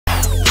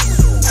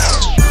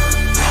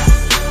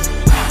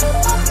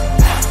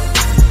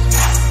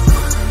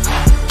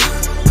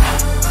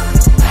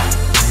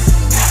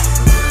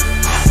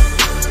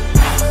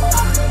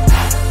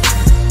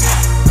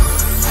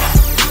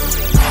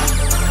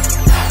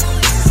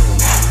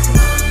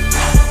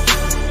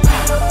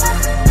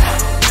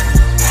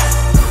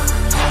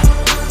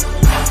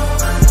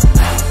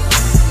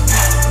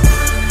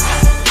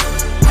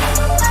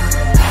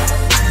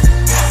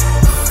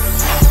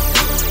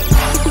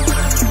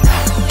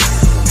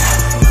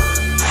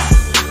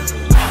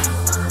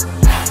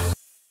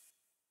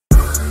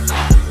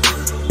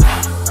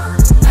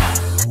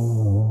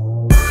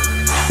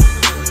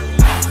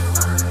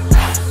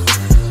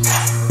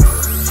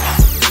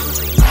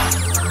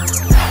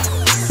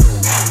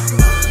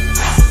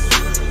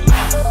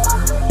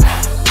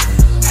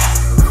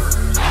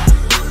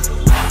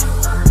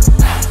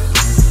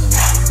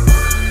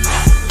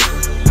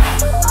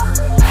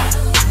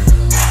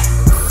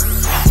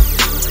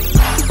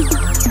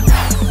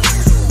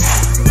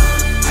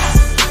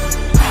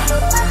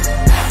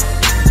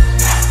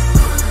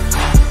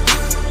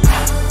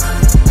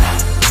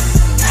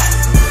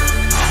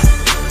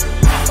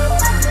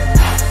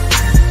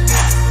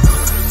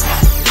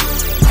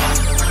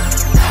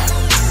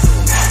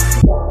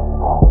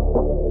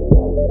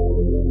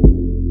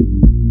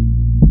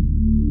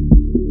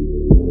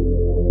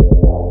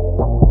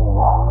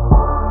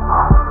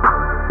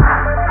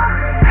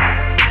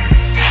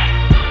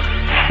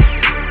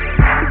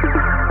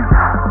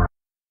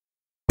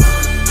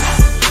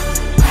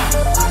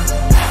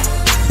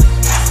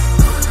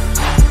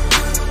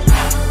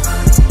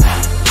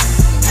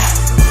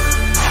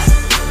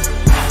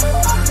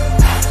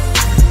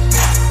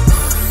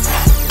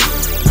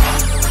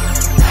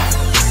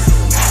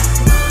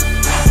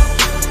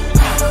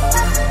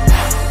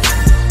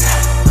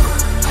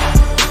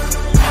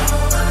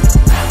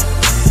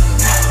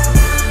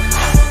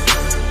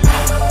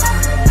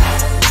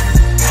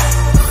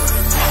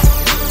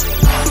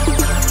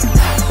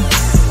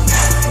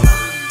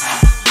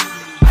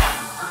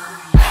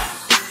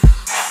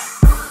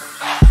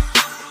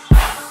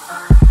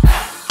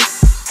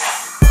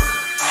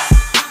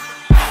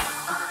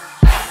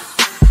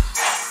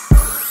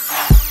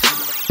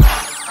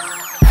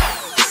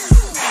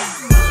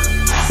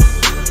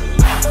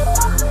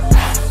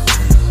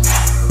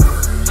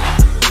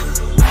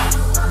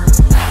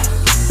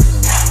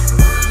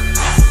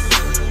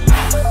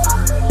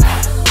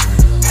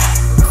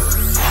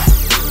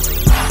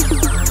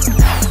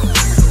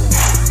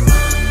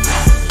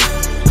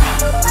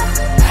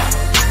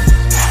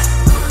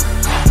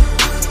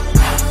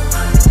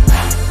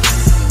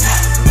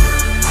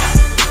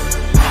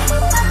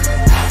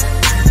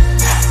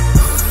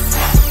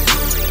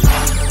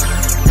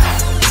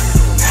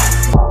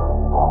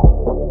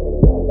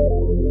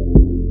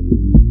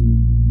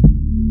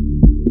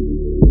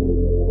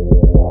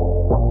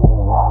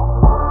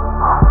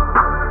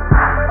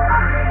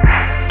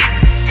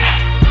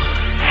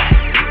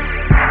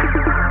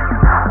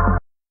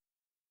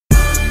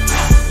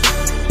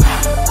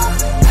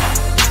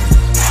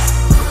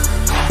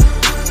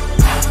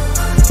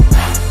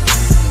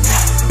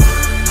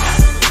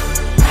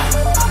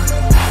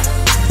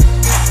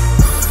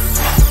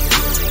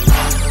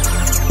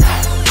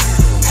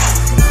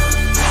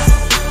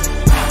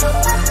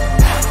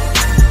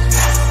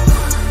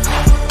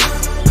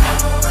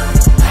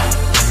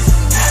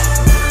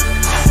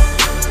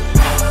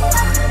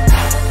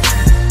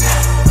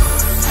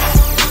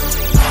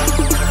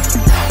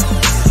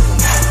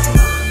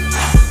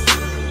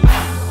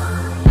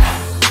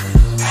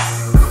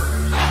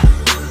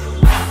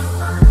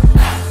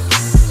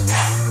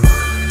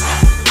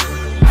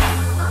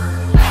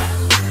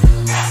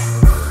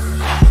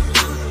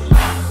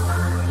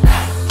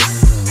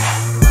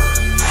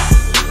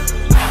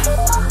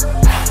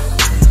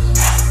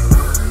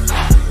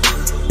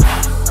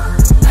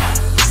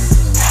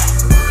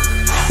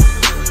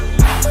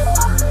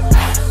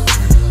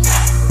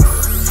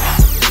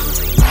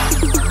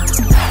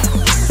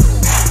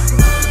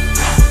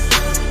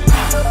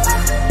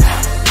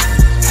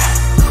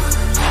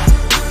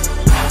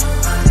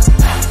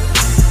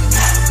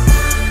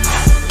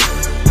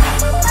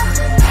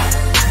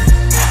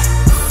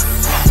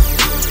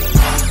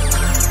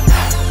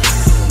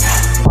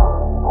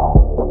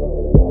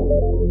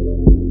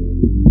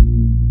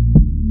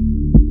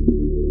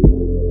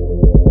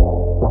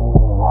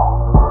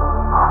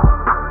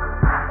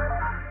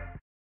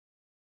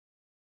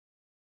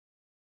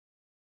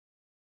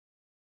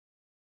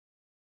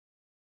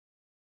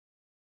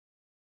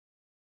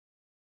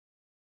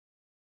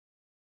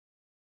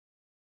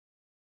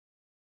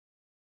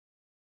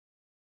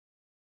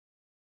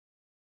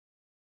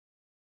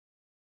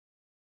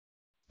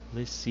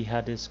Let's see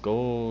how this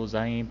goes.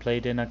 I ain't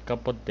played in a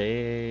couple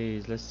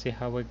days. Let's see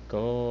how it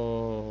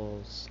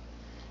goes.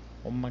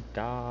 Oh my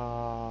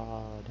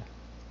god.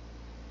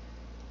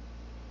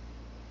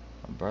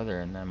 My brother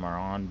and them are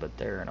on, but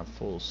they're in a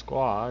full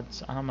squad,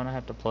 so I'm gonna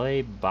have to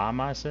play by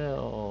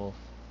myself.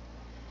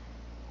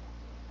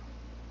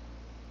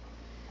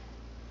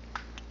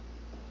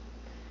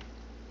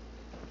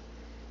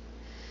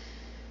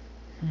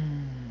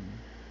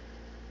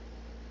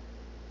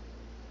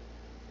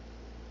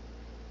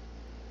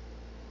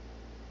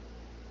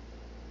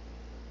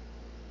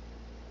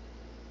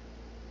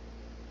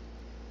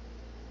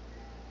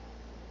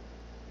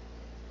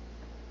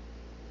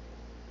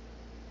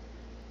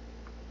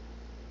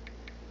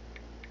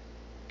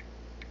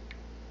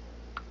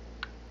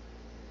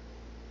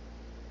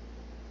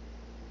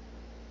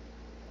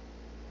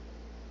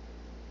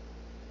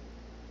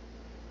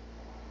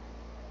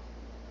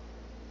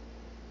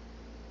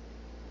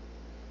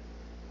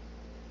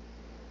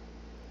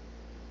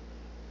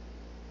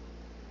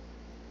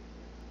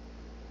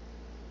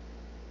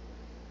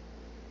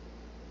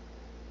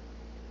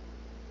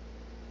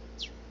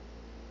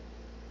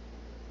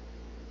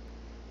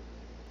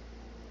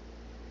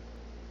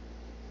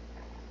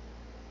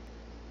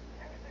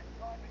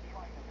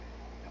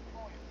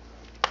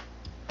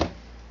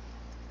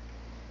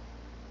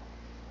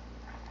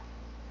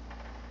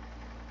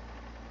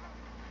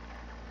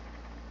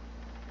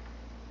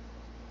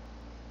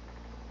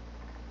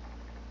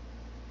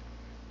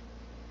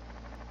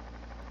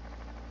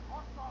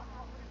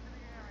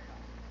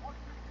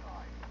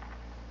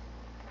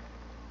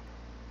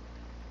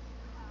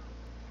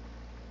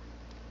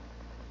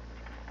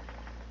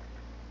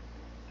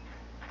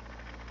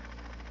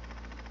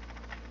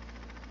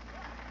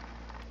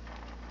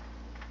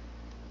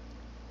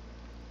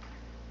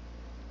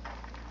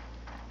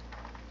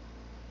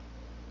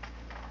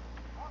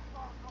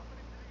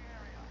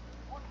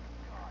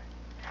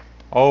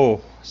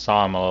 Oh,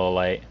 saw him a little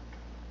late.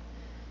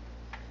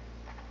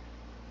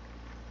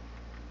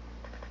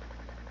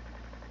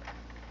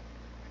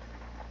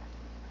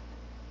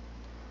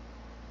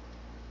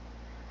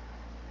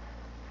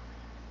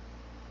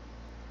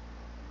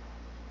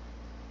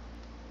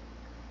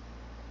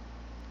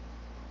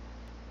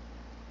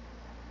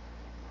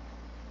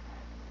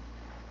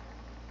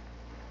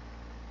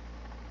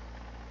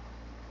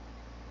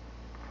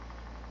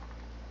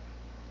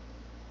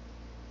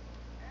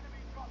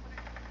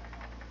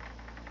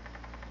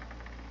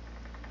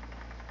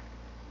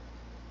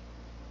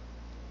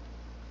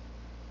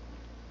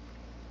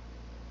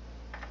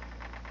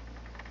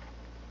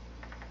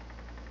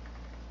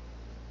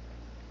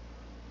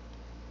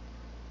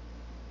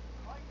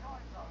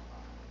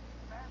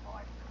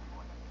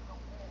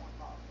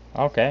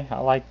 Okay, I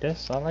like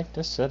this. I like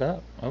this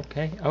setup.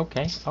 Okay,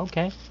 okay,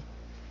 okay.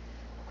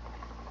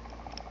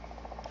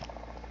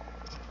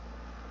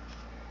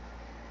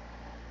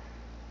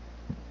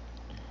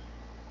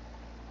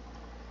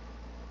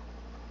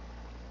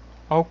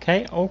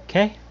 Okay,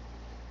 okay.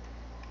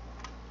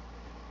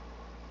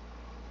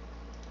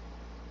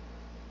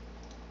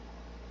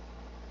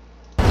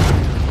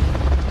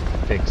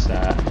 Fix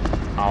that.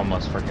 I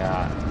almost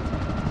forgot.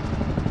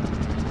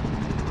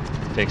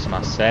 Fix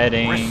my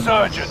settings.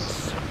 Resurgence.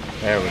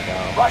 There we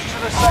go. Rush to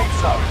the safe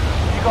zone.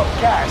 You got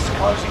gas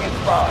closing in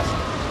fast.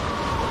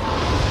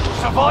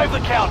 Survive the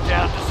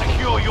countdown to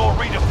secure your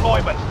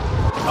redeployment.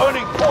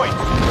 Earning points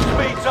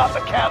speeds up the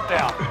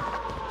countdown.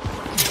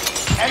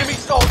 Enemy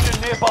soldier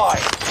nearby.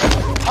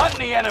 Hunt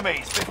the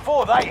enemies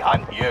before they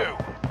hunt you.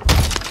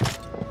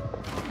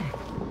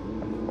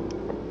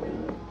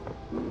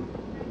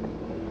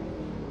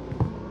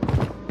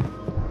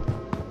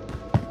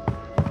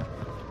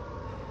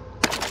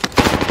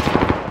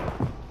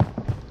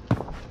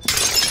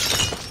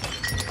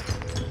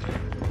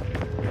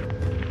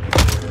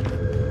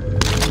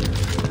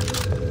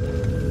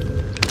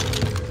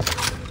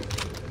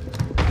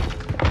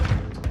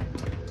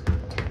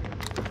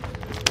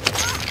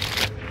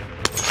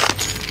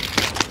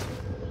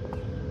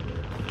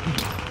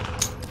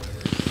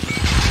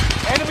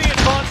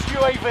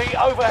 UAV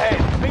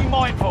overhead. Be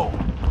mindful.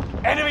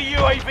 Enemy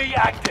UAV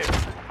active.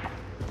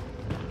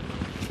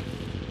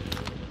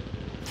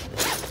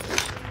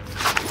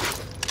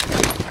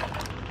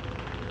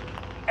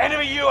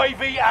 Enemy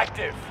UAV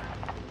active.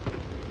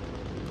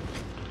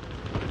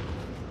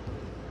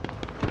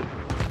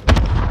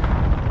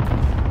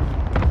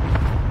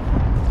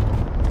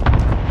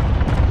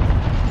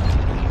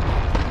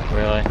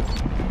 Really?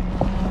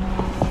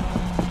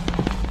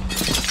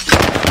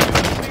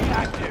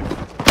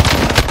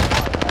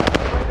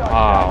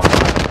 Oh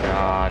my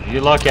god.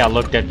 You lucky I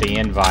looked at the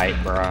invite,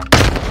 bruh.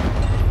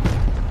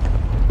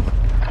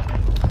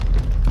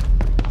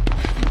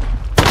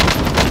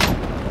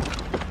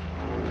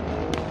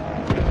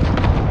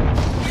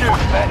 Do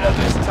better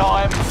this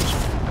time.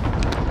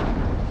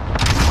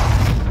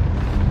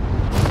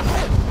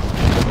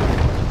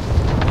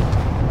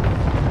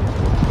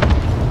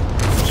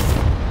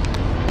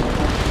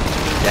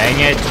 Dang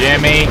it,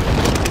 Jimmy.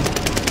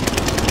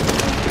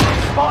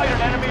 Spotted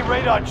an enemy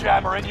radar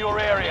jammer in your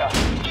area.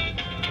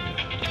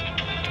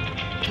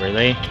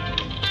 Really?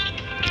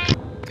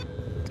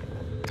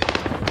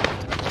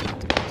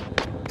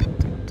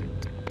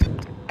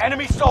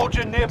 Enemy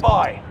soldier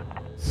nearby.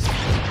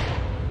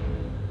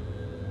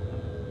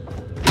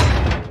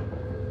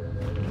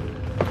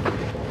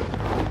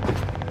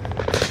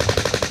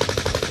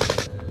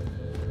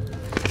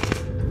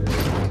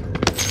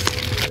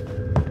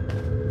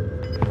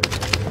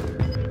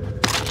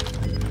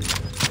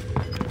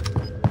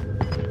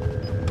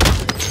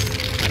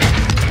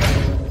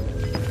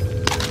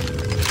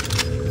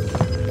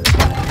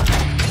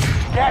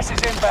 Gas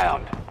is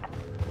inbound.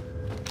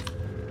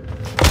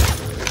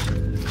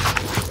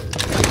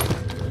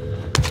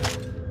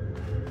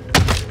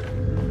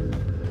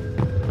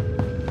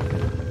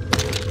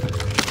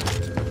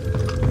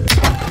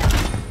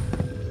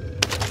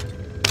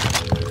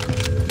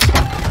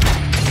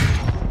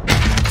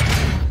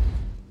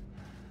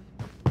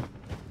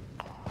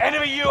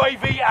 Enemy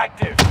UAV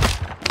active.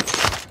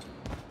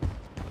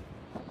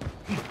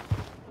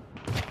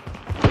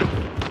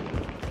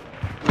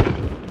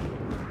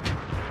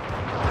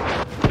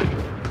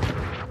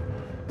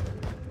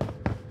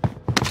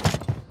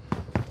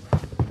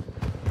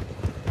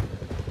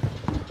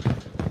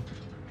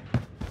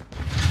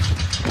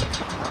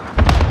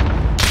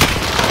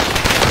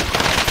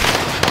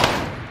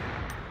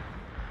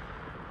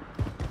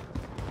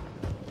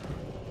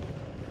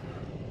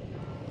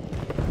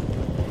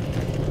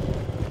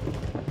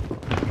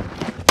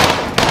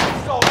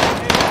 Soldier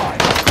nearby.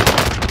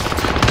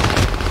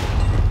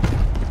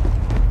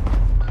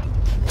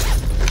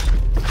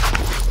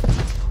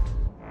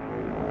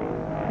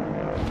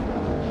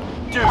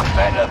 Do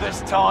better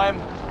this time.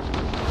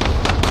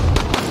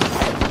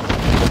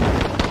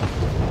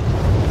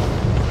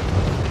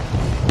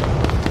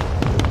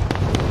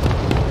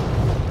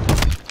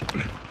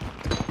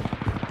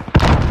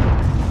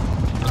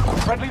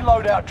 Friendly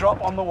loadout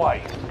drop on the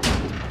way.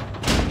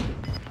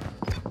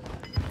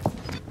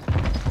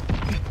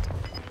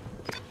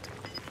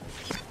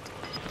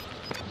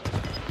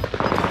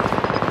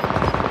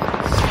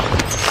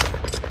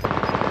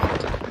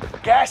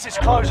 Gas is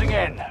closing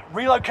in.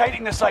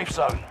 Relocating the safe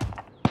zone.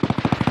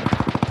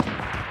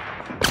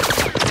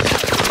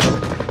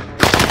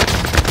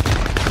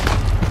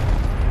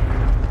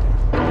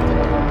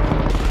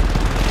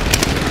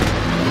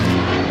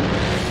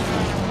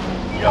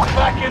 You're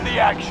back in the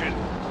action.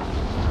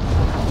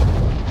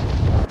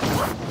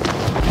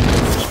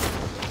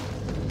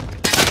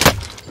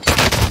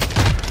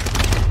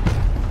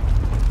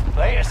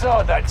 They hit us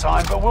hard that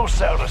time, but we'll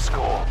settle the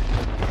score.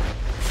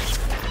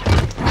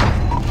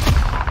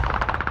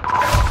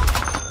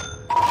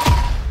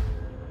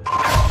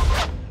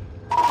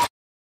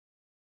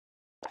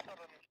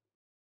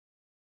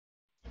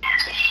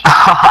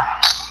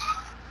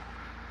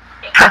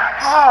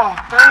 Oh,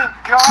 thank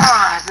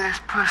God, this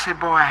pussy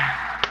boy.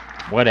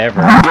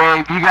 Whatever.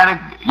 Gabe, you gotta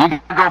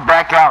go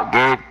back out,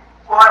 Gabe.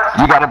 What?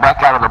 You gotta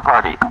back out of the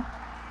party.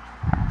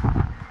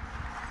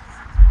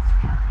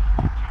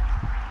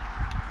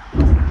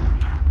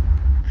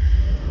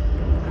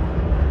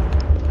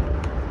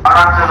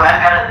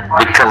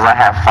 Because I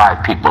have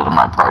 5 people in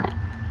my party.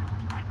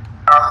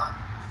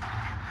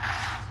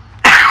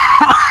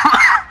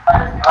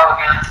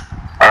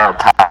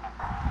 Ty.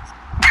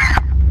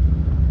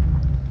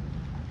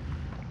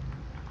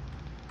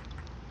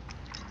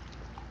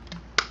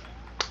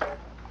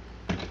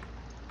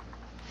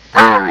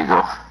 There we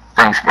go.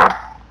 Thanks, God.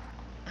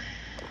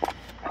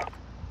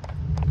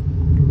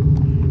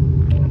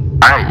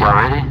 Alright, y'all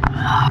ready?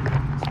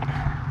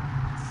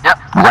 Yep.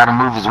 We gotta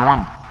move as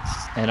one.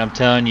 And I'm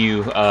telling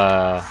you,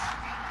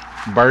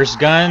 burst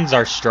guns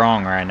are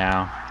strong right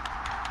now.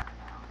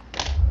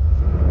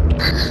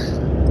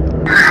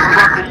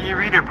 What did you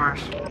read it,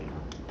 burst?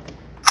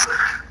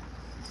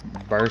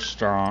 Burst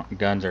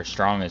guns are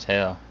strong as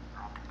hell.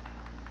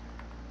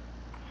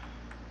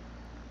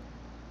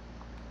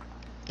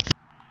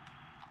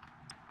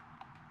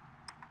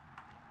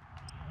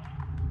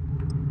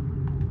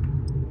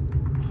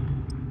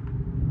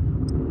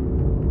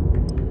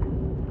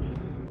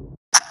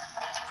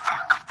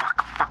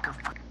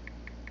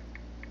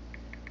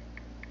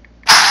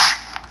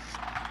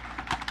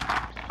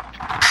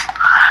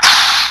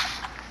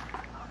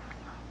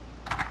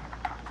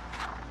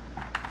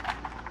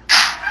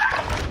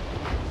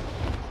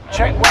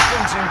 Check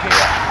weapons and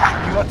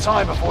gear. You got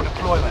time before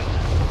deployment.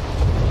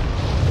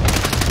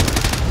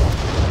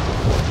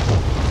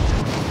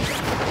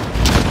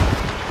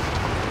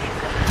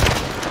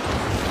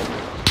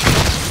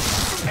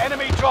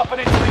 Enemy dropping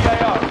into the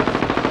AO.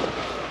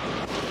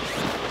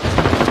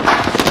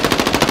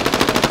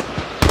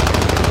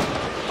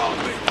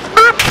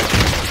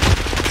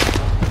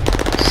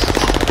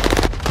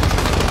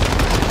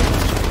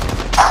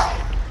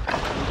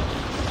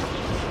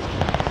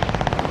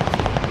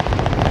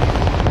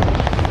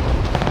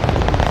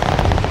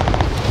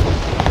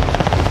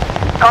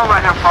 Don't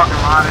let him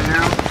fucking lie to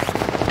you.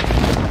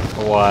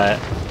 What?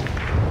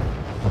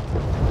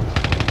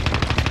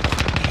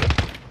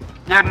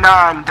 You're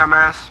none,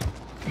 dumbass.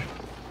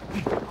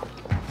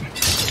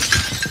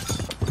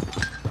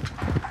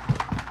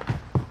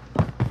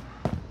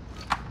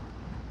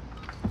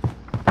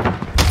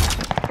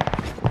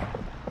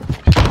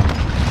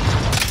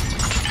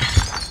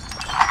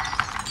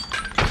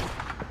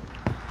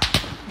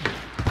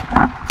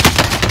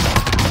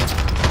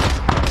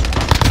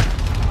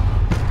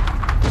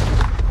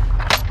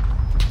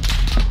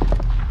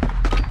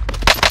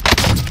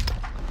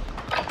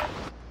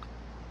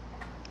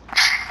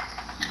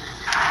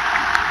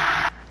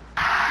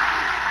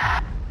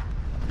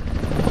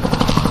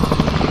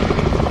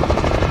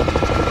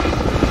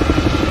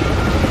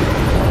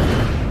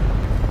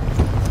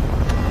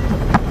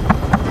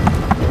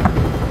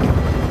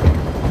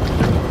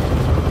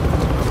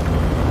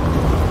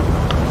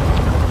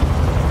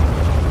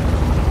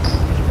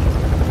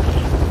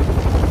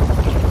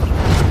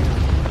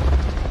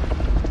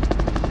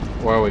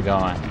 we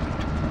going?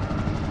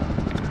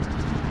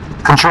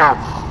 Control.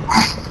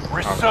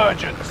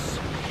 Resurgence.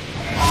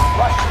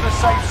 Rush to the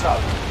safe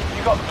zone.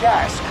 You got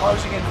gas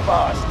closing in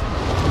fast.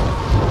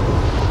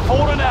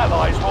 Fallen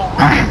allies will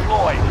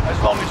redeploy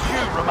as long as you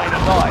remain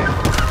alive.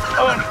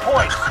 Earn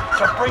points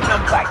to bring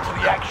them back to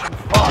the action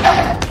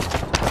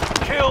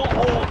fast. Kill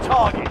all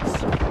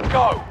targets.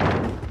 Go.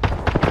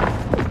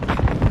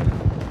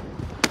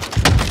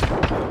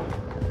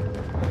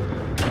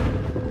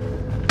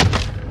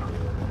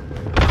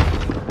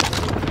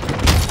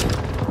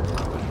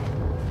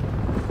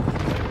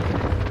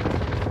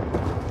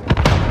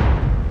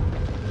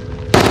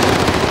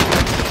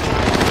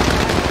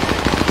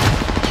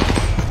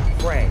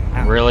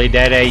 Really,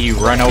 Dede? You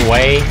run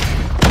away?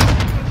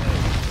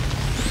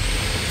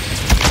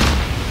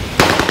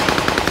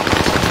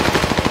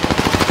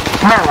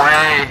 No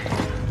way.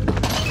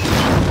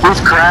 He's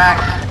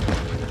cracked.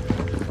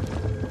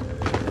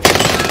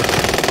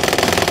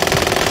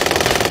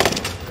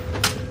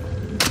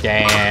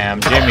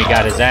 Damn, Jimmy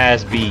got his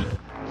ass beat.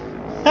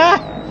 Ha!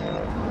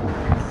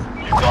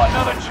 You've got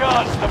another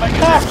chance to make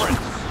a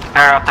difference.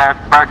 They're up there.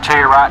 Bert, to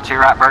your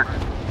right, Bert.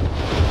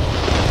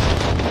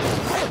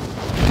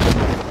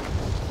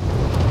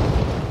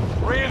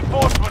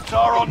 Reinforcements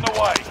are on the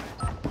way.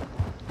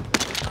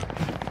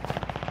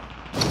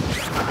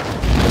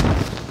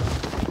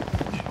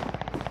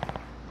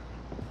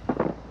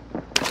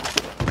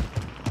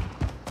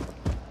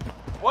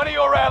 One of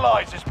your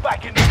allies is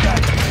back in the game.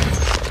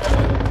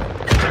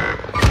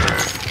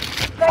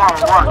 Oh,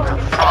 what the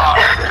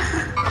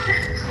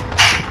fuck?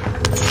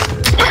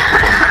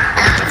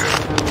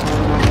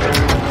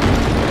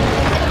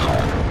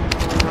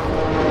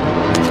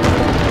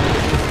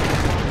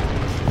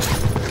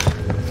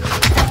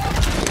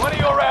 One of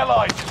your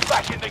allies is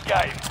back in the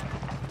game.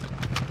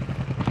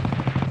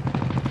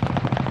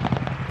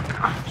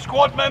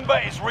 Squad member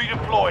is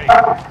redeploying.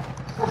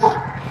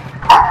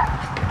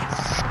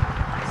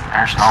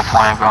 There's no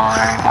point going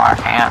there anymore, I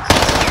can't.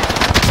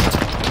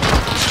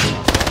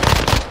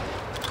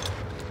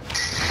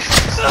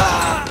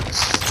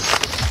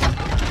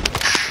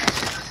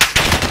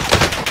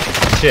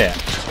 Shit.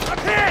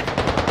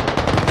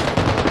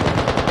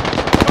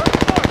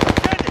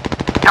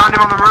 Found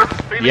him on the roof.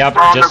 Yep,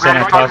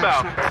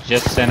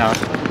 just sent a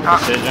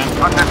decision.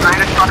 I'm the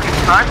greatest fucking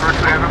sniper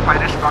to ever play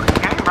this fucking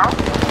game, bro.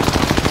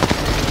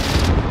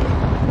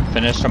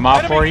 Finished them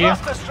off for you?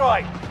 Cluster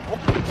strike.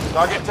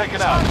 Target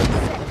taken out.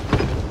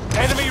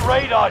 Enemy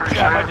radar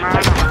jammer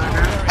detected.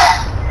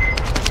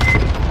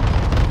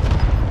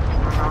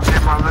 I'm gonna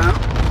get my loot.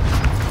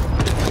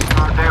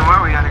 Oh, damn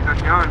well we had a good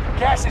gun.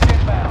 Gas is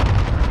inbound.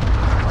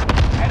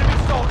 Enemy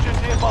soldiers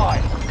nearby.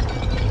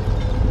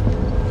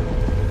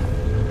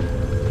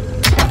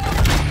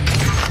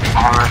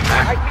 All right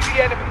there. I see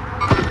the enemy.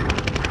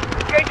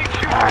 Engaging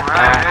shooter.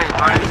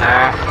 Right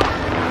there.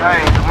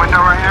 Hey, the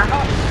window right here.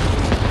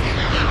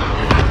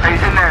 Hey,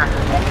 he's in there.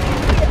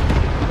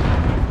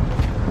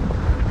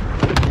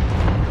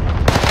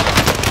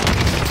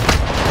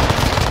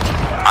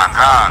 My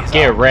God.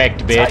 Get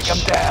wrecked, Take him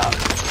bitch. down.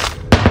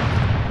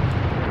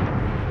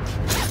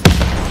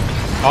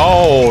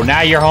 Oh,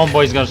 now your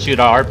homeboy's gonna shoot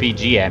an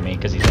RPG at me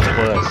because he's a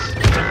puss.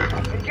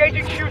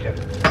 Engaging shooter.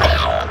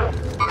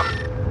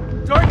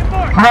 No,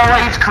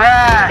 he's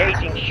cracked.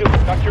 Engaging shooter.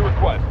 Got your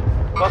request.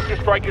 Cluster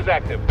strike is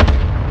active.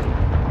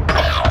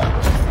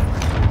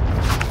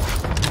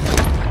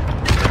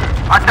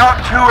 I got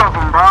two of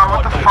them, bro.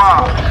 What the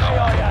fuck?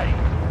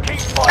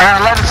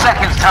 And 11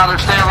 seconds, Tyler.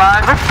 Stay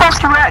alive. Where the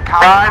fuck you at,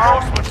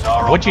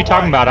 Tyler? What you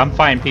talking about? I'm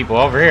fighting people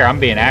over here. I'm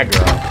being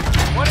aggro.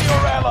 One of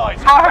your allies.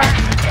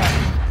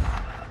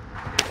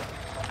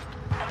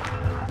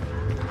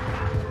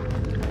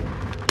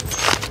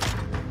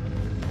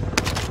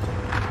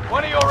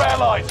 One of your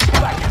allies is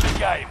back in the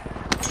game.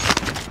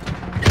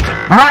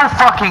 No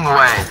fucking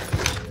way.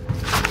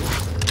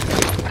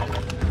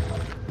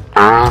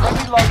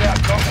 Friendly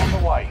loadout drop on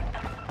the way.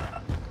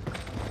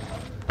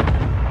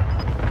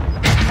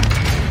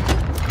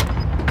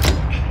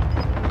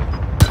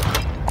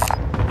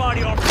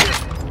 Body over here.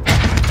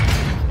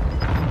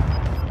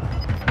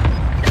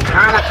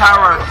 They're in the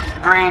tower,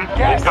 Green.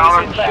 Gas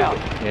Tower. is inbound.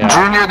 Yeah.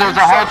 Junior, there's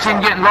a whole team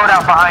getting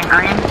loadout behind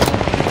Green.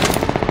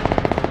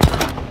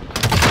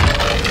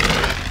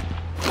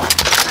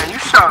 Man, you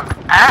suck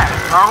ass,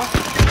 bro.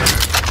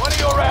 One of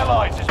your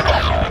allies is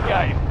back in the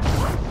game.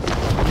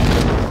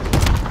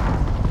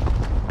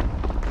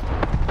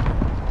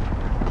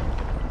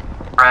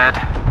 Red.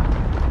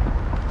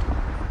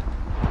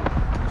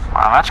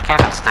 Wow, that's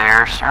Kevin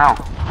stairs. Oh.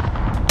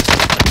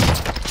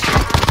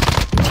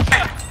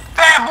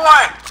 Damn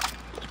boy!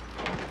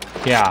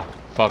 Yeah,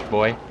 fuck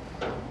boy.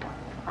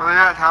 Where they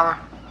at, Tyler?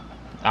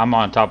 I'm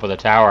on top of the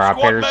tower. I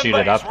Squad parachuted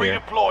member up is here.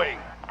 redeploying.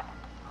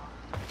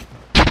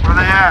 Where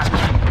they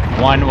at?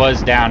 One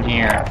was down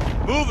here,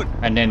 Moving.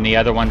 and then the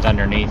other one's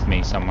underneath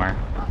me somewhere.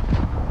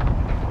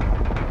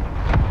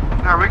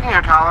 No, we can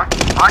hear Tyler.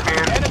 I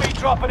can. Enemy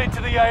dropping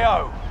into the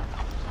AO.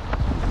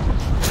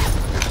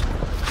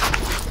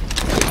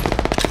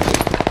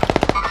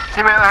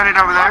 Teammate landed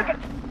over there.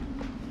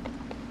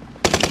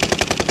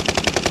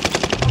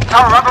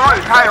 Tyler, right below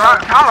you.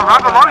 Tyler,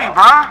 right below you,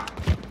 bro.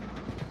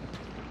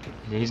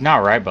 He's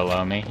not right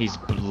below me. He's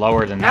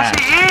lower than Yes, that.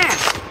 he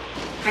is.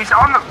 He's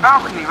on the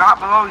balcony right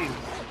below you.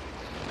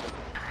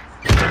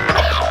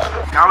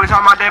 Now he's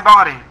on my dead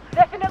body.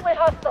 Definitely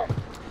hostile.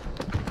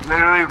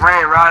 Literally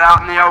ran right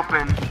out in the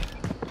open.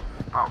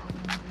 Oh.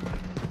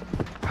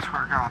 I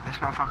swear to God, this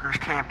motherfucker's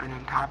camping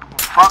in top of a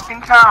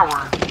fucking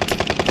tower.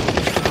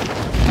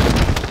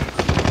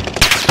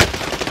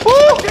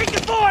 Woo!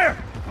 Taking fire!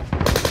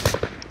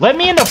 Let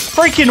me in the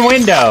freaking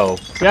window!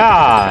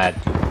 God.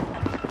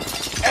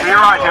 You're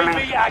right, Jimmy.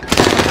 UAV active.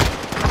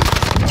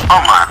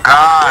 Oh my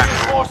God.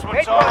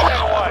 Reinforcements are on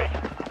their way.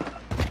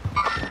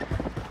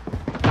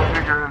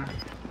 You're good.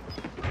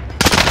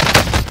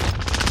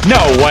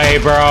 No way,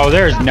 bro.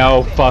 There's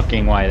no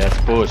fucking way. That's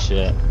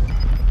bullshit.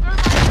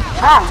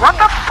 Bro, what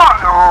the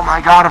fuck? Oh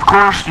my God, of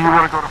course you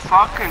want to go to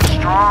fucking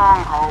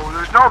Stronghold.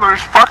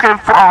 There's fucking a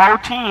whole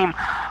team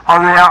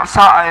on the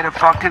outside of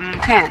fucking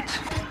tent.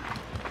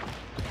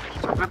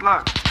 So good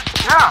luck.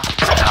 Yeah.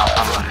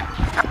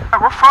 Yeah,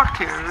 we're fucked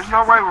here. There's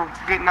no way we're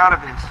getting out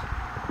of this.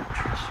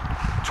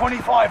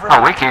 25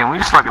 Oh, we can. We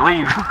just fucking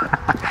leave.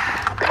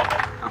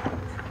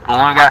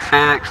 Balloon got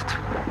fixed.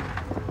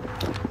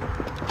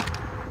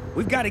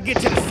 We've got to get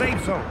to the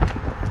safe zone.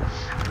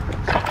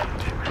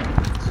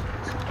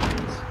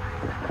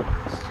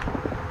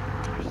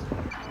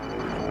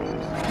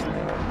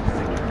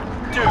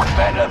 Do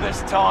better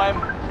this time.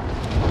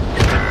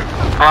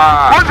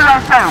 What did I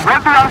say? What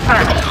did I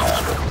say?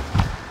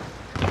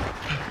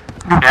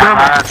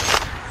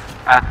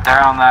 Yeah,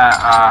 they're on that,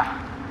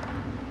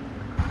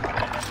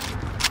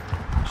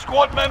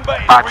 Squad member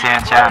is by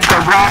 10 chat.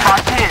 They're right by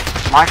tent,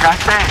 like I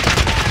said.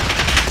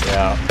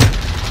 Yeah.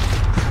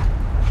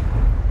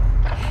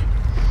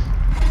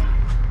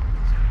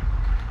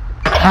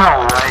 No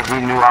way he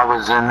knew I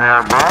was in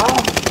there, bro.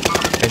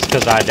 It's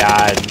because I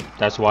died.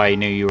 That's why he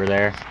knew you were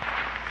there.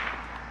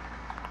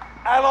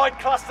 Allied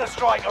cluster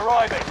strike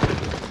arriving.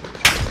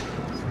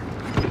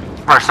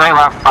 Bro, stay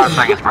alive for 5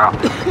 seconds, bro.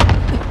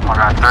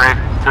 Okay, 3,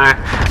 2,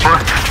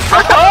 1.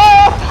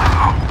 Oh!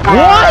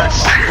 What?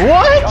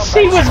 What?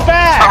 He was So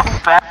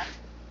back! bad.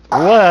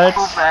 What?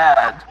 So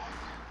bad.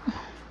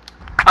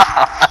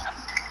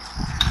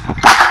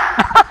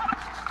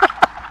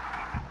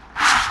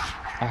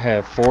 I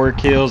have 4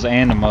 kills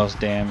and the most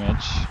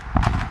damage.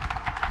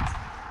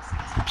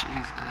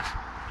 Jesus.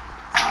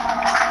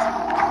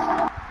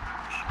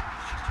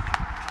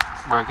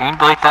 Bro, can you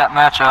delete that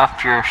match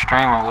off your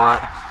stream or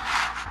what?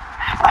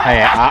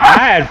 Hey, I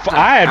had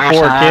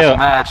 4 kills.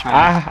 Match, man.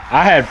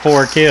 I had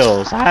 4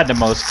 kills. I had the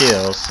most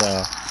kills,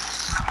 so.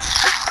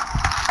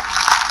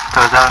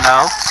 Cause I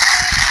know.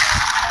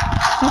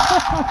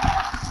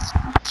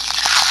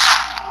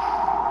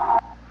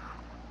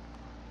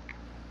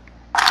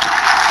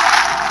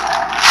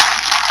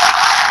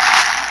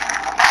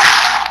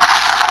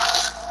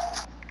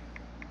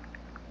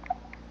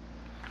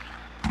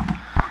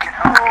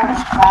 Oh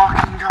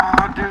fucking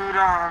God, dude,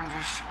 I'm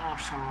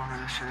so over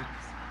this shit.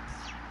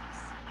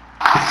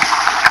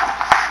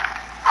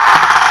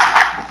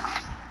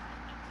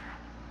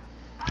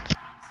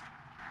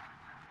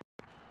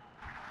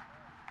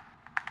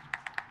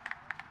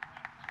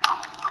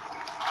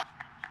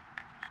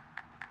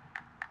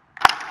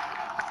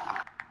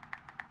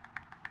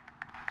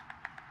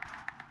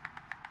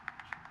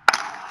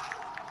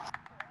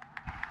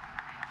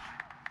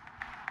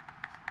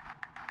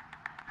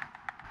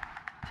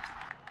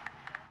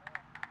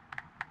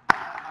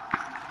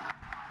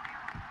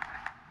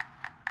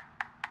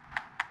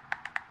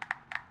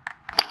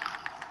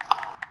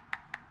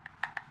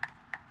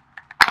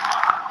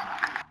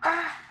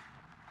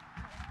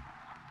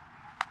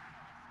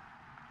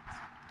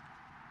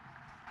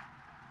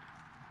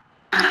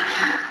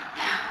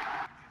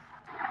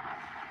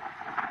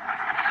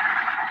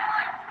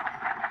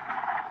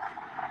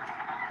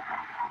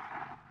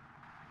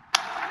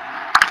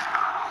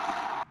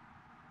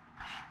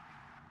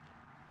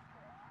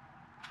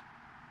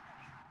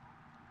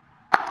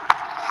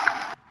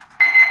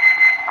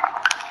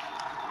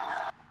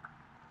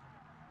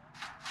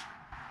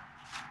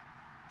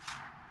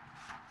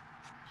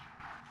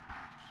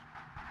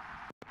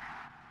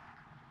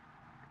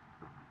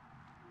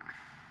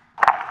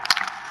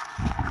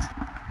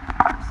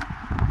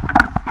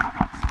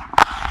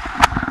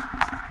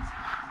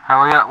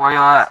 Where you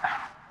at?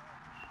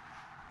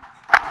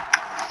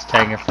 It's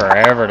taking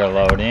forever to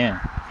load in.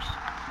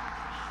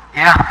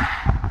 Yeah.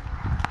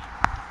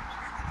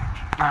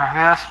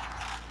 Yes.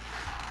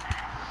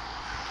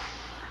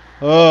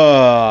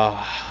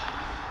 Oh.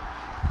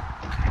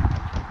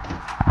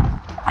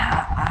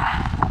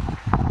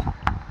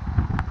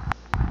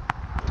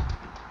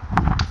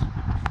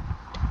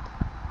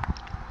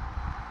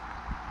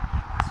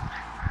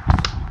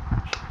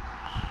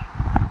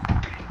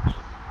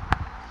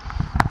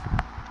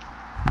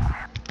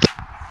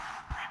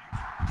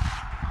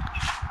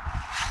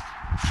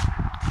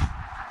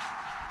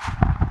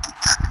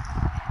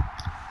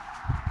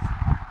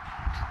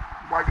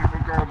 White people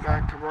going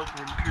back to work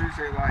on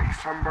Tuesday like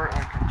sunburnt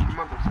like a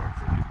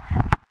motherfucker.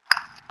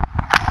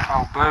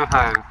 Oh,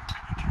 boo-hoo.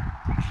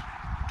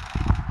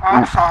 Oh,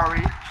 I'm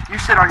sorry. You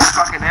sit on your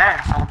fucking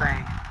ass all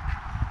day.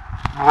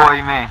 What do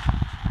you mean?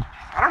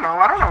 I don't know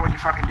what you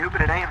fucking do,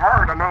 but it ain't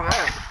hard, I know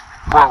that.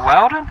 What,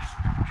 welding?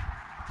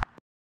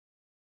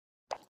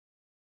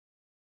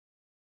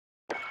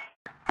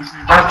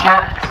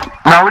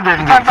 No, we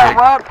didn't get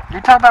kicked.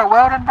 You talking about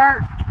welding,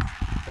 Bert?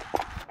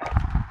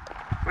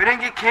 We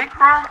didn't get kicked,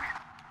 bro?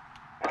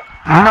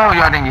 No,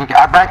 y'all didn't get kicked.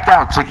 I backed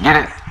out to get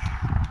it,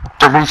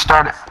 to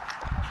restart it.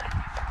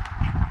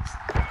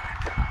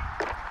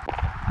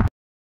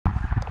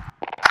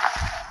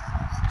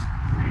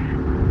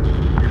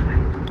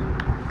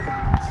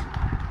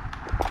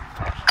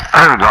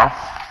 There we go.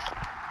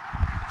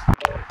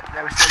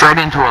 Straight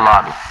into a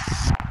lobby.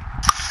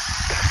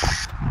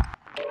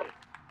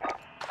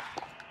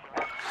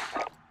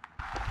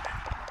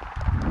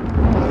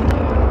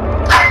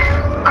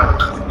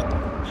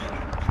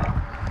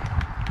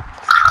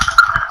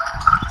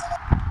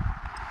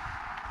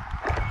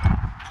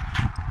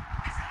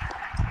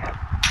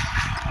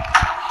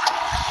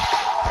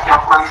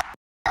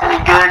 Any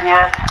good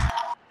yet?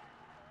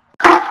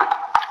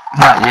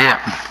 Not yet.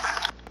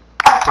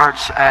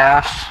 Bert's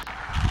ass.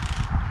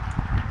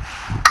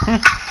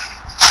 Can't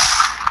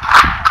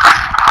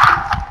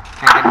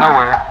get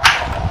nowhere.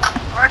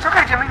 Oh, it's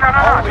okay, Jimmy.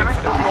 No, Jimmy.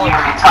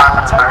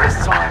 Take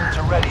this time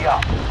to ready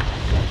up.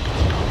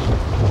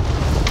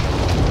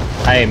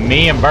 Hey,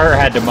 me and Bert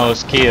had the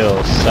most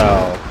kills,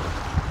 so.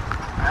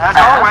 That's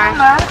always.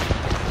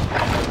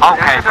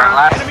 Okay, Bert,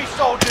 last. Enemy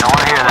soldiers. I want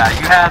to hear that.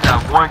 You had a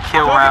 1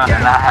 kill round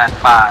and I had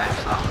 5,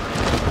 so.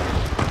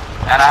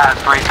 And I had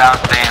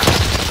 3,000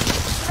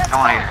 damage. Don't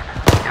want to hear it.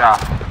 Get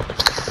off.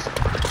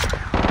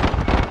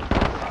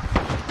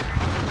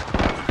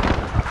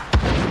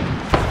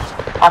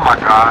 Oh my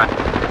god.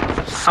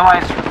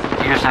 Somebody's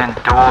using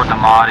dual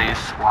Damatis.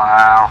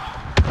 Wow.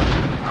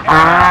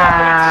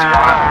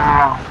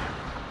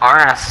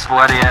 We're in a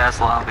sweaty ass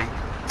lobby.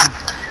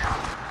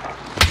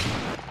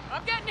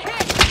 I'm getting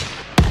hit!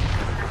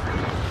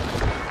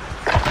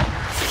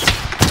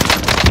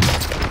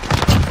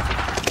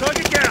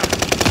 Target down.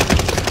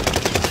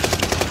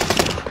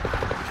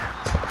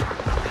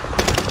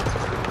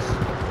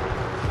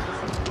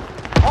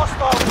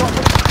 Hostile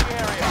dropping into the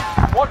area.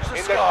 Watch the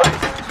skies.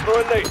 Through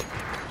a lead.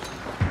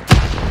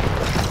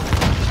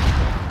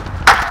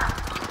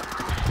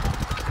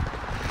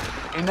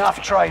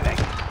 Enough training.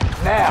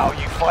 Now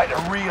you fight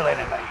a real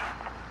enemy.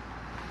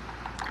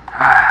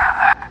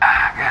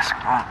 I guess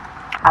I'm going.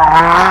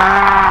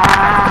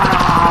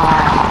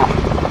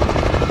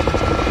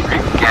 Are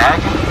you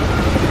gagging?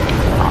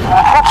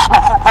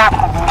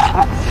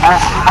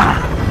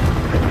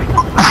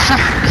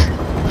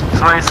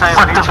 That's what you say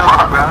when you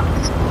choke, bro.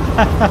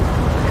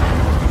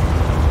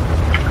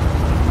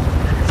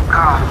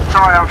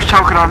 Sorry, I was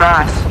choking on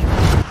ice.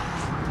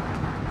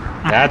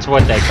 That's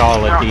what they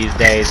call it these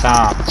days,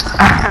 huh?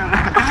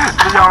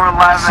 Y'all were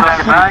laughing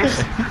at me.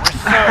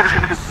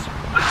 Resurgence.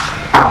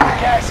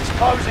 Gas is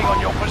closing on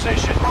your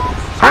position.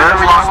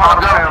 Wherever you want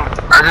to go.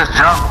 Or just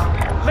jump.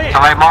 Live.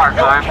 Somebody mark,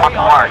 Your somebody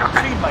fucking mark,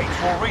 okay. teammates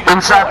will redeploy.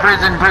 Inside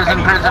prison, prison,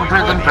 Any prison, point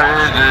prison, where the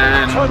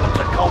prison. Return them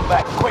to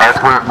combat quickly. That's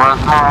where it was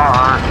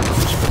marked.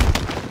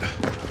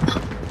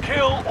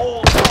 Kill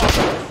all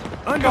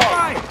targets. Go.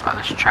 Oh,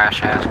 this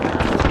trash ass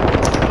gun.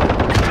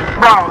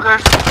 Bro,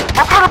 there's...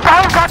 What kind of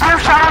bad goddamn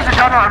shadows did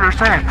y'all not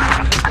understand?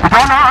 Did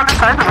y'all not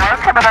understand the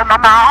words coming out of my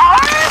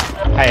mouth?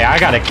 Hey, I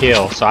got a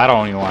kill, so I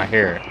don't even want to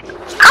hear it.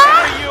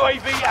 Enemy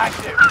UAV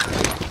active.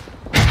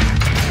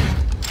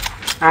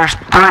 There's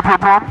 3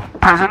 people in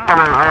prison.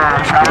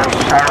 Shadows.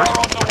 Fire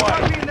on the way.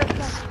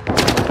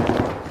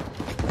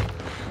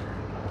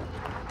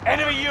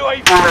 Enemy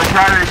UAV. We're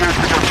trying to get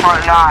to the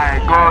front line.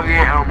 Go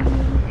get him.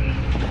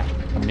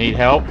 Need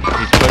help?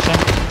 He's pushing.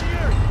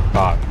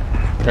 Fuck.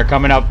 They're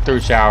coming up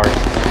through showers.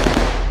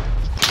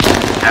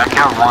 Yeah, I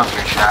killed one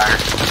through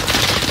showers.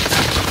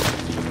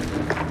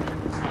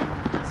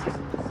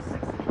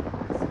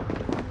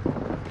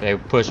 They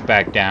pushed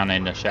back down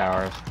in the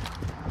showers.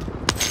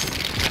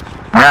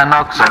 Yeah,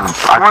 no, cause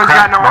I One's got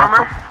cracked no both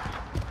armor? of them.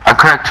 I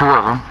cracked 2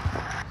 of them.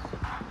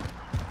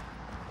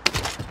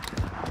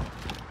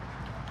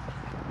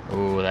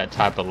 Ooh, that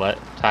type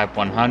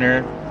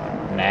 100,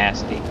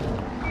 nasty.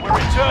 We're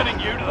returning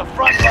you to the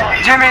front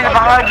line. Jimmy,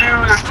 behind you,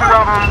 there's 2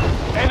 of them.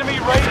 Enemy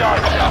radar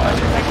tower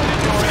detected in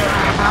your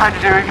area. Behind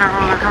you, Jimmy,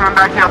 careful, they're coming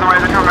back the other way,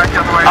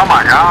 Oh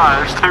my god,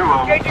 there's 2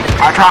 of them.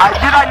 I tried,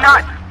 did I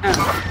not?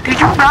 Did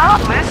you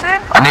not listen?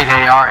 I need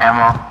AR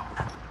ammo.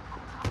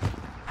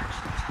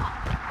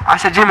 I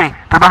said, Jimmy,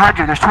 they're behind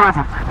you, there's 2 of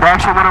them. They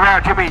actually went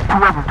around, Jimmy, 2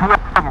 of them. 3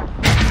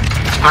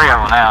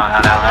 of them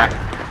now, down there.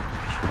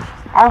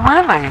 Oh,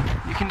 really?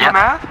 You can do Yep.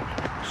 math?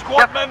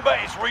 Squad member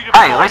is redeployed.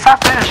 Hey, at least I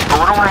finished, but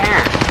what do I want to hear?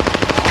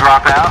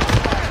 Drop out.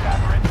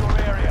 Gather in your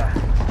area.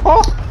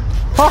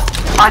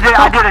 I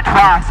did it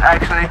twice,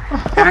 actually.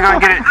 If you're gonna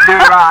get it, do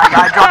it right.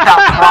 I dropped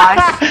out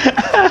twice.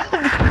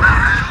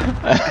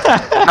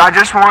 Not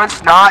just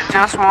once, not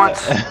just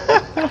once.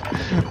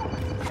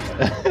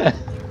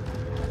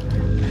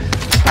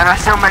 And I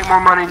still make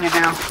more money than you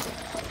do.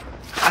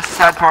 I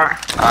sad part.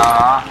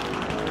 Aw,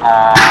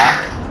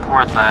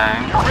 poor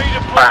thing. You're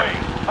redeploying.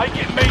 Make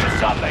it mean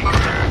something. You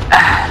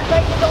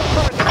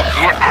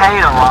get paid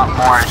a lot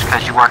more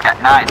because you work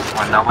at night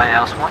when nobody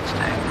else wants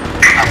to.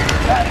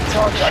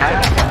 Shut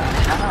up.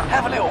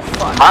 Have a little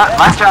fun.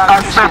 My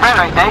job is still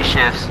straight day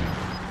shifts.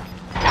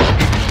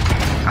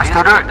 I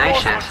still do it day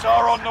shifts.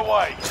 Are on the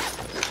way.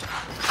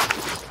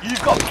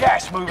 You've got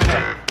gas moving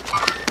in.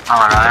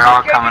 Alright, they're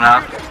all coming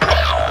up.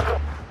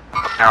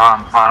 They're all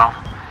on the bottom.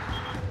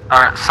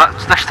 Alright, so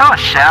they're still in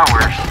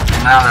showers.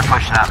 And now they're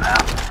pushing out now.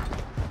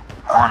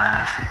 One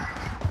is.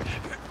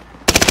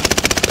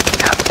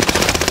 Yep.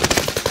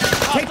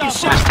 This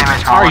teammate's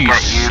gonna Are look you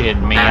at you.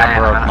 shitting me? I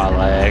broke my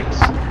legs.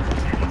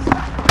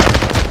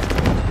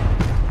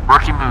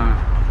 Rookie move.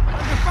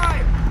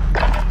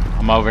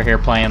 I'm over here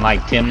playing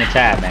like Tim the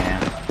Tat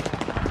Man.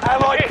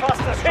 Allied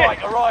cluster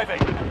strike arriving.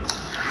 Bro,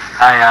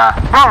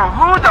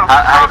 who the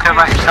How you fuck feel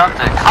about is... your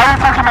Celtics? How the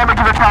fuck am I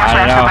making the I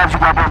contract?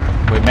 don't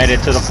know. We made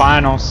it to the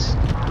finals.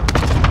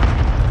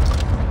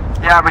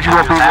 Yeah, but you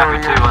won't be Happy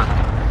there. too,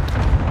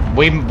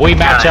 wasn't We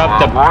match Yeah, up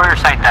well, the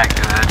Warriors ain't that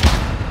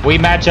good. we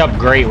match up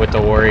great with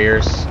the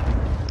Warriors.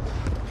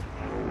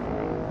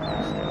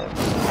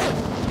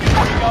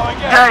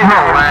 Hey,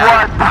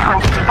 what the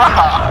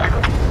fuck?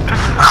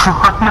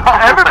 No,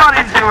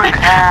 everybody's doing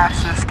ass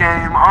this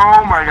game.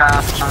 Oh my god.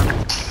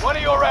 One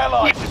of your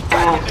allies is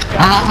back in the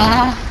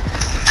game.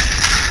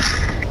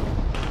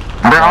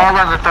 They're all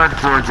on the third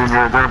floor,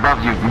 Junior. They're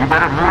above you. You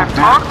better move, dude.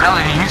 I'm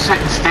telling you, you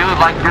sitting still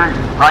like you're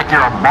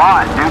a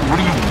bot, dude. What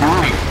are you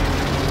doing?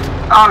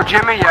 Oh,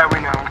 Jimmy, yeah, we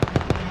know.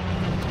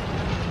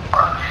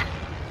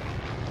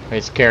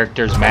 His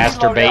character's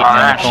masturbating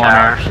in the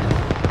corner.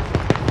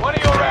 One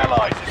of your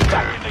allies is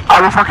back in the game.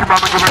 I will fucking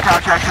mama give a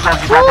couch action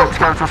as you got them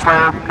skeleton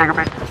slayer, nigga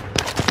bitch.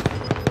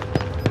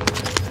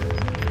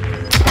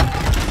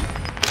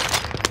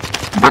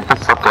 Get the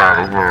fuck out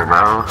of here,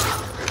 bro.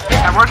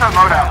 And where's our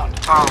loadout?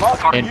 Oh,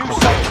 fuck. In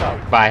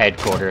by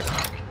headquarters.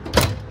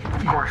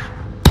 Of course.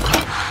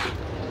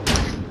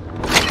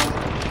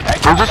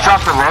 We just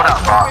dropped the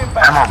loadout box,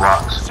 ammo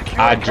box.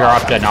 I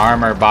dropped an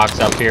armor box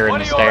up here in One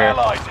the of your stair.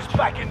 allies is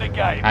back in the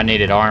game. I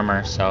needed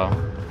armor, so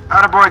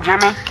Attaboy,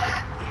 Jimmy.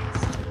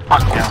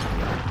 Fuck you.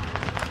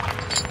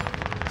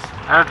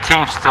 Their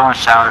team's still in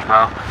showers,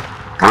 bro.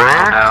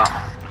 Where? No.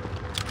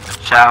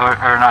 Shower,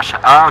 or not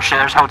shower. Oh shit,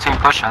 there's a whole team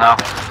pushing though.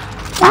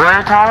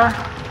 Where, Tyler?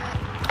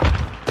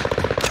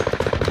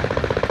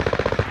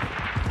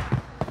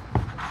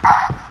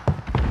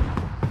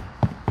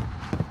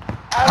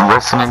 I'm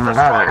listening to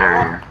that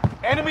area.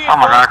 Enemy Oh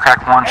my god, I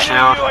cracked one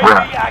shield. Enemy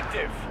UAV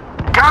active.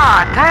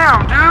 God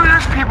damn, dude,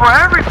 there's people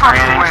every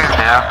fucking Greetings, where.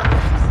 yeah.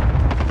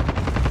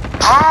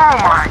 Oh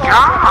my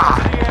god.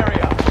 To the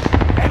area.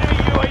 Enemy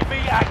UAV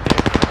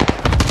active.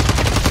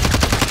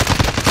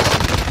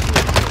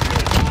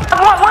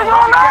 What you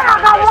on that? I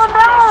got one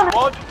down.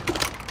 Squad.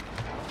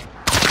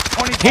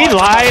 he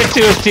lied to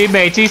his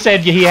teammates. He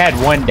said he had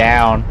one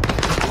down.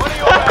 One of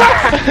your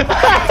allies.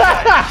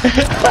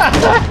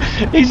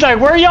 He's like,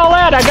 "Where y'all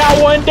at? I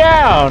got one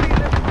down."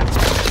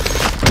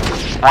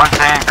 One's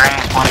in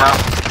green window.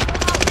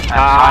 And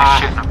someone's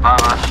shooting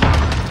above us.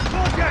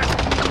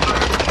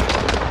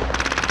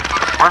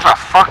 Where's a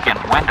fucking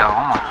window?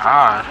 Oh my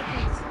god.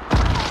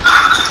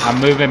 I'm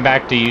moving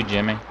back to you,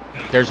 Jimmy.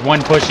 There's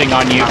one pushing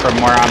on you from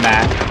where I'm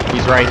at.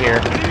 He's right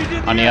here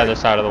on the other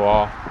side of the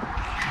wall.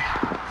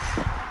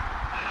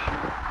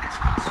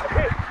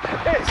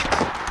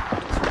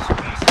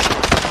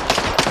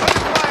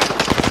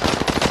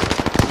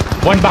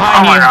 One behind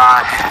Oh my you.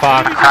 god.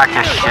 Fuck. I cracked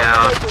his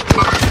shield.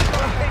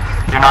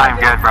 You're not even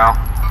good, bro.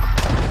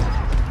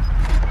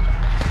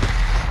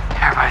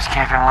 Everybody's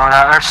camping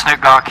loadout. There's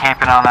Snoop Dogg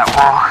camping on that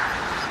wall.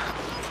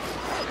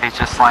 He's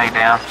just laying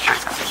down.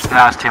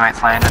 Now his teammate's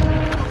landing.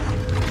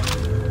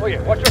 Oh yeah,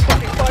 watch your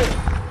fucking fire.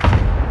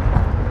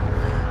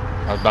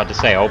 I was about to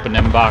say, open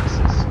them boxes.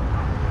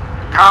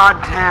 God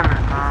damn it,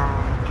 bro.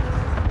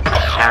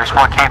 Yeah, there's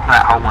one camping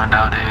that whole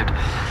window, dude.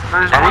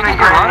 There's Eddie, one can of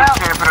you your load out?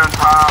 camping on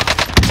top.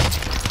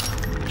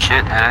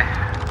 Shit, Eddie.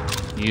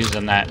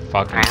 Using that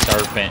fucking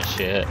serpent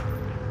shit.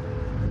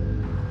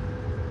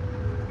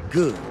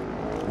 Good.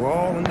 We're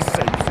all in the safe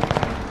zone.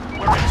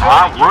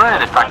 I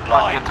would if I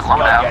could get the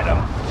loadout.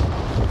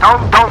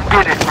 Don't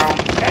get it, bro.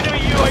 Enemy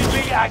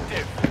UAV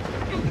active.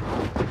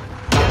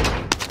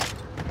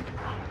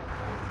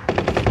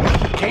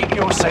 Keep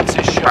your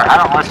senses sharp. I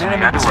don't listen to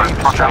you. I Enemy do what the team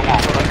is fuck I tracking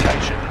want. your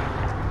location.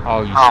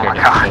 Oh, you Oh scared my the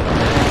god. shit out of me.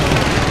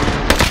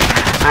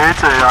 Dude,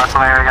 so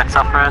somebody already got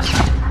stuff for us.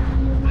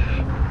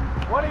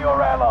 One of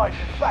your allies is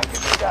back in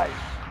the game.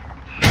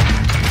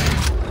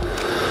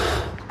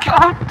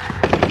 God.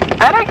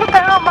 Eddie, get the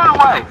hell out of my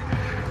way.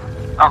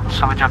 Oh,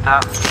 somebody jumped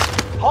out.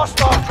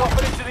 Hostile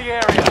dropping into the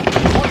area.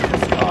 Watch the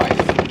skies.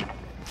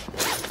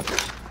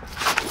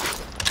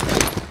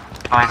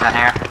 Oh, he's in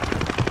here.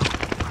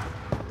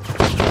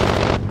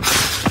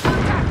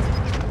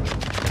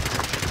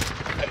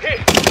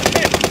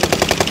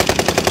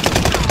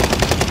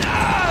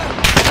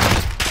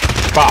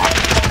 Fuck.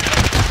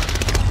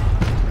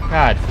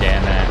 God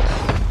damn it.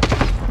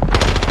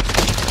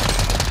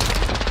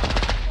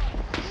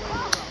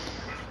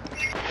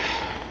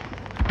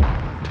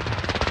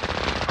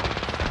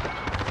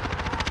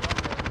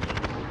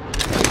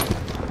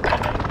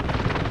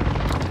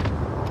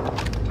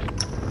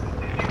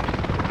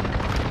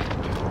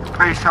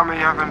 Please tell me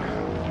you haven't.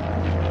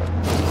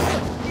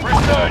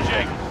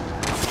 Resurging.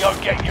 Go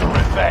get your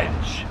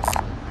revenge.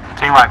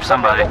 Team wipe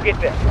somebody.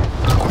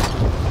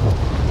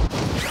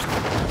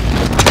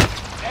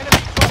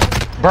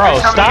 Bro,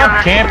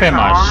 stop camping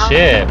my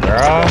shit,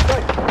 bro.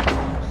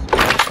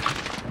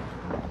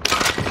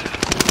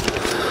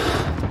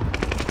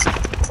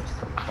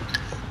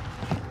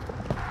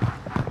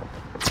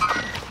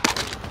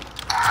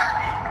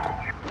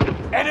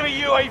 Enemy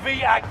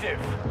UAV active.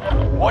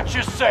 Watch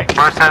your six.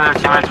 Where's the other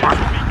teammates? Be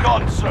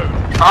gone soon.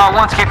 Oh,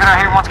 one's camping right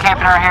here, one's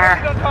camping right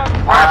here.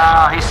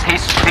 Wow, he's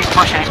pushing, he's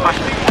pushing.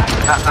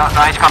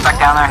 No, he's coming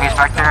back down there, he's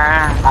back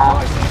there.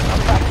 Oh.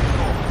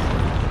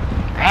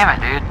 Damn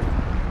it, dude.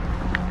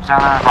 He's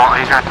down there, oh,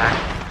 he's right there.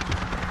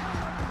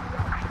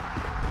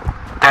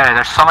 Daddy,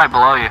 there's somebody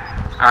below you.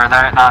 Or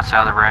there, no, it's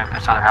the other room,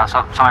 it's the other house.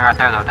 Oh, somebody right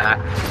there though, Daddy.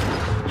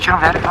 Shoot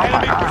him, Daddy. Oh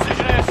my Enemy god.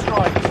 precision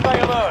airstrike. Stay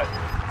alert.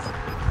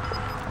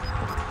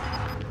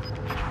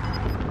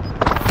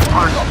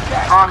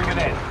 Gas moving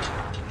in.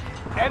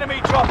 Enemy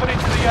dropping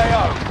into the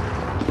AO.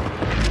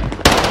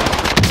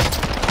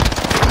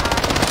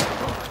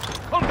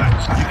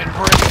 You can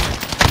breathe.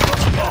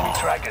 Enemy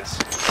trackers.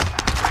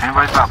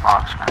 Anybody's got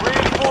box, man.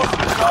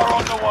 Reinforcements are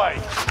on the way.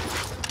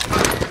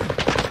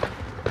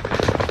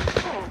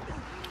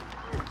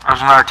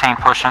 There's another team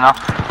pushing up.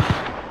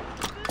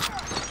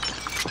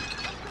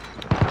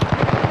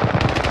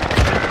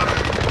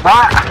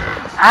 What?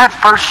 I had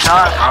first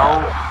shot, bro.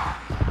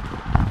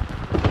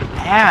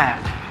 Damn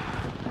it.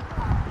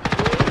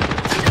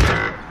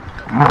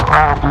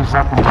 I'll do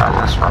something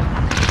about this one.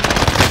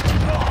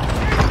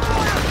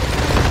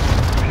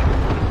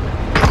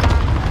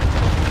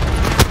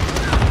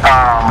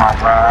 Oh my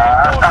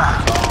god.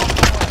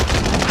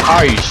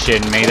 Are you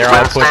shitting me? They're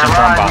all pushing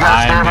from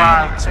behind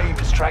me. Team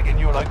is tracking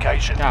your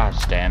location.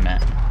 Gosh damn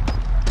it.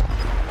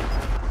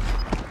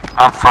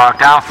 I'm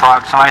fucked, I'm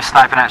fucked. Somebody's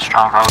sniping at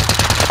stronghold.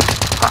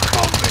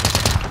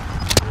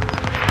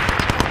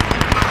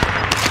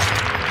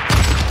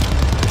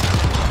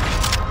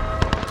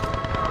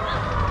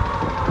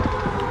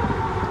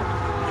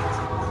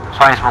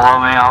 Somebody's below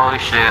me, holy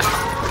shit.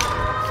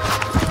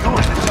 You're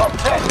in the top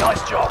 10,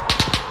 nice job.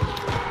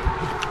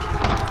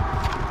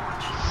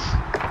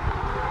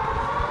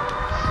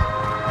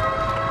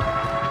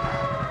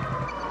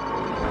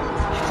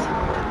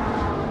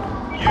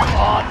 You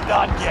aren't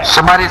done yet.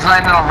 Somebody's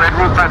landing on red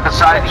roof right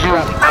beside you,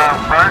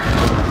 Bert.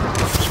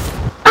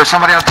 There's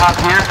somebody on top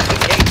here.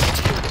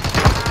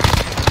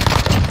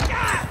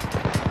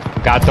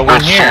 Got the one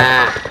Good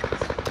here.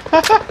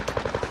 shit.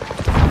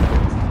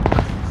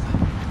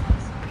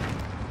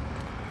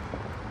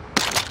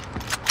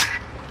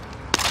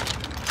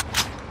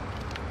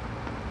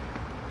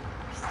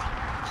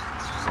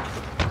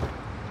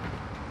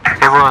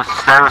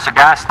 There was a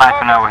guy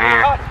sniping over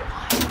here.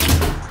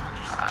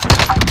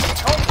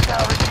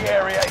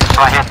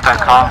 So I hit the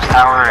comms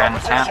tower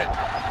and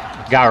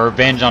tent. Got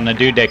revenge on the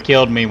dude that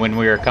killed me when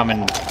we were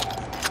coming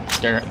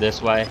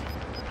this way.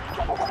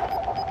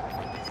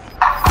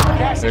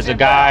 There's a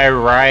guy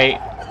right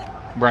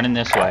running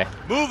this way.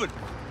 Moving.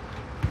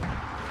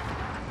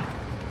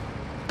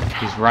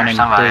 He's running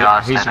somebody through.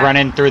 else He's in it.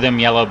 running through them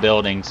yellow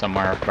buildings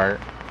somewhere, Bert.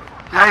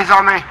 Yeah, he's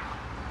on me.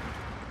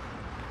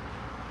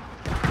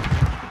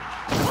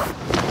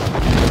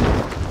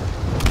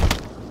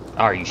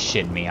 Are you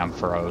shitting me? I'm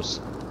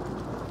froze.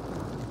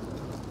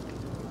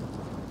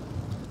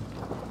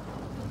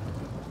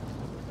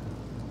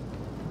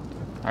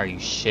 Are you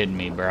shitting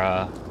me,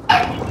 bruh?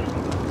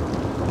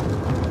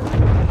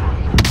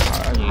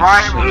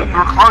 Right,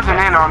 we're closing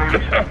in on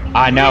him.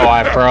 I know,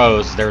 I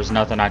froze. There was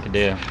nothing I could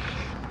do.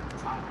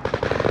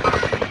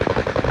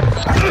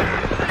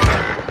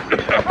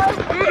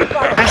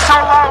 He's so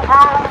low,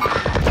 bro.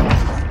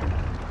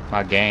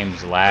 My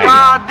game's lagging.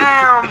 God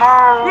damn,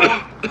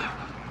 bro.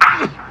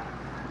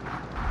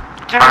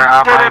 Give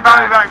Alright, me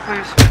I'll back,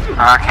 please.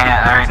 I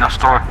can't, there ain't no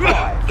store.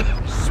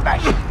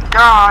 Smash it.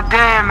 God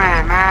damn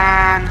it,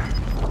 man.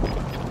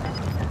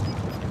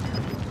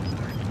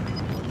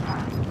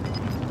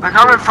 They're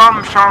coming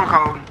from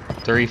Stronghold.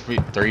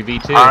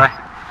 3v2. Alright.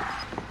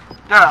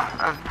 Yeah.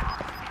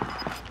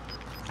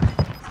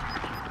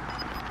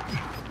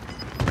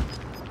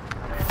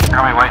 They're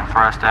gonna be waiting for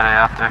us, Daddy,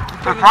 out there.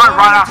 They're probably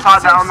right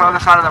outside that on the other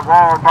side of the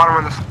wall,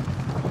 bottom of the.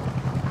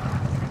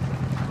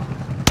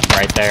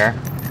 Right there.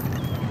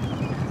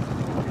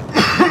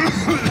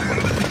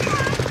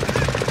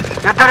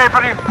 Get that,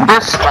 buddy.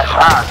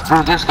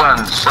 Dude, this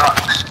gun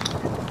sucks.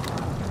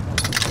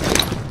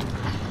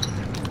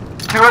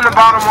 Two in the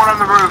bottom, one on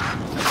the roof.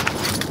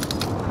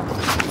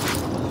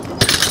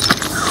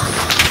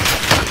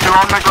 Two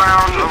on the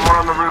ground, and one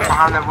on the roof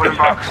behind that wooden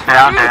box.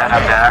 Yeah, I'm dead,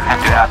 I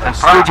can't do nothing.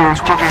 GG.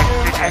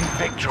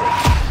 Victory.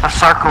 The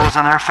circle's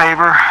in their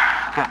favor.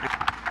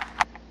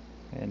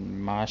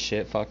 And my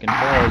shit fucking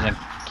froze and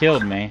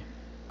killed me.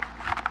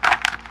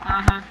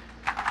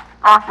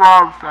 Off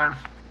logs, man.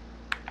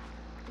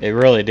 It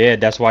really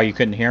did. That's why you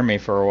couldn't hear me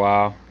for a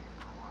while.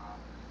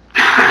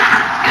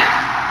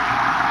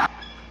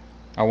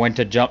 I went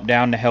to jump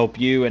down to help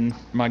you and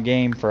my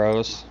game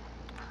froze.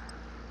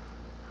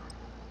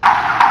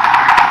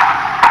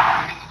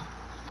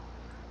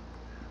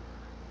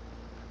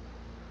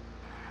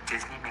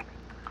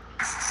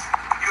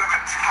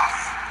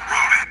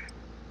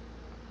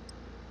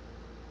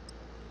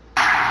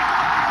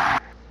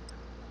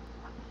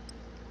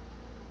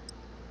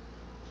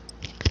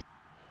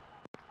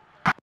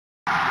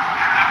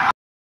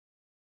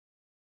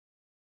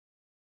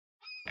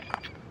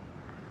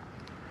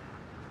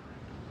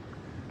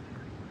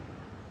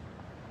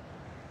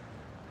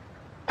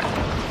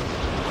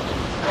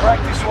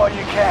 gas while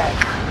you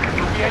can.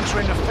 You'll be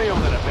entering the field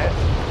in a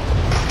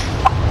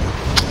bit.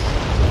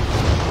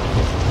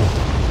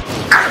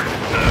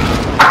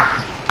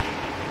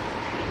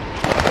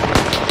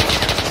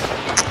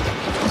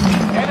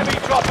 Enemy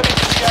dropping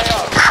into the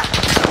AO.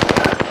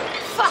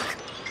 Fuck!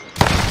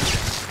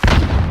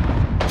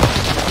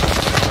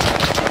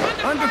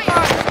 Under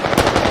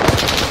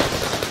fire!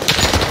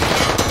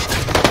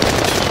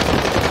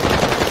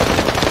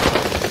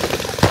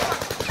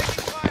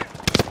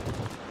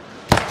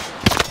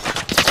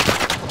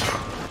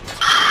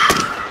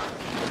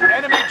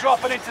 Enemy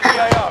dropping into the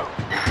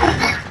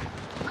AO.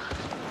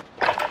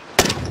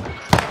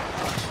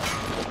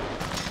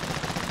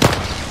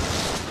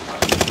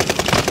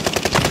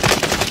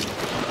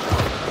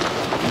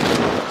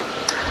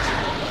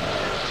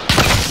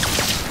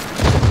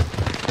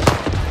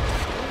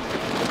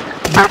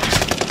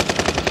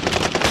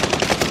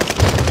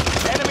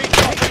 Enemy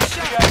dropping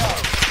into the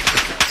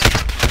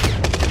AO.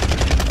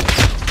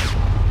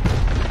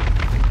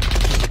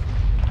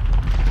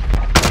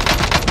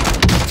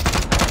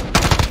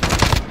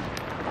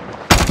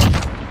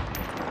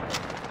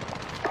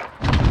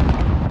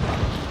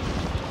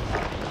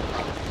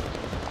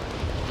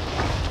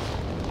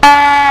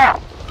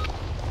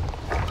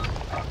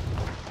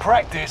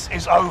 Practice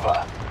is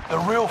over. The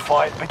real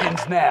fight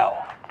begins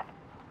now.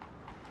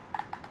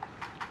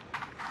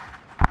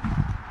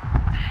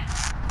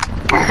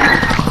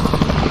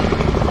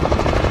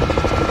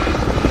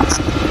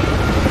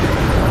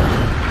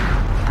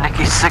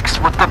 Nikki 6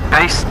 with the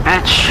base,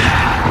 bitch.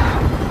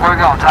 Where we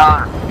going,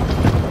 Tyler?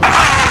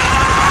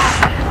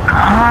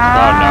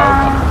 Oh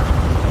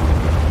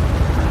no.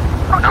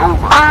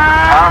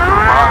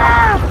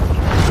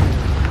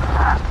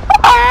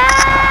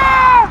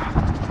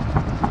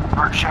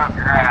 Mark, shut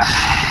your ass.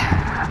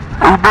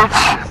 Ooh,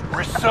 bitch.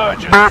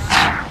 Resurgence.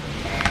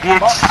 Bitch.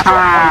 Mark the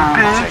drop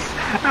point, Bitch.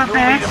 team. You'll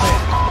lead them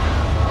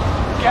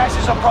in. Gas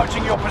is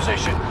approaching your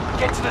position.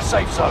 Get to the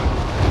safe zone.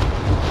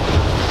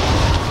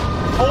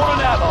 Fallen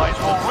allies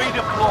will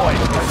redeploy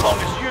as long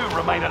as you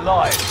remain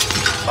alive.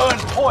 Earn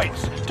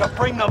points to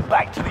bring them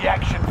back to the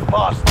action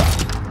faster.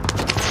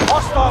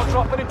 Hostile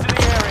dropping into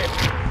the area.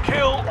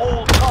 Kill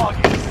all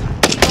targets.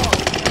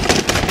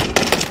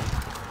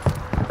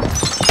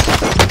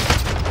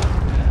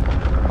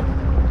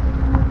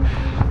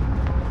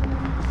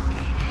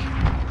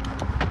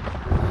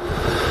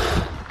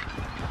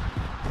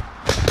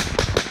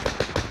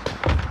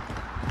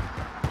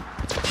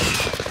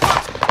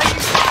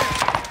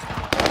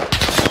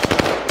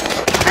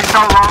 It's so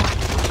long.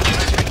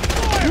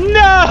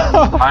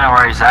 No! I know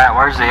where he's at.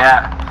 Where's he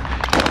at?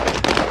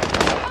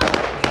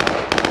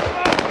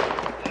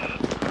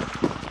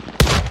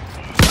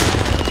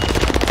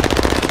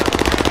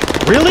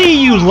 Really?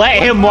 You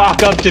let him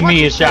walk up to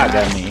me and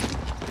shotgun me?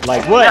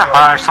 Like what?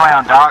 There's somebody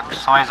on dock.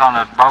 Somebody's on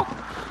the boat.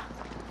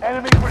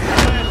 Enemy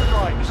precision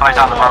strike. Somebody's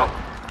on the boat.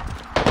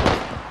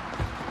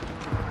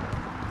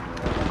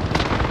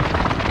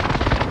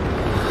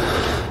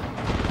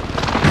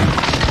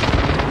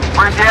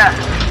 Where's he at?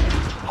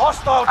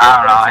 Hostile I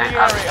don't know, dropping into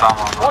the I area. saw him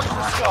on Watch the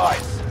the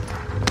skies.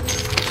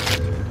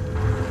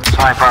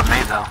 Somebody above me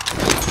though.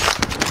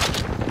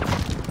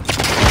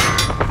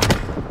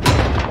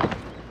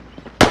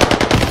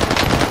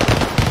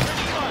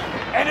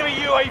 Enemy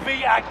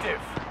UAV active.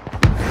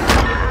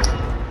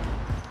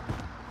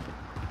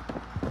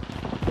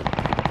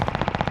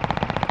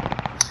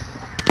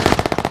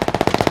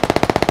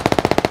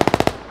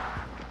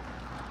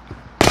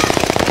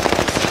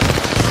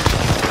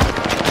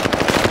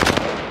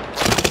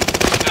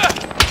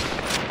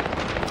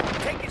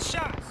 Taking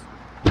shots!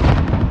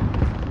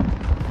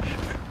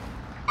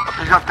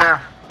 He's up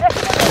there.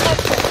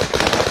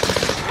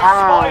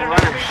 Spotted an Oh,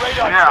 enemy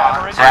radar yeah.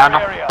 jammer in Sound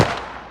your him. area.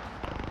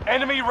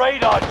 Enemy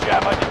radar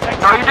jammer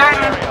detected No, you in your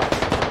didn't. area.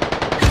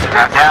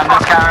 Got down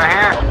this guy right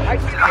here. I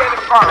see the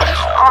enemy!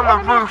 On the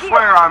roof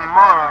where I'm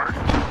marked.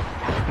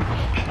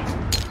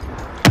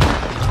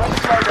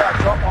 Friendly radar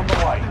drop on the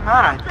way.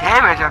 Amount of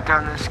damage I've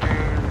done this game.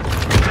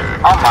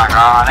 Oh my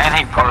god, and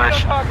he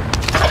pushed.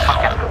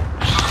 Fucking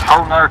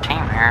whole nother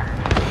team here.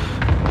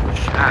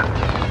 Shit.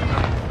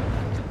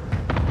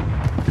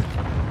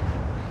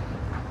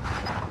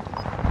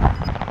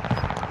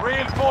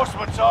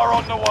 Reinforcements are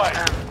on the way.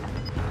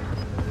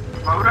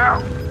 Load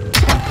out.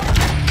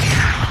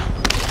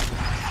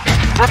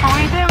 What are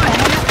we doing?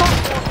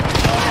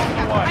 Reinforcements are on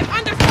the way. I'm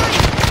under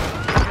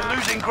fire! You're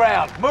losing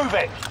ground. Move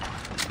it.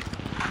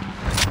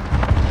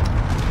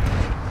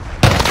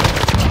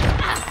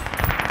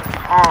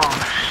 Oh,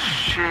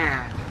 shit.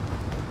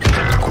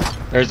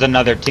 There's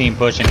another team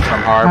pushing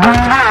from harbor.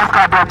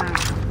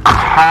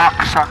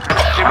 Cocksucker.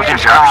 Give me I'm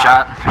this getting drop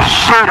shot. shot.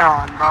 Shit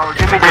on, bro.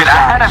 Give me Dude, this I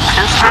shot. had a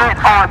pistol. Shit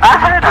on. I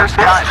had a This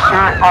guy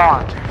shit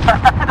on.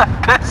 a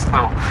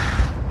pistol.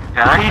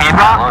 Yeah, they're He's camping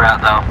not- that loadout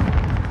though.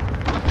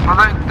 Well,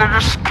 they're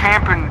just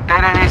camping. They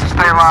need to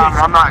stay alive.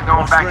 I'm not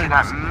going back to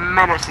that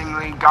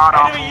menacingly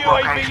god-awful Enemy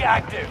UAV location.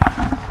 active.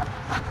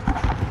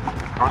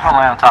 We're gonna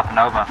lay on top of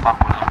Nova and fuck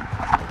with them.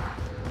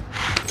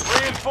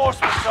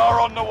 Reinforcements are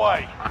on the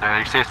way. Oh, there,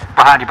 you see it's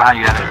behind you,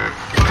 Daddy.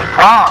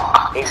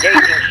 Oh!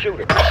 Engaging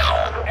shooter.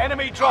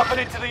 Enemy dropping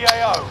into the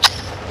AO.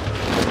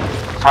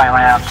 Somebody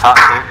laying out top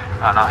too.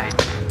 Oh no, he.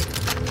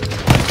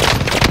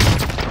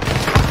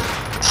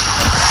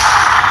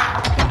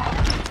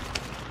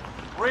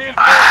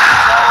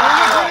 Reinforcements are on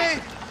the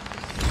way.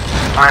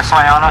 Alright,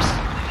 somebody on us.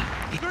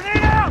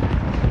 Grenade out!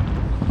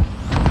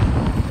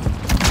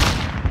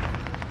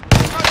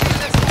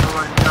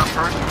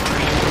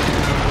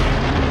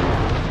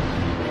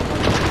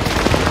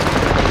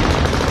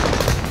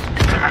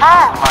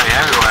 Somebody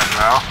everywhere,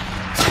 bro.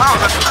 Oh,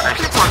 that's nice.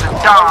 People in the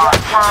dog,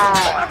 bro.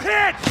 I'm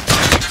hit!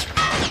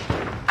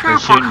 Could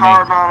put shooting me.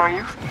 carbine on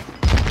you.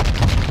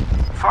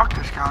 Fuck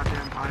this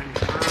goddamn place,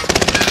 bro.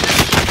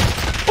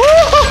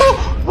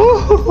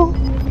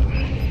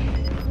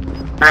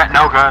 I got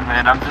no gun,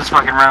 man. I'm just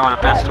fucking running with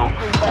a pistol.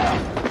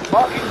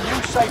 Marking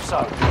new safe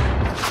zone.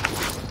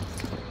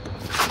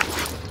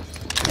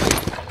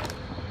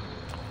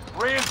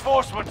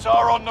 Reinforcements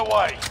are on the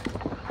way.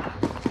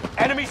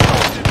 Enemy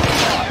soldiers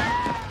inside.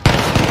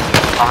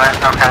 Oh,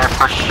 okay,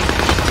 push.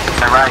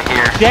 They're right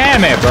here.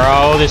 Damn it,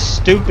 bro! This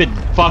stupid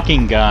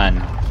fucking gun.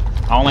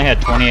 I only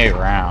had 28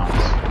 rounds.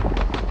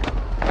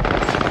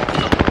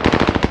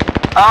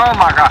 Oh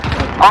my god.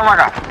 Oh my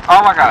god.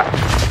 Oh my god.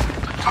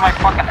 Somebody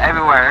fucking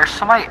everywhere. There's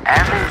somebody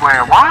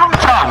everywhere. Why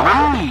don't y'all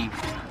leave?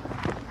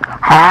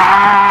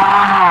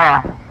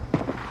 Ah.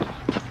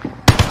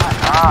 My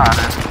god.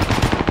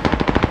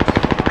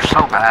 They're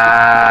so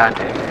bad,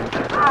 dude.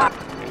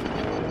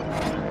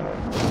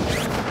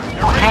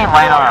 We can't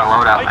land on our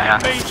loadout,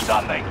 man. Make it mean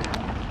something.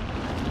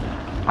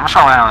 I'm just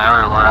gonna land on the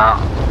other loadout.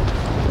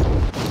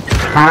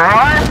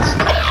 What?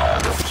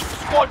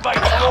 Squad mates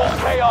are all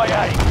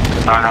KIA.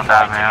 Sorry about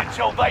that, Waiting man.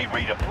 until they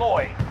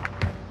redeploy.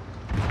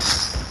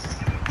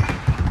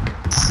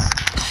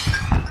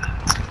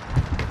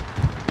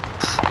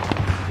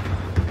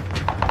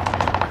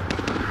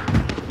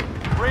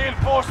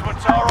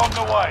 Reinforcements are on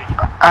the way.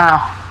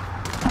 Oh.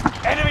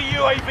 Enemy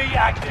UAV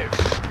active.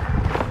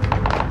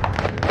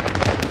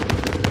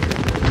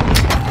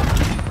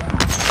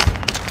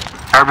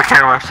 Better be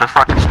careful, it's a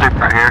fucking stoop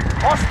right here.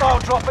 Hostile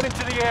dropping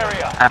into the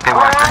area. Happy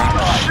white green.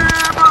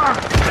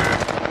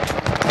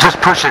 Just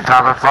push it,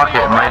 Tyler. Fuck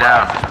it and lay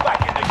down. Back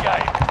in the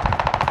game.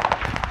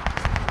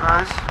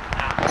 Nice.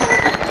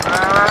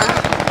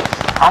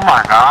 Oh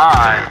my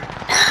god.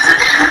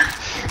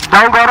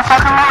 Don't go to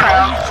fucking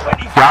loadout.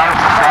 Gotta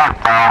fuck,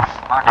 bro.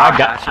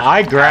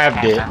 I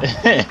grabbed it.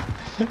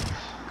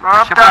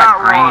 Not Shit that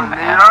about green, one,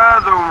 man. the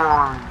other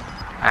one.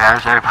 Yeah,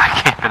 there's everybody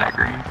camping that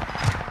green.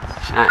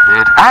 Shit,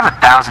 dude. I have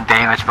 1,000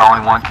 damage for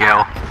only 1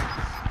 kill.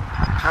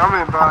 Tell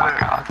me Oh about my it.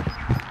 god.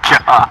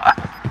 God.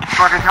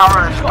 Fucking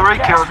Colorado has 3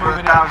 kills for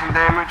 1,000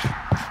 damage.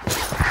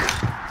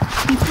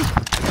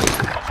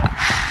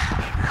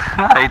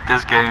 I hate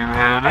this game,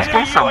 man. This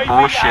game's some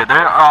bullshit.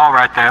 They're all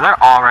right there. They're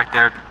all right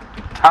there.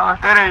 Tyler,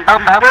 help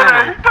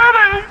me.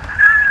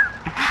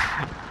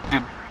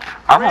 Dude,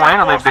 I'm gonna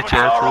land on that bitch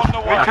ass.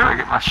 After I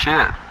get my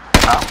shit.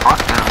 Oh, fuck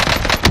them.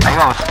 I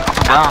ain't gonna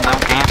down them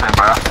camping,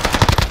 bro.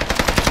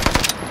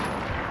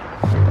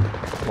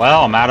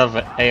 Well, I'm out of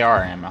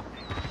AR ammo.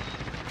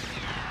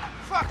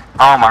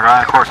 Oh my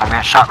god, of course I'm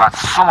getting shot by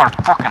someone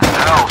fucking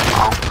else,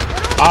 bro.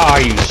 Oh,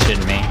 are you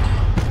shitting me?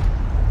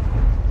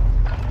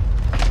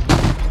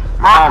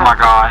 Oh my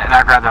god, and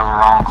I grabbed the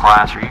wrong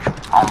class. Are you?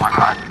 Oh my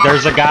god.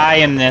 There's a guy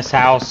in this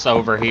house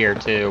over here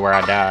too, where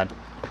I died.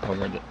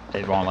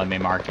 They won't let me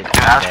mark it. Dude,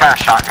 I just got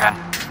a shotgun.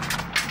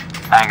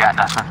 I ain't got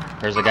nothing.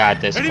 There's a guy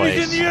at this Enemies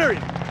place. in the area.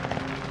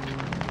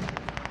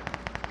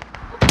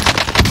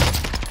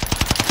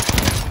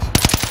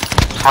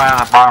 Somebody on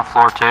the bottom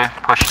floor too,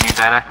 pushing you,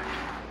 Daddy.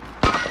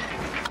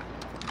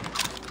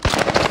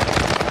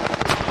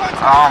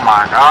 Oh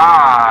my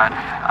god.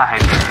 I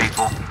hate these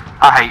people.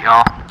 I hate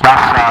y'all. Y'all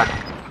suck.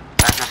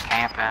 They're just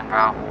camping,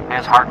 bro.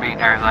 His heartbeat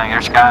and everything.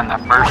 There's a guy on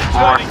the first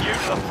floor Returning you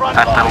to the front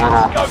at the line.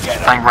 little Go get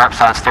thing them. right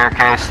beside the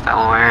staircase, that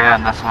little area,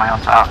 and that's somebody on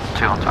top.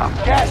 2 on top.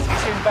 Gas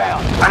is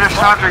inbound. I just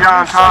shot the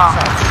guy on top.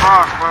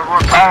 Fuck,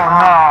 what the Oh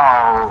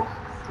no!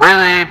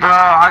 Really, bro?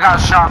 I got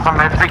shot from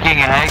a freaking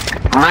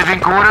living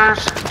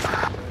quarters?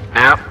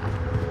 Yep.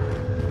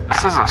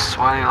 This is a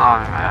sweaty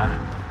lobby, man.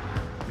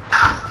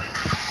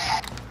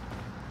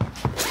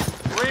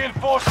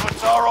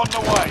 Reinforcements are on the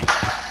way.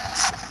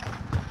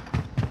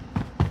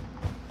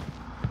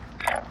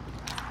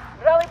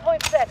 Rally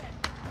point set.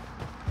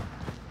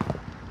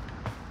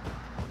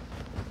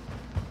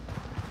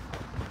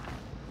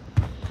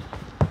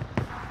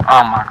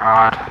 Oh my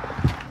god.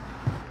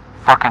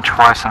 Fucking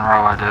twice in a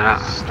row I did it.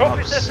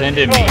 Stop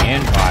sending me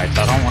invites.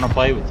 I don't want to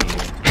play with you.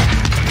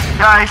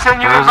 Yeah, he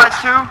sent you Who is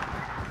invites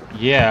too?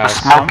 Yeah. The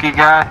smoky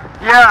guy?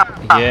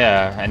 Yeah.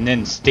 Yeah, and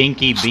then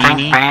Stinky Stink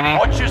Beanie. Beanie?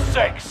 Watch your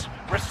 6.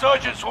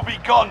 Resurgence will be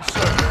gone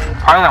soon.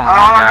 Probably them Oh,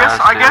 one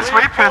I guys, guess dude.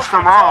 we pissed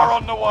them Are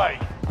off. on the way.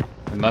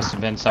 It must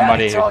have been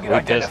somebody who Target we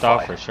pissed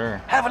off identified. for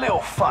sure. Have a little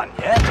fun,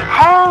 yeah?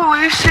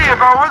 Holy shit,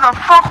 bro, where the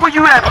fuck were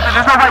you at?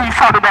 There's nobody you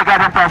saw that got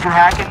in person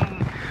hacking.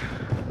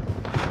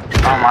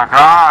 Oh my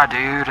god,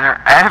 dude,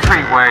 they're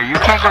everywhere. You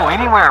can't go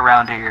anywhere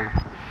around here.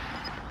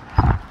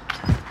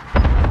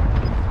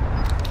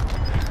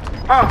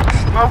 Oh,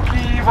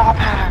 Smokey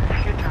Wallpack.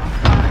 Get the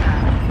fuck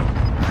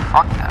out.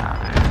 Fuck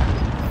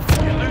that,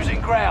 dude. You're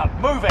losing ground.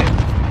 Move it.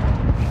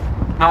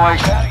 No way.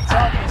 Bounty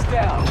target is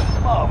down.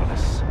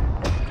 Marvelous.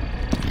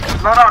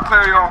 Load out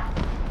clear, y'all.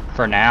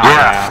 For now,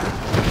 Yeah.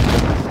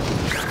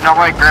 No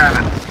way, grab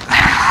it.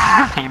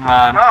 He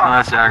mine. No,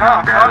 Unless you're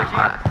gonna grab it,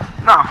 but.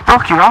 No,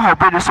 fuck you. I'll have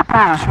been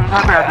disappointed as soon as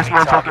I grab this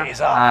Bounty target motherfucker.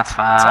 is up. That's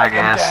fine, I Take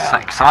 'em guess. down.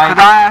 Like, somebody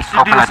Cause I asked you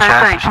to do open the a same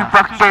chest thing or 2 something.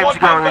 fucking games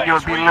ago and you'll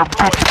be a little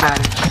bitch about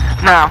it.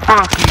 Now,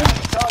 fuck you.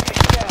 Target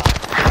is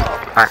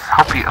down. Alright,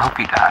 hope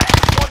you die.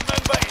 Squad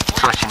member is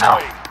Just let you know.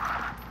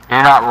 redeploying.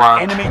 You're not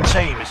loved. Enemy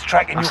team is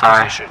tracking I'm your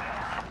sorry. position.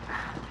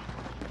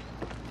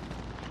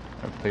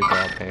 people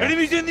up here.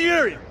 Enemies in the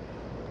area.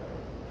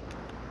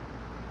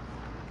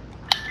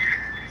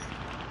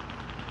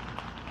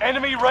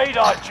 Enemy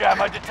radar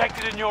jammer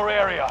detected in your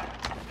area.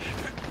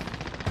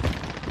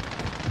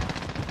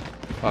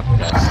 Fuck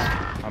this.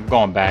 I'm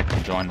going back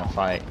to join the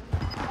fight.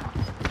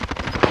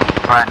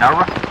 Alright,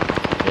 Nova?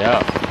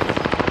 Yep.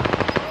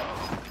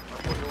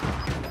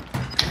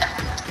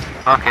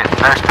 Okay,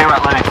 there's people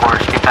at living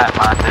quarters. Keep that in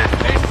mind, dude.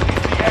 This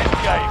is the end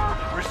game.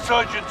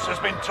 Resurgence has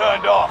been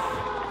turned off.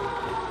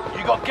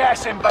 You got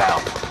gas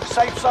inbound.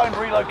 Safe zone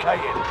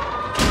relocated.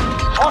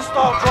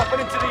 Hostile dropping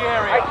into the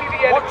area.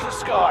 Watch the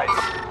skies.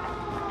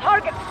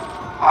 Target.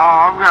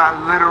 Oh, I've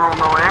got literal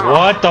no ammo.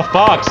 What the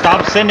fuck?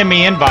 Stop sending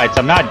me invites.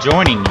 I'm not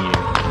joining you.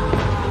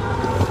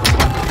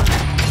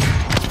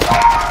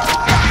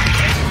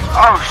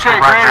 Oh shit,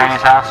 Right,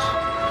 Granny's Granny. house.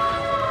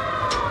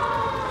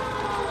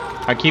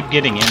 I keep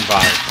getting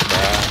invites,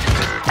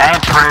 bruh.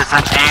 And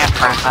prison.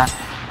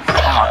 Oh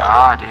my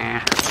god,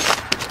 dude.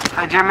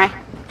 Hey Jimmy,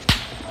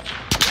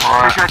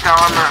 What?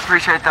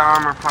 appreciate the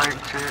armor plate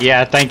shit.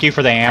 Yeah, thank you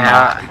for the ammo.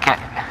 Yeah,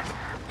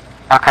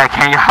 okay,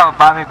 can y'all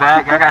buy me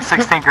back? I got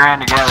 16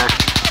 grand together.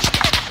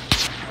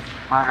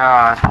 My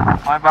god.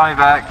 Why buy me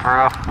back,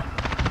 bro?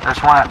 There's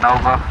one at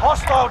Nova.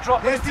 Hostile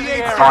dropping into the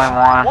area. There's only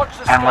one. Watch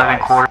the And living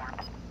skies. quarters.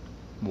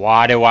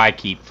 Why do I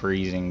keep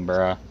freezing,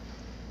 bruh?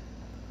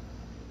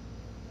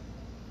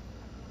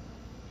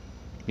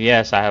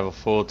 Yes, I have a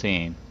full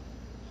team.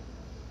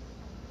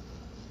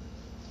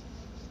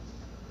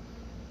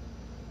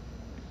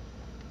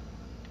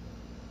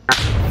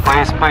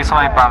 Please,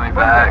 somebody buy me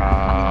back.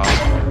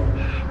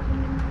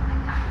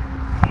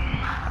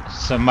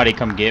 Somebody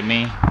come get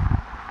me.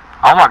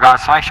 Oh my god,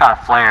 somebody shot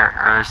a flare.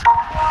 Or is...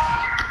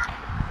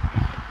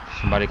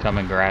 Somebody come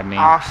and grab me.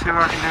 I'll see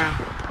what I can do.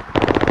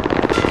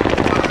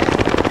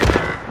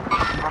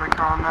 Somebody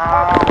call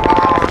now.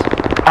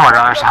 Oh my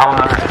god, there's a whole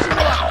other...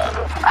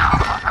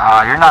 Oh my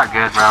god, you're not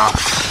good, bro.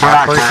 You're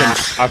not good.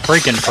 I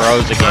freaking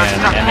froze again,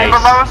 and Team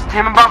above us,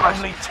 team above us.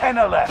 Only 10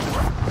 are left.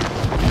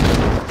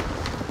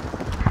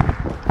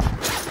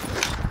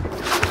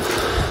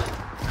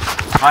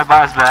 My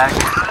buy's back.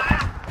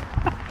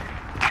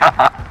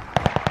 God.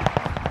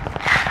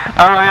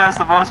 I don't know who has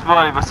the most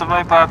money, but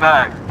somebody buy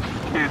back.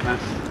 Jesus.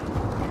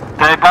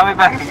 Dave, buy me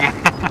back again.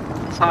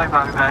 Somebody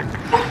buy me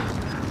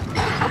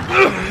back.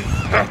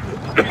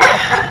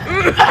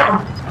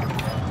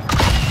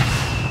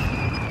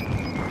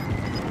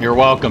 you're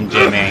welcome,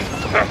 Jimmy.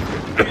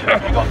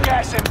 You got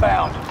gas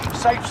inbound.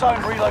 Safe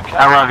zone relocated.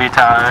 I love you,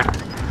 Tyler.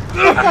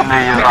 That's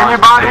New Year's Can you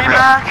buy me favorite.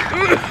 back?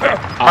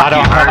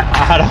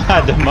 I don't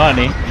have the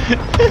money.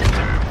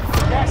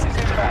 Gas is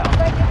inbound.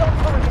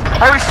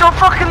 Hey, we so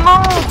fucking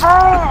low,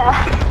 bro.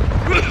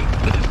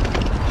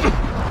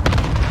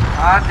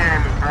 God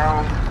damn it,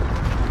 bro.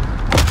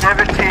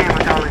 17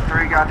 with only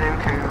 3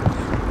 goddamn kills.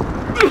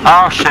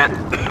 Oh shit.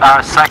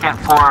 Second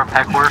floor of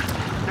headquarters.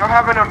 Don't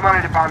have enough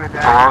money to buy me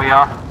back. Below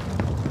y'all.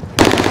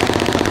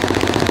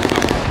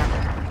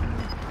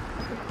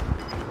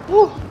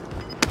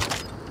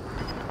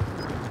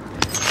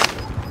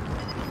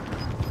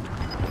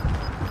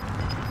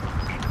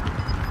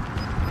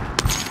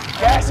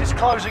 Gas is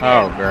closing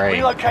Oh, in. great.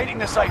 Relocating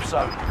the safe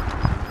zone.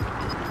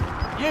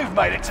 You've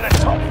made it to the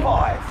top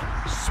 5.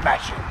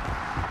 Smashing.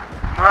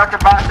 We're at the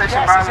buy station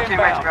Gas buying is the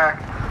teammates inbound.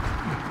 back.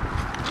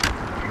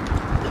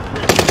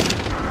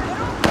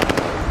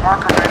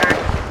 Marker mayday.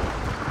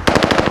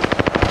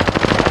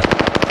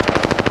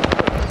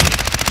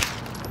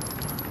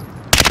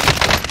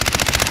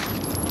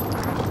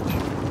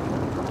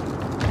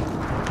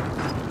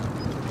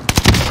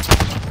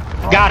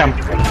 Got him.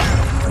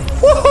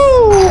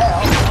 Woohoo!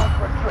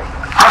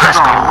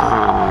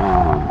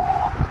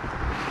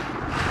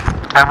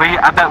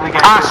 I bet we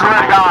get. I swear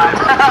to God.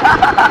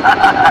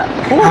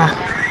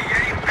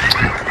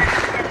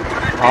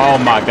 Oh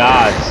my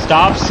god,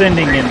 stop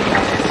sending in.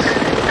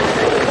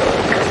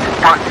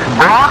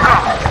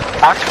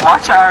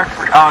 Watch our.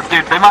 Oh,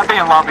 dude, they might be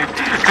in lobby.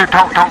 Dude,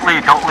 don't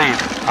leave.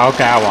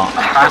 Okay, I won't.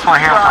 I just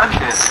want to hear them talk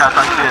shit.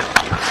 Talk shit.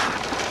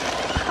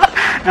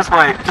 Just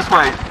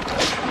wait.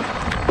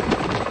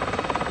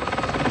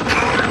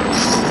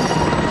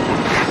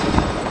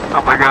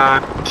 Oh my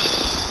god.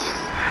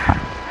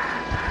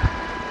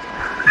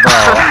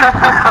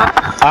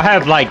 Bro. I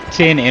have like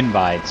 10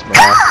 invites, bro.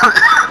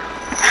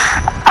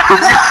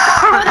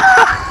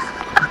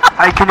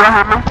 Hey, can y'all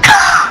hear me?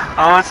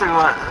 Oh, let's see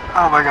what.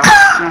 Oh my god.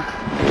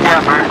 Yeah,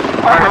 Bert.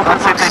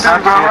 Let's see if they talk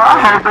to you. I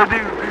hope they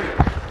do.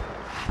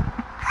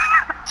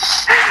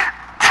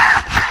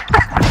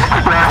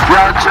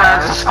 Y'all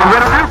just.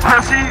 What do you,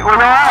 pussy? Where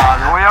y'all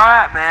at? Where y'all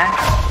at, man?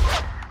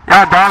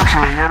 Y'all dog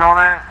shit, you know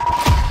that?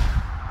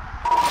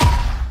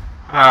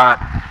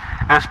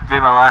 This will be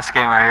my last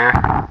game right here.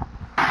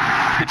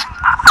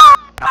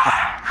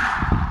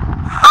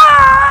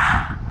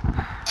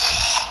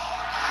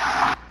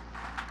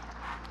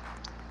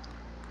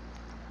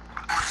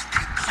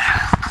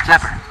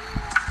 Zephyr.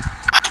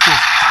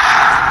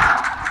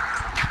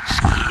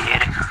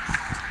 Scared.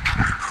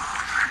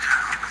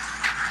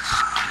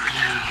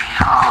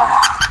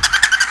 Oh.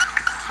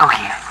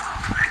 Okay.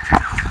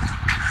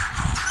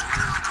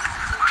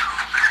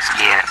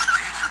 Scared.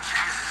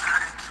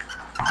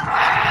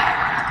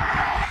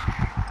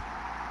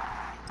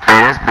 Hey,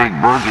 that's Big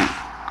Boogie.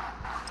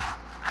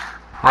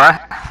 What?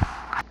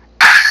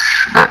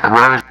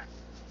 Whatever.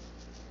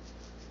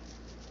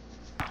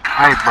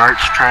 Hey,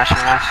 Birch, trash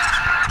ass.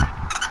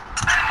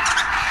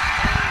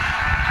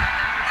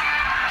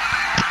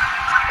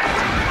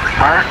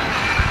 Bert?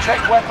 Check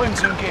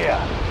weapons and gear.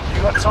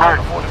 You got time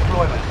before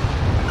deployment.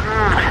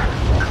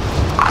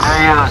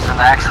 Maybe it was an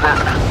accident.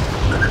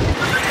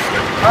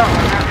 Oh,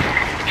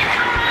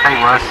 Hey,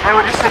 Wes.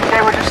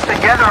 they were just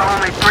together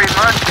only 3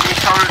 months, and he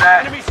told her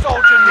that. Enemy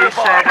soldier He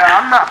nearby. said,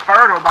 I'm not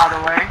fertile, by the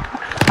way.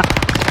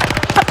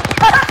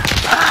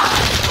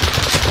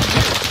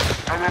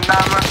 And then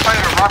 9 months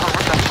later, Robert,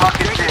 what the fuck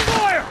is this?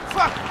 Fire!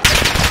 Fuck!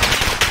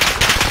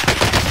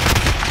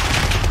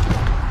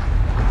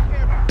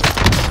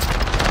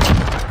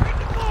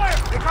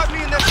 They caught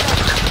me in this.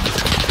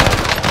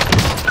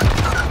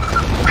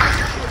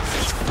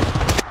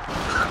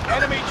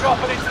 Enemy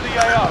dropping into the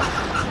AO.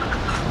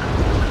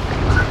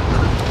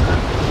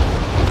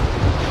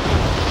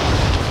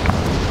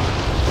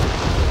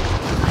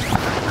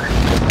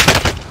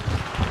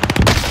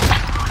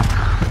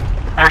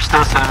 They're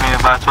still sending me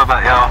invites. What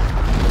about y'all?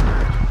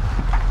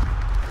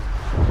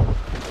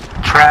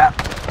 Trap.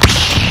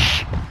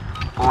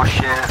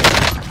 Bullshit.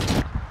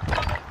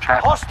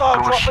 Trap. Hostile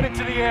bullshit. dropping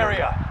into the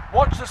area.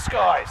 Watch the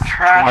skies.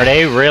 Trash. Are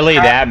they really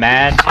that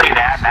mad? Really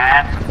that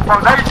bad? Oh,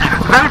 they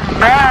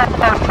mad,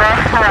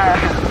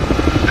 man.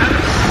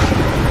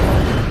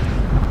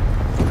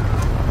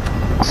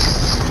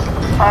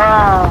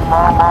 Oh,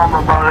 my mama,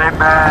 bro, they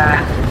mad.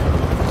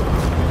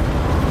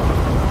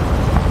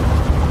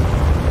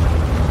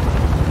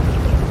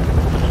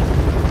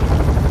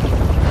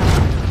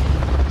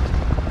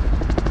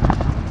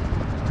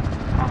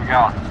 Where we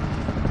going?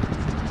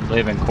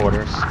 Living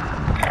quarters.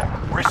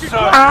 Resurgence.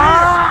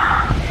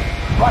 I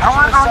Rush to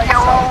wanna the go safe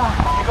yellow. zone.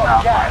 You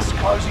got gas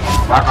closing in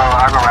front.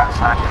 I'll go right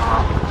side.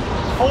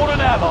 Fallen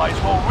allies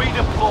will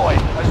redeploy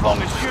as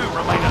long as you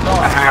remain I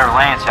alive. hear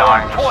Lance yell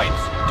Earn like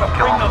points to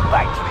bring them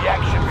back to the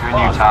action Who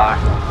knew, faster.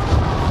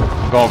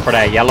 Tyler? I'm going for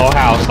that yellow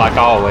house like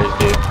I always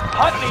do.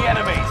 Hunt the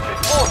enemies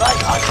before they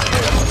hunt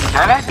you.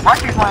 Dennis, why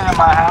you playing in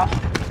my house?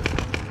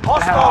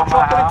 Hostile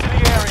dropping into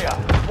the area.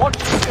 Watch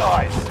the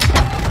skies.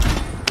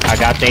 I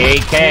got the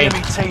The 8K.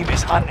 enemy team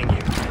is hunting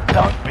you.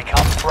 Don't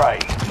become prey.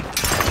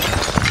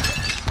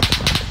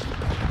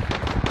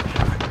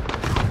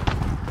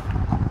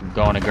 I'm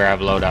going to grab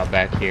loadout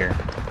back here.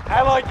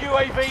 Allied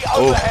UAV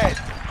overhead.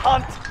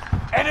 Hunt.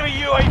 Enemy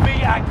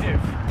UAV active.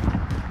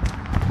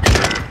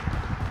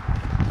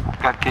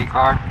 Got key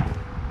card.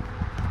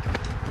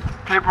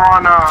 People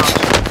on,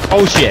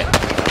 Oh shit.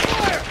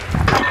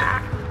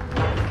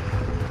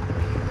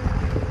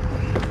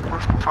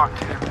 what's the fuck,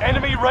 dude?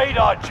 Enemy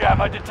radar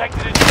jammer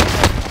detected in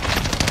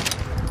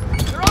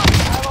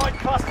Allied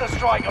cluster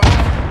strike.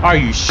 Are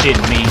you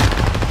shitting me?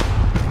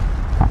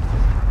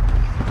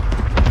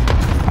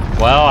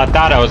 Well, I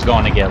thought I was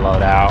going to get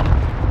loadout.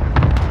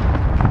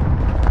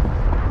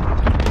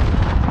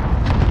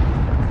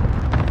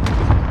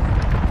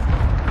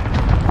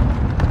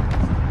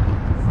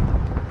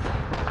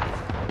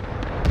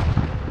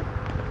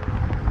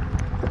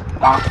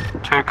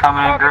 Two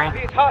coming in green.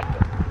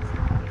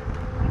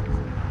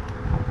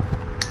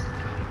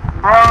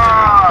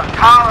 Bruh,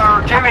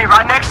 Tyler, Jimmy,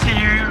 right next to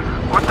you.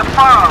 What the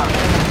fuck?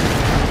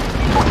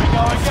 We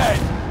go again.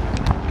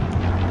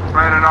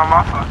 Landing on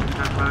my fucking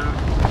just move.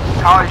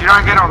 Tyler, you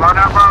don't get on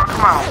loadout, bro?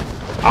 Come on.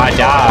 I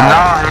died.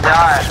 No, he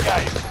died.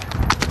 Escape.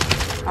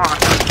 Come on.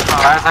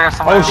 Guys, I got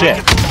somebody. Oh shit.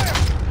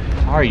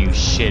 Are you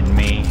shitting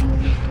me?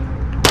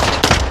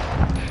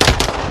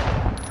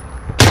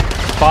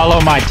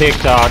 Follow my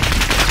TikTok.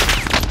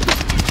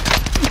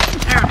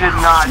 You did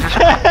not just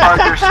plug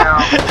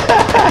yourself.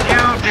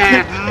 You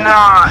did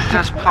not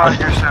just plug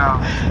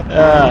yourself.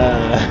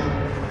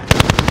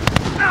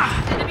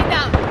 Enemy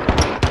down.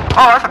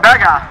 Oh, that's a bad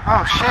guy.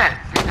 Oh shit.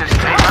 He just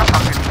ate my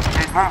fucking.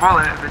 He's one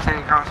bullet at the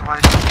tank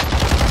constellation.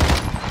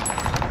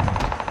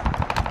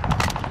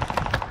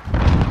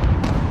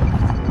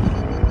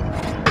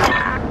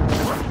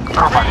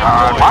 Oh my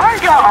god. Why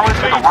are y'all always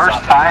with the worst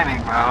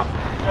timing, bro?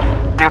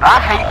 Dude,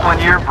 I hate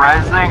when you're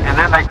resing and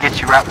then they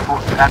get you right before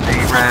after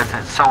you res.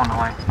 It's so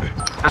annoying.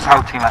 There's a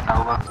whole team at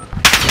Nova.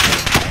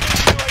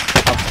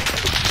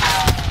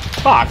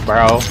 Fuck,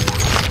 bro.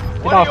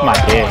 Get off my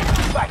dick.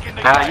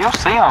 You'll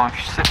see them if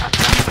you sit right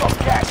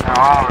there. They're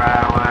all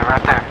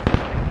right there.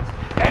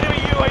 Enemy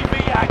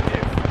UAV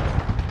active.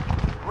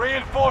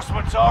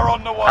 Reinforcements are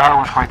on the way. I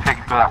was probably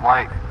picking for that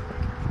white.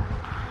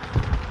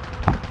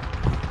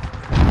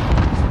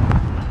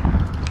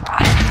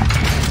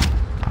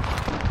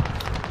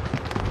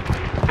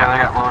 Yeah,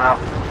 they got loaded up.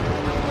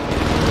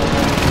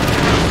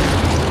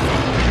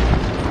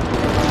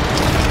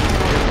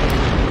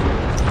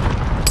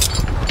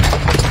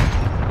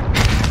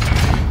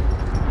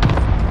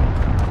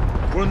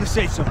 We're in the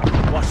safe zone.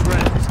 Watch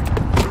rounds.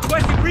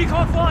 Requesting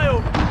recon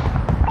flyover.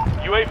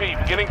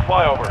 UAV beginning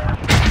flyover.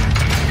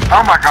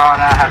 Oh my god,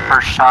 I had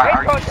first shot.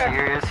 Are you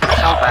serious? It's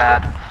so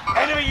bad.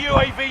 Enemy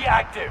UAV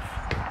active.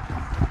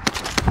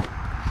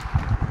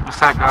 What's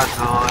that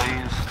Godzilla?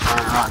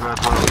 Or not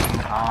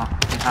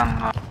Godzilla, he's on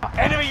the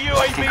Enemy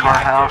UAV car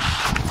house.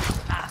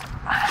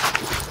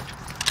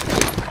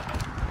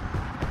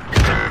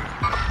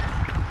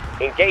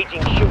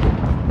 Engaging shooter.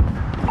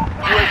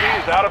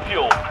 UAV is out of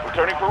fuel.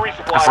 Returning for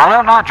resupply. Is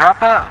Loadout not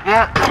dropped out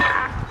yet?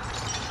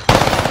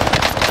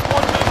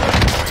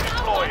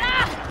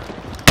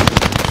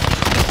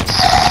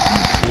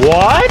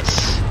 What?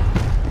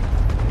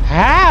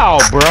 How,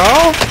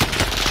 bro?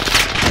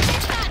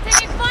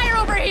 Taking fire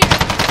over here.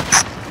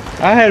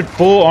 I had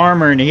full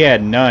armor and he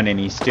had none and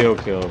he still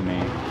killed me.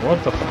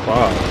 What the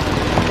fuck?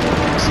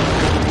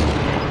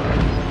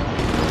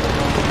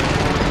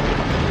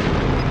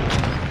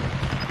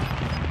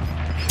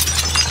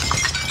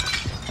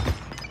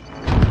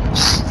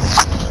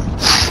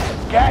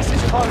 Gas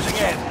is closing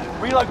in.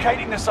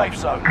 Relocating the safe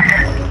zone.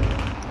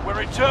 We're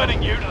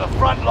returning you to the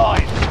front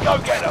line. Go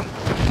get them.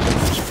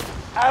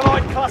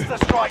 Allied cluster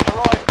strike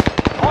arriving.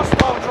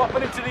 Hostile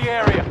dropping into the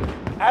area.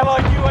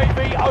 Allied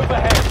UAV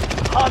overhead.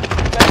 Hunt them.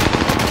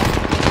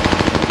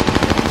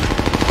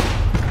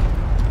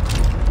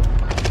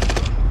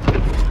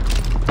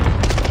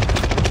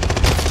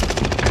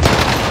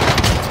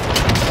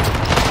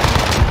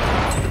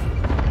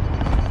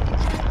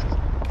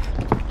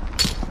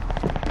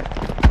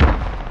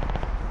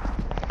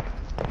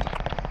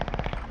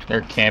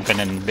 They're camping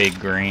in big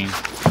green.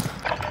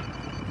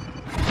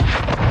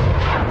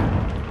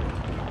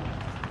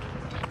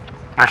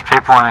 There's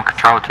people in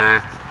control too.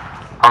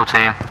 Whole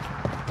team.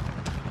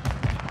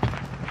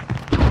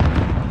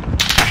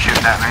 They're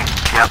shooting at me.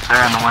 Yep,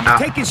 they're in the window.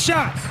 Taking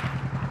shots.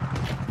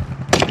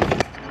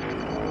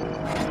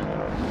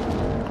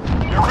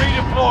 You're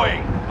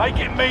redeploying. Make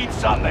it mean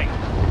something.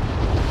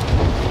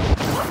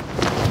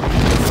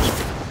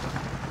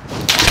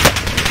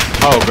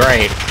 Oh,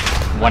 great.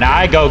 When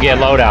I go get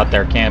loadout,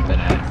 they're camping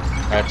it.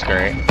 That's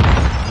great.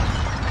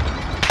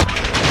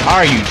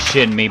 Are you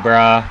shitting me,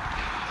 bruh?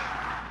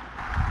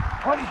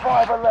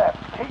 25 are left.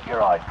 Keep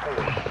your eyes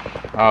peeled.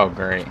 Oh,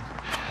 great.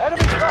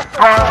 Enemy cluster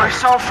Oh, we're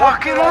so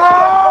fucking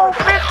low!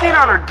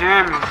 1,500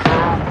 damage, bro.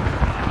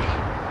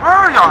 Where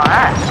are y'all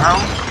at,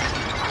 bro?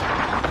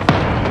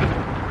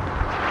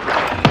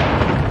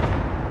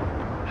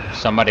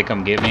 Somebody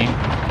come get me.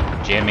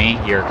 Jimmy,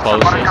 you're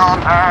Somebody closest. call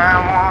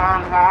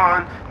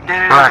 911. Did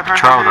it We're as at a person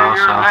control, to though,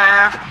 your so.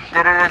 left?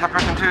 Did it as a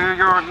person to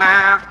your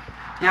left?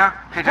 Yeah,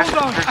 hey, there's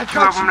Hold on, there's I two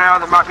got of them you. now.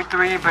 There might be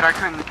three, but I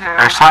couldn't tell.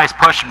 There's slice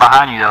pushing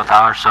behind you though,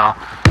 Tyler, so.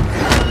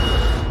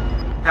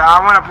 Yeah, I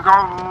went up to go.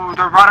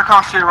 They're right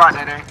across here, right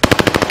there.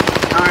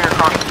 Really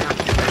across here.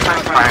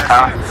 Alright,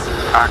 Tyler.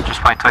 Alright, just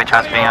wait till he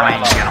tries to be on me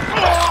and you get him.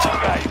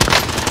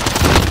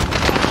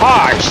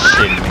 Oh,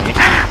 shitting me.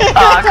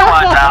 Oh, come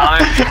on,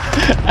 Tyler.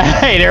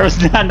 Hey, there was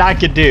nothing I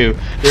could do.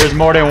 There was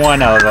more than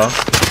one of them.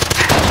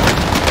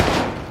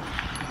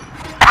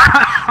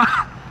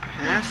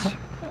 Yes.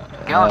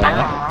 Get on,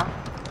 David.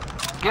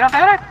 Get on,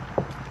 David.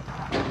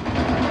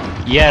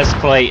 Yes,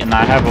 Clayton,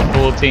 I have a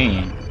full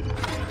team.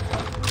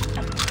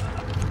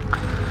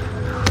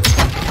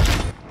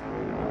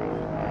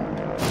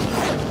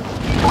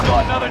 You've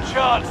got another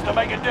chance to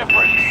make a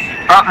difference.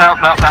 Oh, no,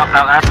 that's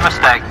a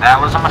mistake. That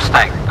was a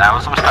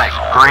mistake.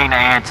 Green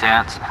and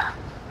tents.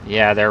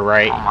 Yeah, they're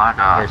right. Oh my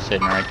god. They're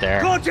sitting right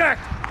there.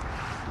 Contact.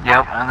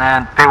 Yep, and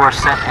then they were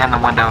sent in the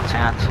window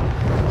tents.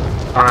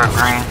 Or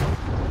green.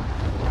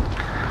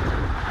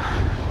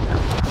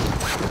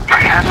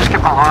 Can I just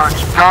get my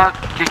loadout? God,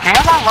 can you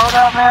have my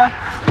loadout, man?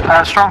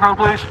 Stronghold,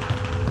 please.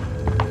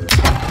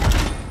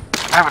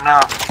 I have it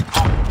now.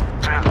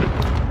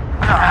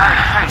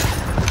 Hey,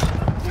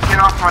 you get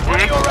off my One of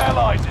dick. your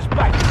allies is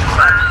back.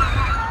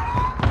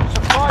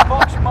 Supply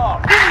box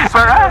marked.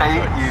 But I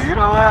hate you, you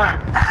know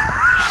that?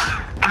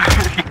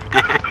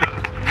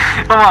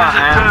 Come on,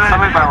 man.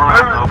 Somebody buy one of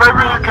those.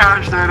 Maybe you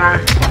cash that,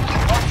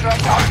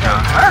 Contract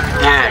unknown.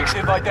 Yeah.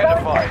 Objective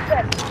identified.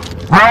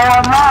 No,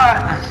 I'm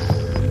not.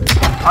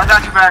 I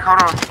got you back,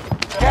 hold on.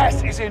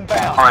 Gas is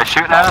inbound. Alright,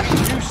 shooting at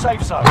us? New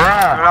safe zone.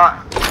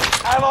 Bruh.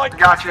 Allied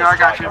Got you, I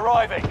got cluster you. strike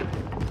arriving.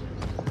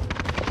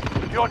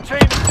 Your team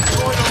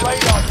destroyed a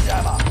radar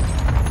jammer.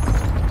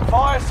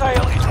 Fire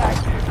sale is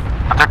active.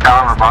 I took the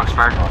armor box,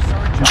 Bird.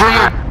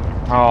 Junior.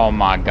 Oh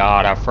my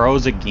god, I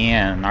froze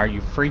again. Are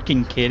you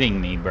freaking kidding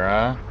me,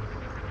 bruh?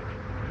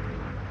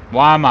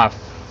 Why am I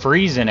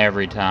freezing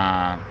every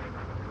time?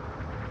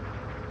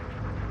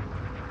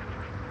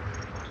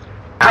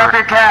 Drop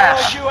your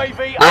cash.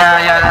 UAV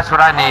Yeah, that's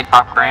what I need,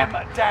 Pop Green.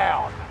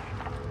 down.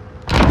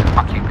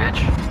 Fuck you, bitch.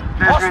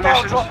 Here's Hostile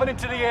munitions. dropping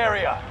into the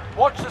area.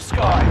 Watch the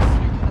skies.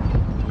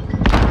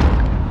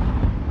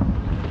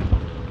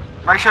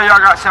 Make sure y'all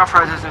got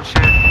self-reses and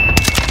shit.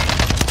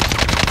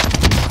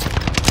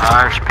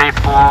 There's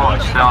people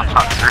still on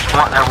top.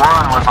 There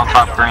one was on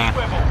top green.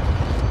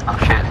 Oh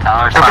shit,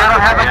 Tyler. If they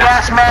don't have a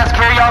gas mask,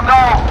 here y'all go.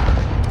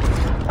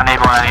 I need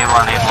one.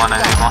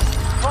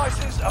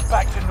 Prices are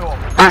back to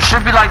normal. There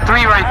should be like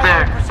 3 right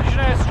there. Precision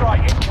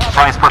airstrike incoming.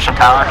 Somebody's pushing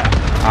Tyler.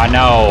 I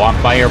know, I'm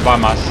here by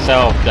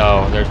myself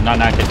though. There's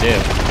nothing I can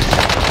do.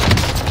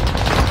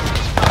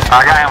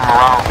 I got him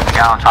low. The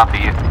guy on top of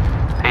you.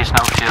 He's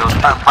no shield.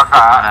 Fuck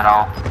on at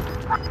all.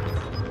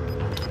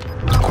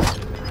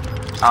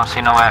 I don't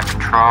see no at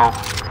control.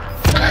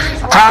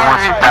 Tyler,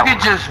 if you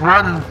could just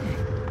run.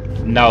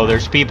 No,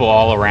 there's people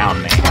all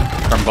around me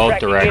from both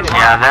directions.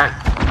 Yeah, that.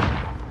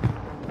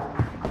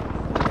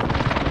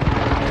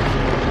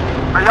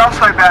 Alright, y'all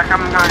stay back. I'm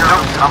gonna go.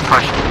 I'm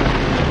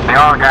pushing. They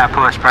all got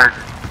pushed, Bert.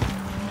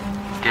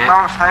 Get.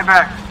 No, stay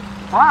back.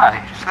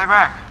 Why? Stay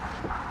back.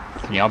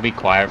 Can y'all be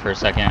quiet for a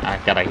second? I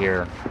gotta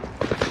hear.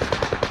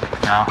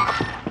 No.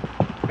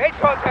 Made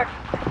contact.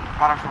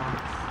 Bottom floor.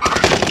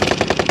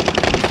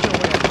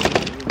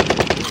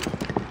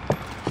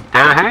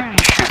 Dude, who are you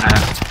shooting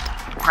at?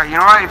 Okay, you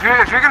know what? If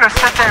you're gonna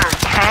sit there and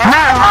camp,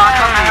 I'm not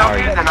gonna help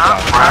you, then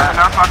I'm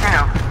not fucking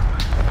help.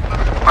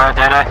 Where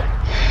did I?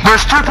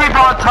 There's 2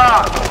 people on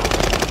top.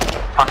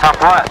 On top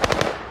of what?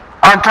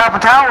 On top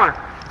of tower.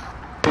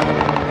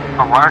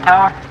 A water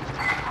tower?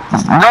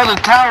 No, the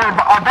tower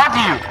above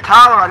you.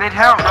 Tyler, I need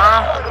help,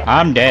 bro.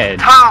 I'm dead.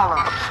 Tyler,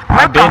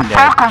 what I've the been dead.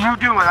 fuck are you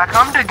doing? I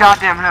come to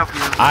goddamn help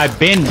you. I've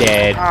been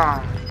dead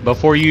Oh,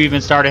 before you even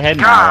started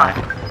heading God.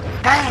 my way.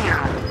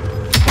 Damn.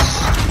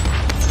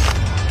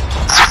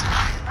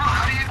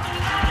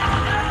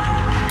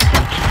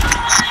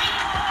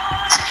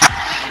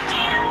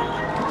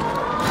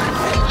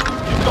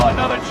 You've got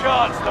another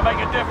chance to make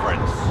a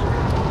difference.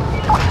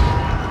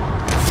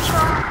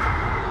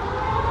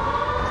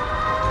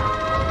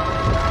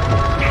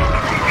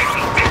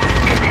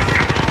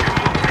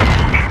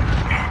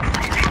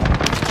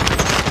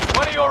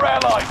 One of your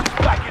allies is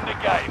back in the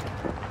game.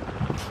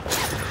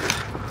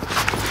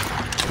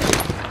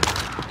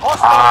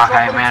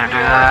 I ain't meant to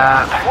do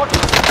that. Watch the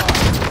skies.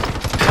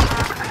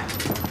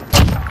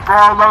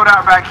 Bro,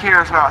 loadout back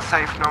here is not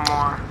safe no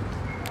more.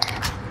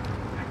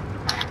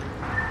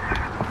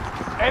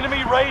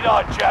 Enemy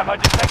radar jammer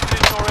detected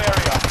in your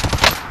area.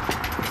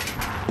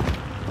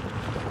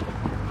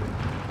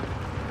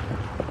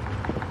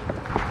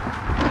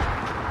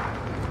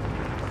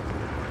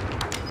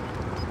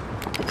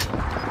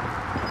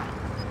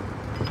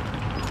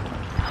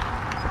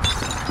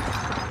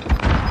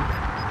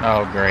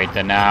 Oh great,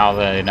 then now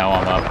they know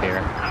I'm up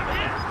here.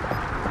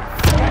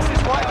 Gas is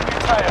right on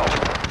your tail.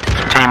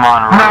 Team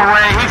on No road.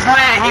 way,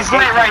 he's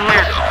lit right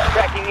here.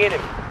 Tracking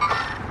enemy.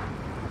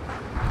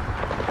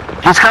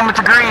 He's coming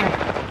to green.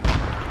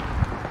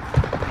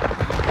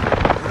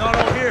 We're not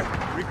all here.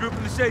 Regroup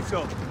in the safe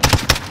zone.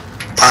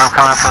 I'm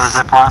coming up for the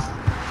zip line.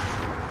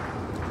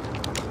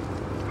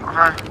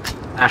 Okay.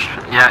 There's,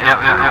 yeah.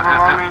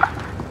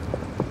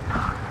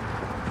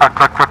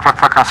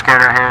 Fuck, I'm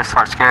scared right here. This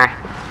part's scary.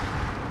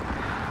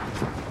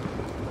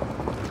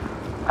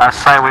 I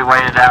say we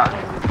wait it out.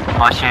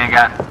 Unless you ain't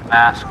got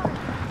mask.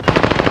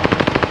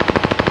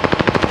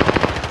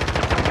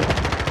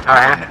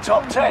 Right In here. the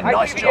top 10,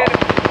 nice job.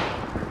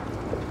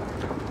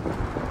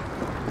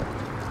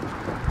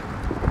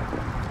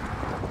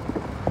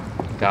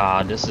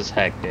 God, this is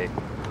hectic.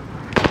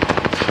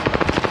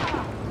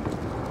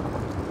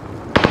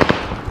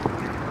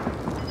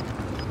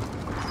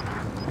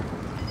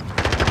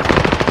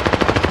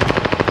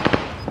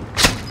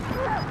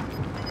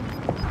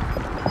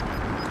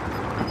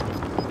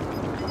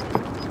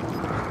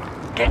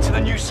 Get to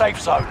the new safe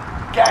zone.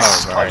 Gas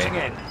is Oh, right. closing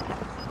in.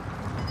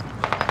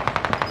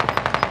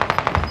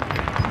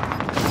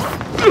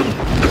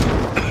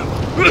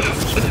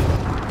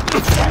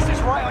 Gas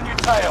is right on your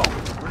tail.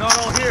 We're not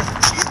all here.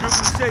 Regroup in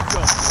the safe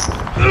zone.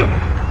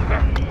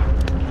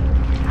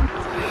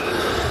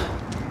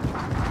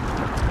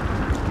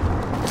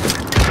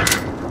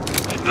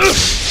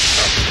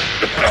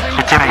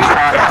 Jimmy,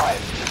 shot.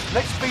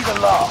 Let's be the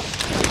last.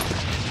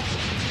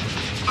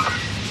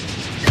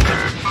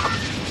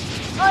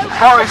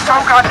 Bro, he's so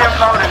goddamn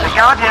loaded in the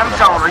goddamn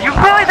zone. Are you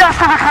really that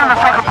stupid kind of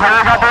fucking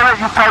player, goddammit?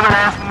 You fucking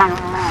ass move.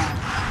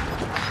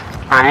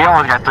 Bro, you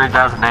almost got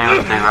 3,000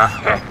 damage too, bro.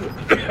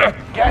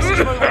 Gas is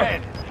moving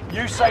in.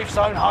 New safe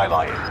zone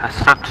highlighted.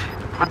 That's up to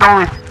With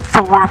only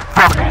 4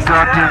 fucking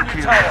goddamn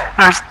kills.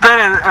 There's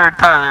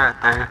Tyler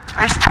right there.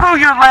 There's 2 to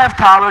your left,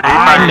 Tyler. Hey,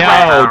 I Right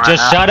know, now.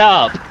 just shut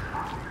up.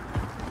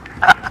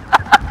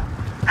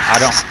 I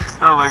don't.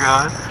 Oh my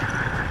god.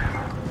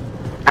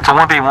 It's a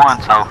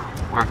 1v1, so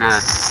we're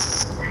good.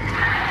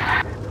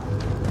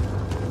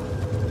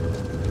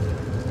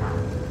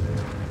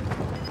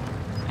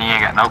 You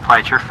ain't got no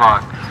plates, you're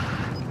fucked.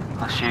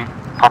 Unless you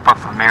pop up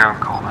a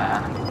miracle,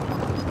 man.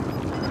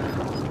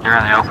 You're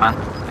in the open.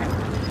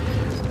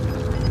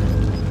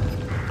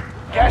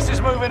 Gas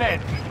is moving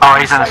in. Oh,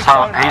 he's in the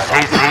zone. He's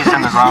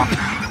in the zone.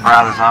 We're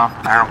out of the zone.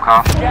 I heard him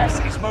call. Gas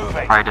is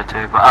moving. Probably did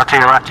too. But, oh, to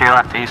your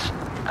left, east.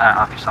 I don't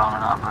know if you saw him or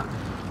not, but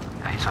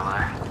yeah, he's over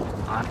there.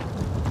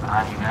 Look,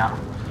 behind you now.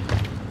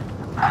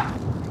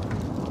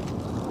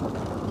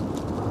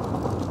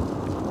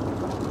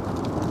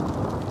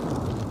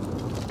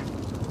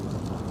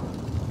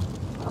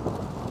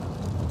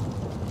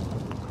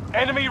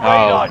 Enemy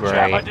radar great.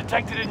 jammer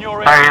detected in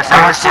your There he area. is.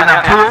 He's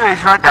right there.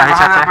 He's right there Yeah, he's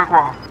behind up that there. big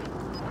wall.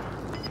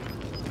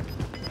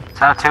 Is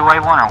that a two-way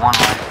one or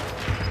one-way?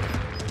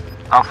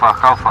 Oh fuck,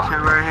 oh fuck. See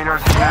where he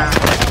knows again.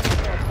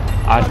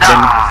 I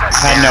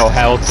had no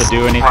health to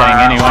do anything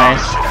Wow.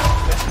 anyways.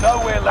 There's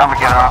nowhere I'm left. gonna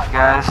get off,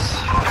 guys.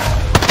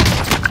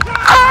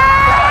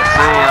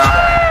 See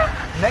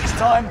ya. Next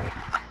time,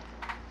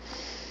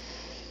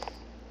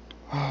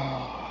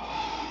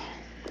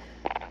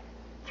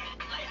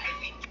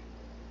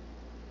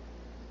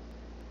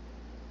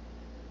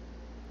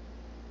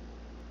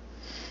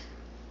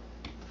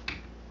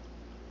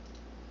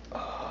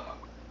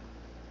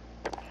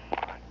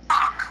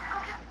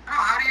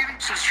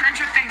 So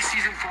Stranger Things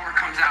Season 4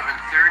 comes out in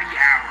 30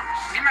 hours.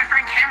 Me and my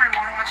friend Cameron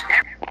want to watch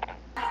every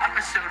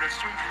episode of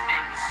Stranger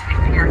Things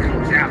before it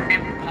comes out.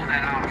 Maybe we'll pull that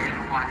off and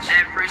watch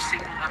every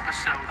single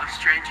episode of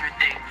Stranger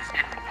Things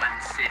in one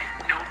sitting.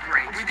 No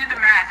breaks. We did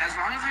the math. As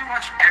long as we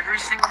watch every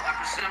single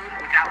episode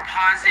without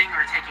pausing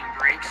or taking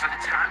breaks, by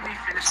the time we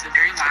finish the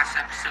very last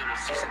episode of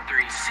Season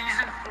 3,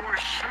 Season 4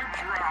 should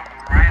drop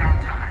right on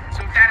time.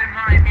 So with that in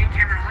mind, me and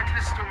Cameron went to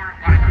the store,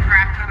 bought a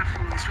crap ton of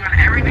food. So we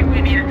had everything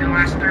we needed the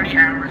last 30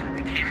 hours.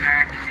 We came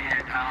back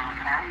and our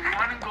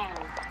one goal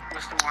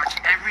was to watch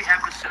every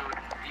episode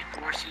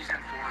before Season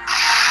 4.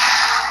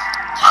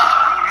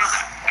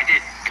 I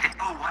did.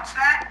 Oh, what's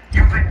that?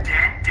 You have a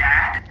dead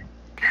dad?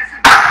 That's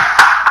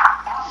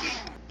fucking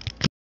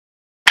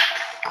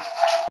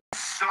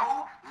so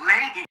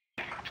lame.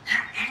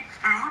 You eat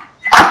food,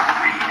 you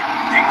read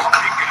things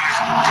big guys.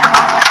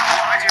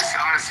 I just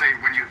honestly,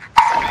 when you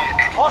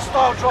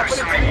hostile dropping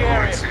into the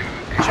area.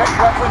 Check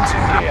weapons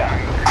and gear.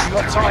 You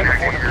got time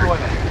before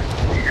deployment.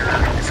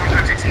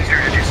 sometimes it's easier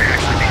to just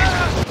actually be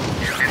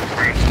in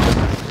break.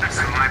 That's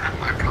my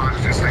problem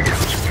is just like it's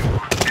just too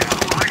long.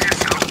 I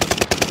just go,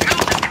 no,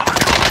 this car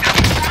is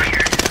down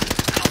fire.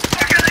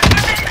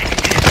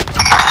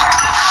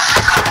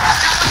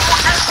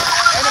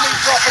 Enemy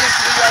dropping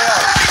into the AO.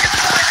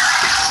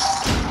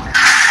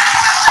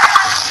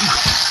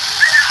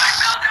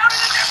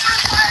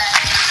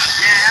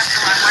 Yeah, that's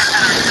my wife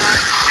and her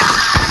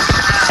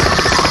son.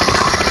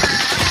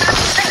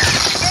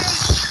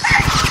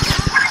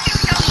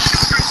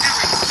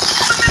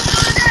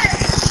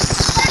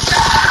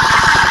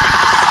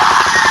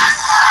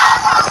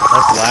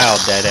 That's loud,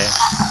 Daddy.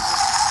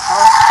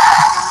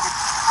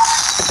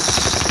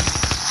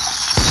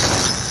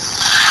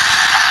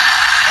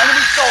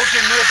 Enemy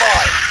soldier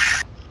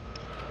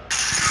nearby.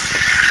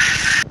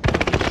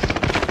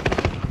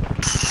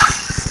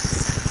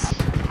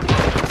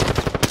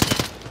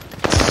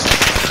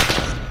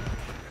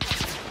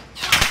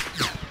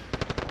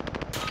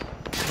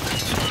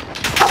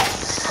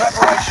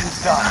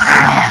 Preparation's done.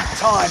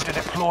 Time to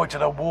deploy to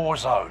the war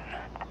zone.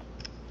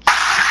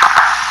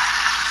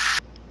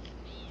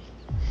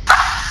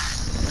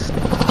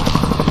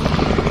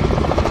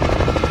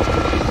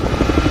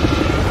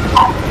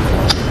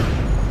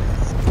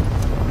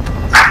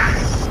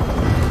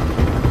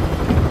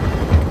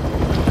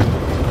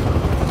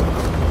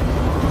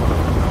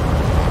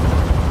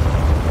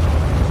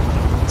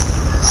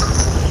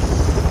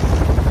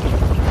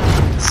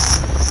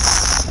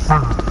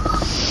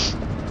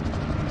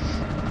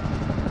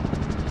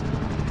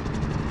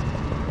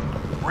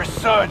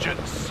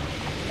 Resurgence.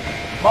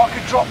 Mark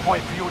a drop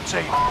point for your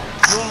team.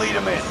 You'll lead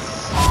them in.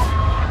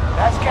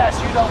 That's gas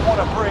you don't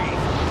want to breathe.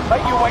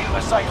 Make your way to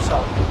the safe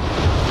zone.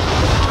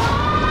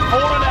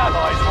 Fallen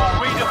allies will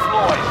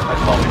redeploy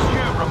as long as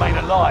you remain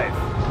alive.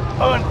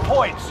 Earn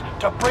points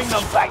to bring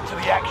them back to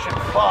the action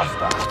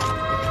faster.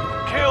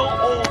 Kill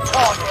all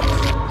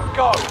targets.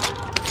 Go.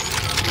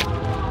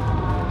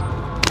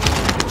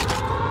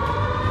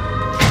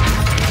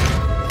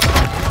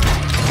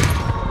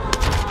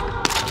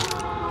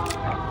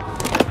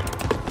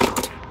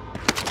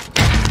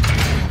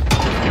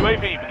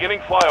 UAV beginning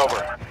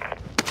flyover.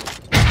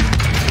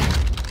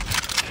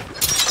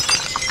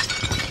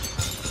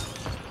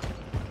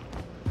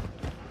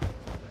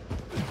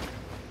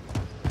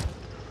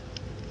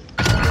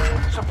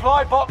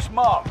 Supply box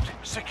marked.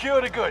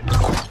 Secure the goods.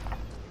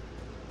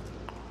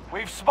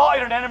 We've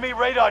spotted an enemy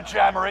radar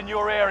jammer in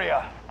your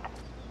area.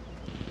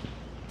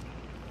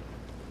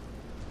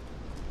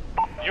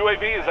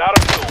 UAV is out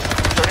of fuel.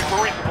 Returning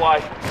for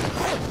resupply.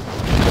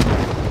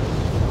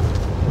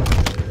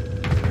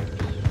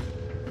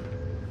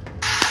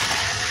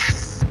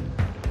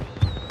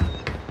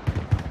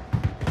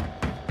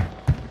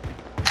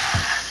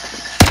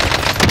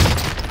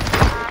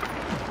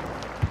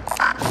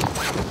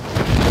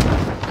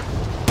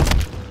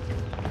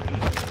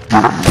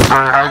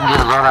 Sorry, I can get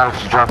a loadout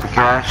if you drop the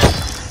cash.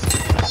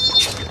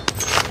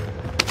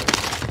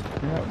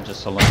 Yep,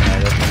 just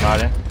eliminated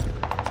somebody.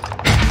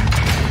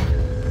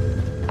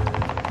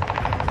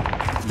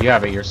 You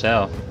have it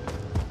yourself.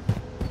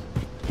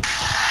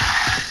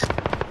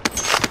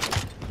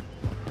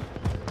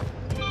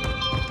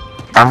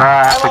 I'm gonna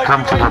have to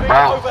come to the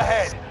boat.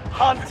 Overhead.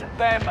 Hunt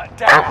them Oh,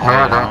 down. no,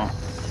 I don't.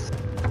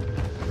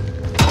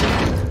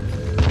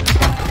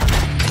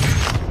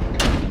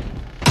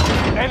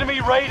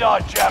 Enemy radar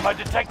jammer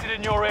detected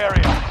in your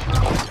area.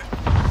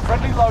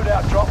 Friendly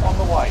loadout drop on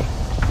the way.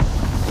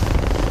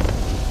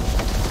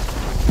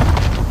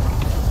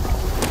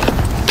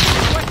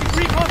 Requesting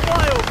recon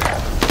flyover.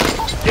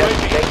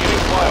 UAV getting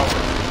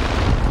flyover.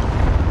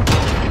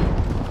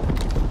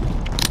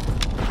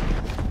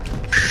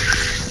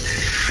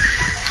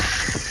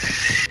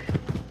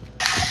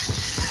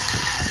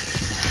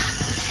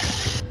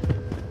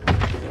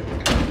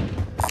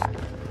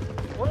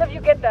 When did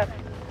you get that?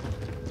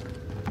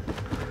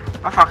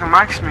 My fucking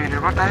mic's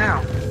muted. What the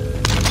hell?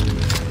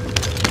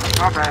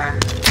 My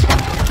bad.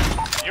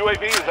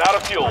 UAV is out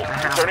of fuel.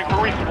 Returning for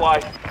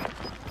resupply.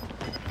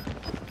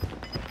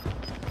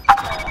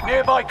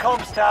 Nearby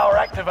comms tower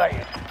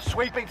activated.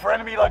 Sweeping for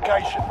enemy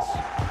locations.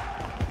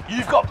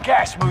 You've got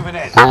gas moving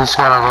in. They just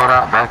got a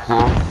loadout back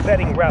here.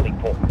 Setting rally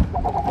point.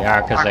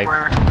 Yeah, because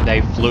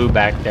they flew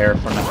back there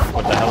from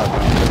with the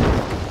helicopter.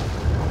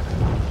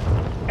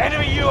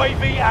 Enemy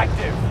UAV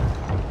active.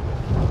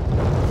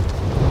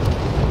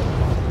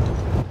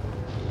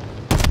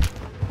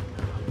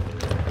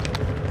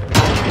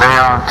 They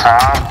on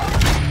top.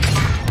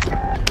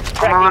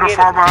 I'm a little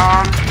far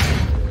behind.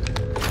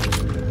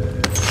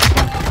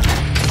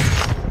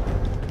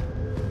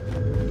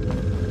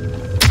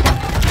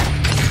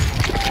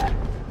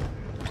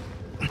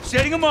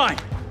 Setting a mine.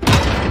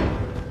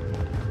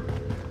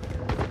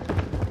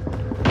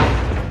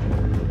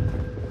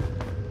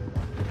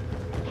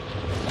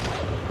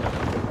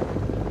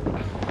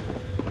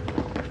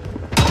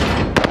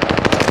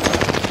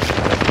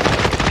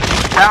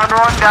 Down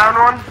one, down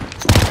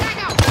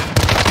one.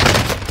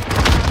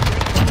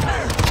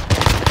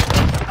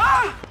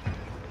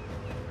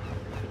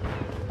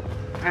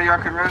 Hey,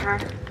 y'all can res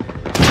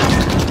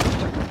me?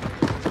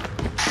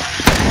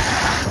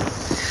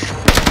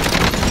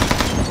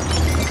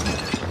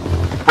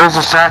 There's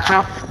a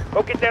satchel.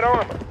 Go get that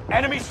armor.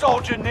 Enemy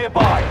soldier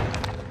nearby.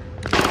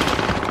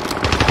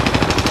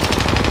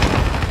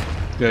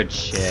 Good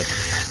shit.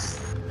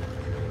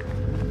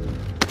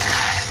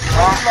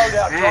 Loadout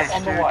drop Bitch,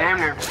 on dude, the way. damn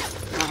near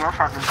blew my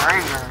fucking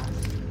brain down.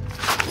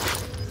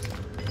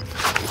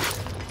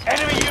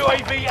 Enemy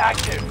UAV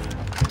active.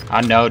 I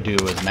know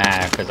dude was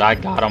mad because I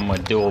got him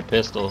with dual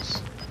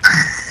pistols.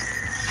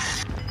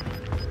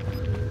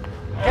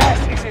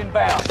 Gas is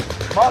inbound.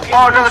 Marking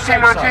Oh, new another safe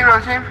team, another zone. team,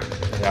 another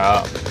team.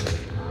 Yeah.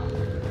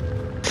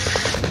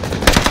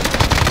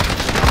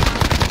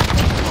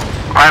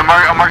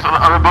 Alright, I'm marked on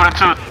the other building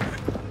too.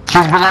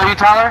 He's below you,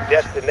 Tyler?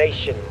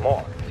 Destination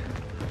marked.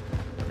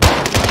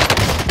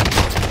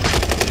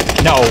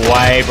 No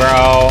way,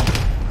 bro.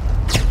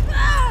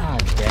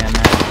 God damn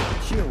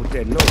it. Chill with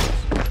that noise.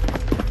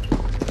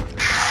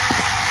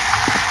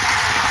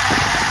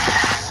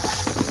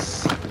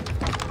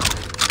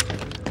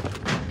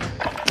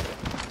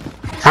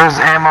 Here's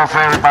ammo for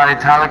everybody.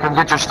 Tyler, come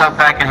get your stuff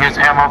back and here's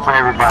ammo for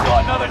everybody.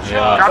 Got another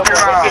Yeah.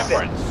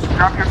 charge.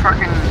 Drop your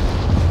fucking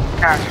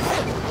cash.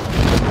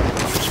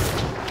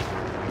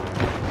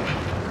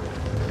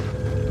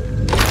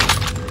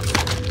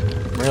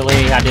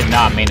 Really? I did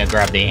not mean to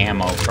grab the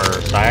ammo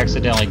first. I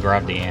accidentally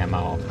grabbed the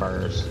ammo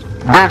first.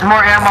 There's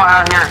more ammo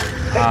out here.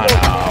 I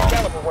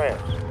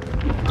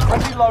know.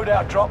 Friendly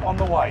loadout drop on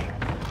the way.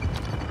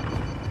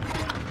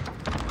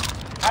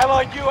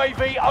 Allied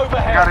UAV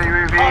overhead. Got a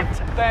UAV.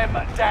 Hunt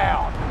them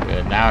down.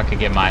 Good. Now I could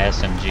get my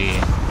SMG.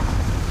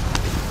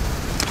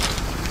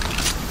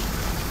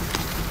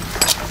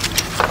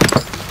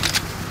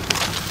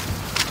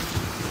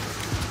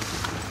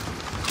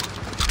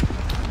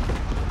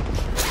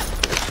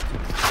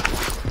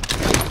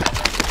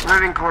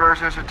 Living quarters,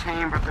 there's a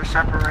team, but they're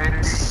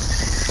separated.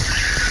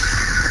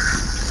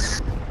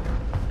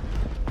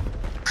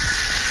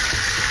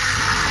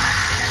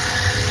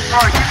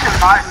 Oh, he keeps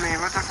inviting me,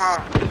 what the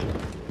fuck?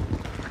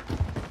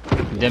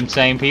 Them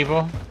same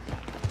people?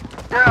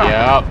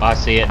 Yeah. Yep, I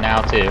see it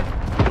now too.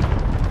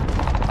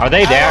 Are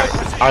they there?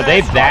 Are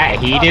they that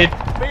heated?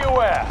 Be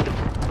aware.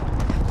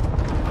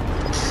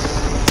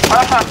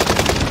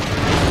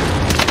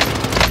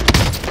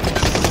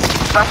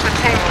 That's the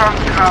team from,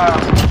 oh,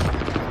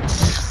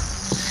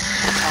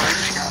 he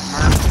just got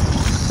murdered.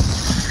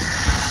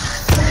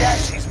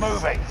 Gas is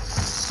moving.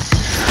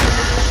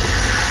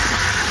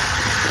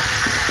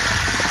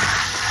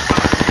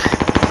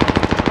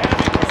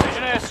 Enemy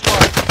precision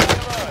airstrike.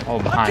 Oh,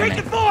 behind me.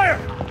 Taking fire!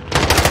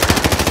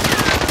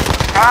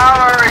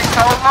 Tyler, he's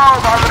so low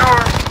by the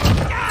door.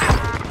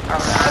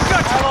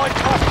 Allied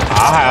customers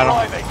I had 'em.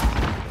 arriving.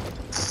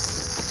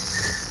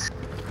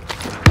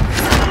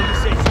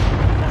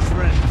 Watch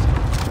friends.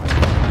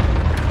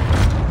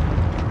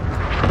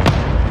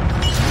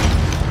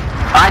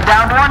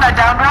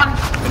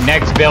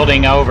 next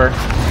building over.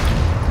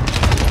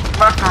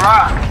 Left to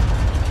right.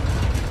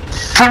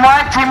 Team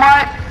white, team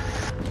white.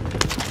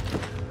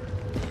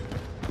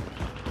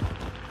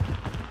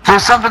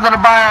 There's something gonna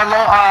buy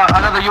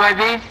another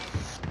UAV.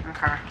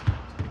 Okay.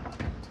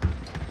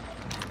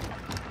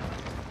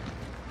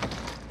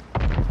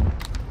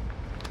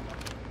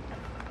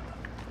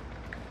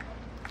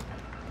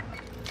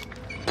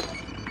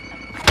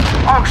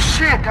 Oh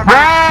shit!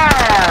 Wow!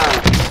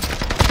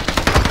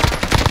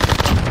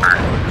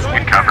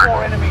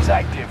 4 enemies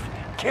active.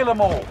 Kill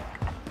them all.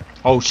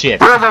 Oh shit.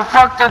 Where the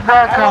fuck did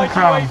that come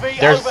from?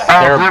 They're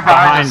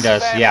behind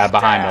us. Yeah,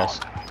 behind us.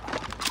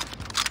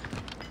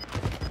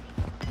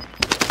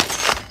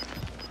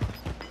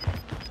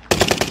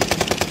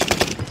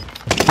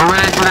 We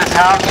went into this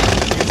house.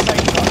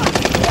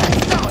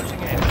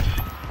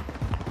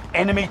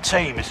 Enemy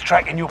team is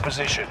tracking your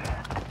position.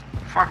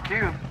 Fuck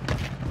you.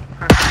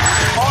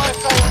 Fire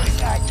station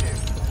is active.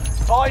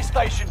 Fire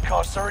station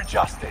costs are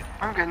adjusted.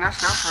 I'm getting that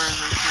stuff for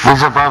everything.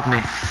 He's above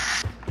me.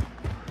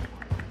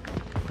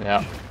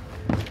 Yeah.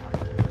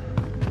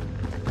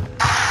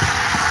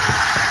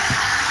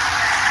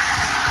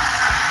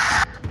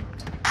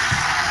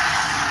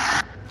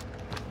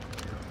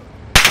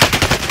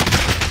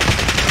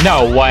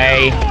 No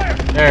way.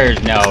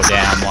 There's no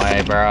damn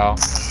way, bro.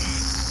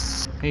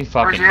 He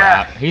fucking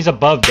got. He's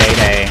above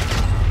Day-Day.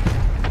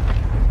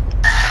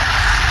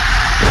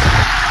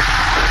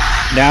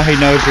 Now he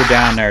knows you're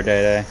down there,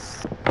 Day-Day.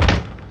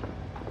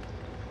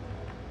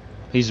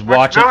 He's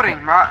watching.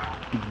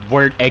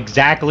 Where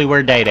exactly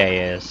where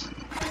Day-Day is.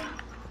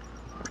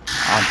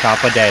 On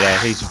top of Day-Day.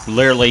 He's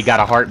literally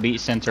got a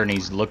heartbeat sensor and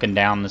he's looking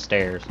down the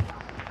stairs.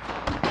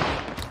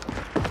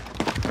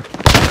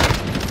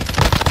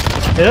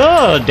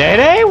 Oh,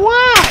 Day-Day,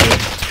 why?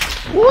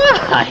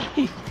 Why?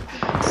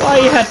 Why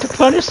you have to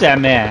punish that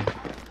man?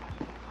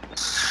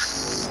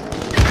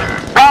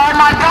 Oh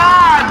my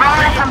god, bro!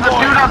 From the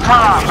dude up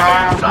top,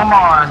 bro. Come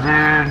on,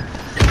 dude.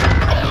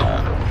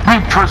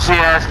 You pussy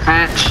ass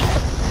bitch.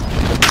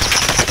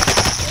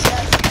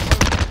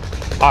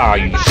 Oh,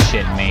 you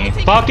shitting me?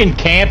 Fucking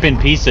camping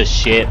piece of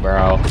shit,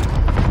 bro.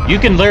 You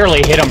can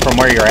literally hit him from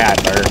where you're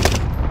at, Bert.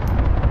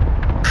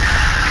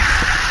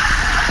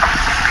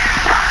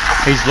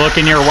 He's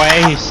looking your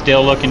way. He's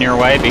still looking your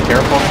way. Be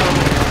careful.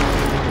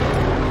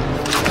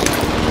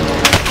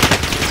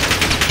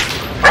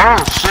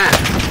 Oh, shit.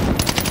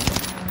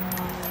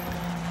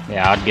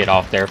 Yeah, I'd get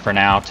off there for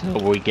now till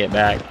we get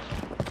back.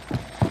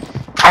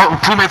 Oh,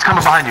 teammates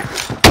coming behind you.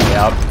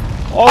 Yep.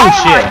 Oh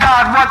shit. Oh my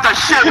god, what the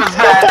shit was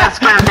that? That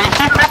scared me.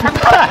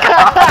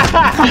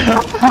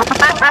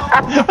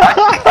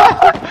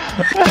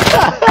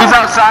 He's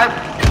outside.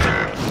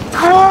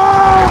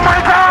 Oh my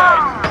god.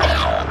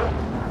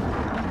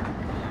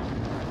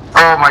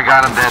 Oh my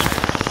god, I'm dead.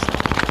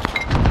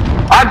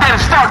 I'm dead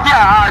stuck,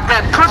 yeah, I'm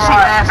dead. Pussy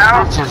ass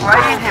bitches, bro.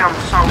 Played him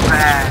so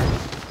bad.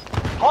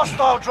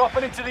 Hostile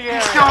dropping into the area.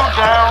 He's still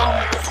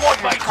down.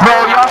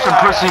 Bro, y'all some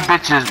pussy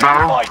bitches,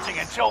 bro. Fighting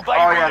until they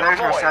Oh yeah, there's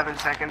redeploy. your 7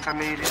 seconds. I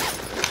need it.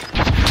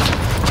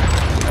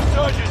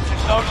 Resurgence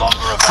is no longer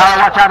available.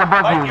 Tyler, watch out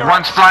above you.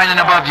 One's flying in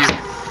above you.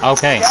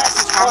 Okay. Gas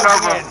is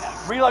closing in.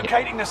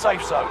 Relocating the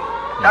safe zone.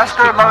 That's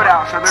their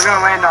loadout, so they're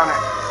gonna land on it.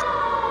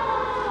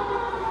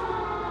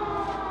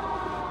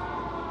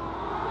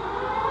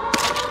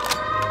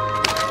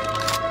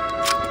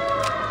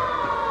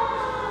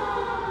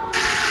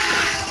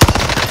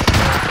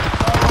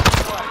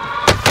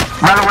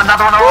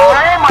 Another one. Oh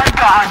my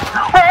god.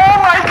 Oh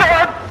my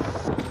god.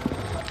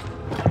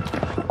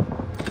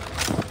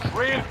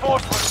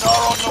 Reinforcements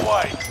are on the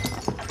way.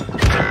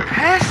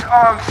 Piss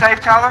on safe,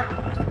 Tyler.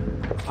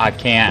 I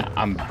can't.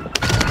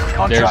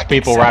 There's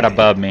people right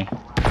above me.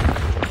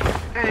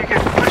 Yeah, you can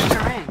push to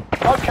me.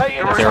 Okay,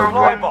 in the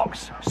supply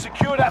box.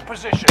 Secure that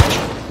position.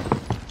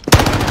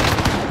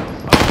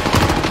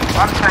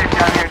 I'm safe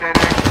down here,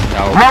 Day-Day.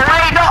 No. No,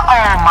 wait, no.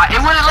 Oh my. It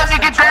wouldn't let me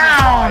get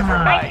down.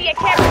 Might be a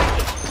camera.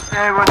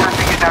 Yeah, it wasn't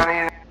to get down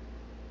either.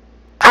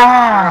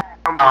 Oh.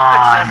 I'm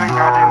at 7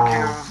 goddamn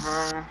kills,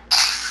 bro.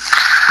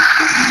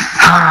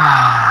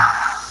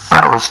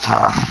 That was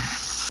tough.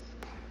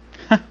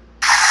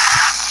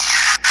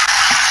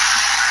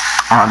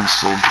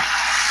 Honestly.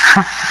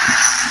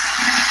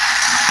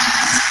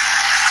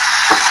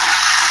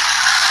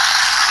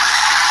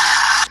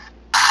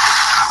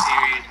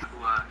 Period, who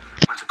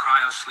went to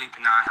cryo sleep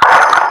and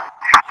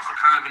also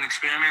kind of an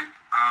experiment.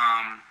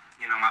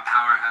 You know, my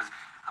power has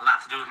a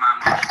lot to do with my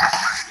emotions.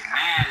 When I get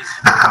mad is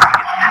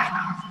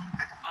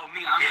oh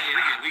me,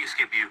 we can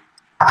skip you.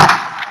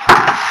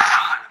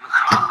 God, I'm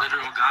a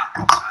literal god.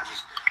 So I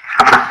just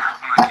when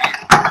I can.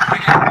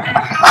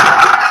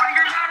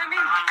 You're mad at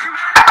me. You're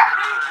mad at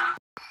me.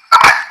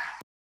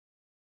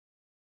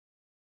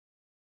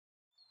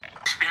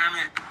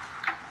 Experiment.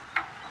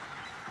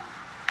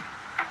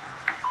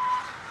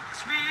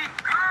 Sweet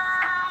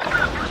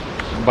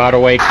girl. By the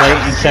way,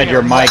 Clayton said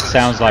your mic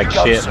sounds like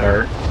shit,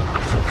 Bert.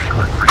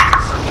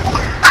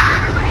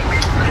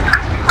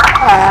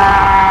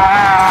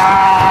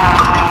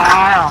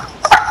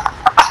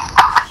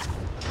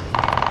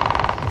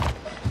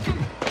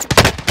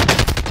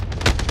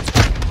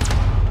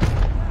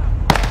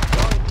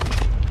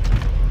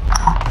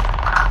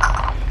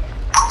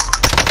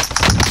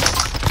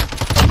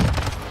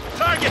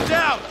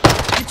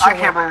 I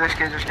can't believe this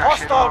kid just got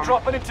shit Hostile on.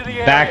 dropping into the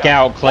area. Back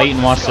out.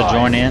 Clayton wants to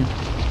join in.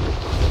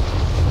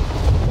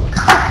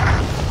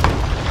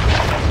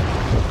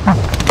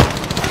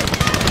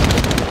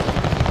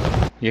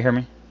 You hear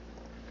me?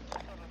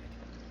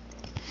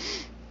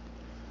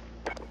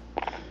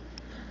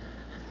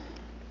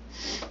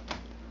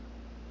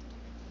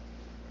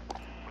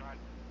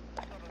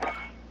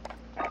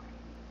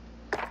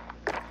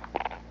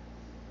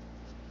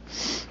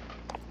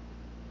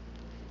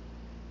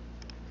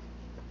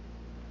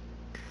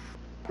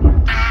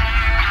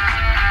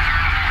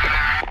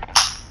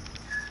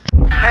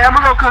 Hey, I'm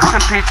gonna go cook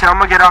some pizza. I'm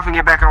gonna get off and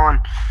get back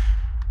on.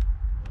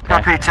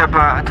 Not Okay. pizza,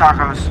 but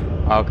tacos.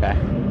 Okay.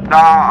 No,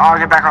 I'll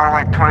get back on in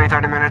like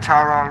 20-30 minutes,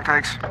 how long it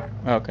takes.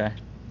 Okay.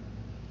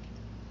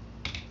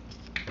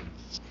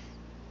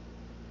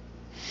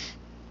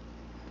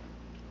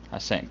 I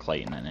sent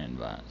Clayton an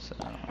invite, so.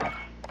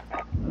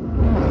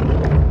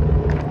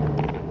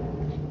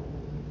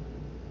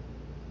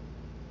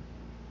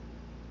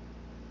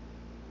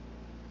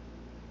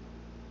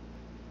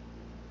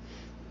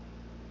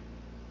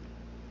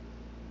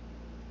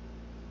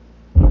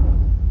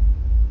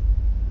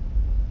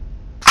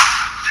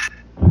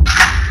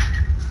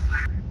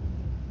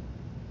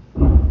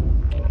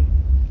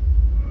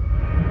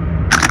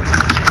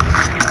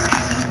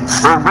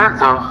 Where's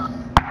Bento?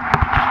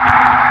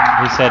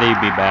 He said he'd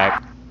be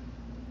back.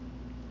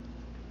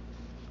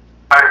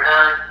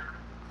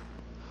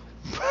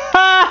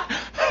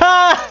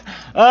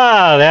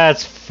 Oh,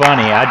 that's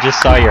funny. I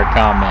just saw your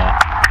comment.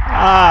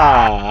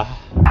 Ah.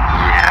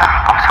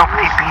 Yeah, I was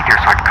hoping he'd be here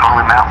so I could call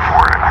him out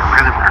for it. I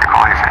really wanted to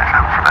call his ass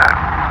out for that.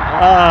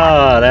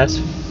 Oh, that's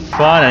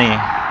funny.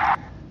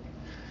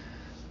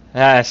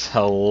 That's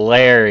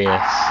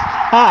hilarious.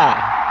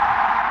 Ha!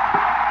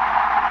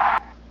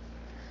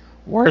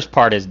 Worst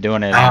part is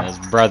doing it in his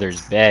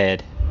brother's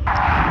bed.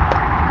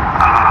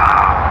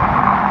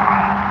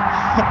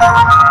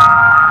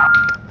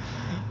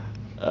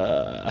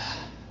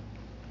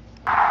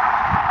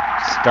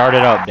 Start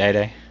it up, Day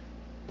Day.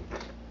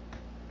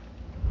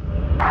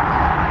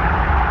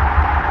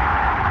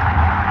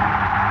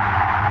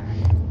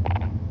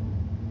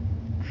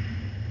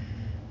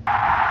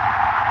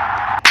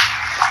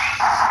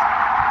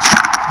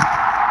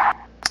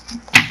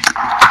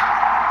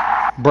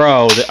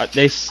 Bro,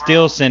 they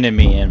still sending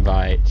me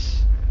invites.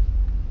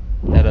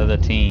 That other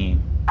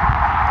team.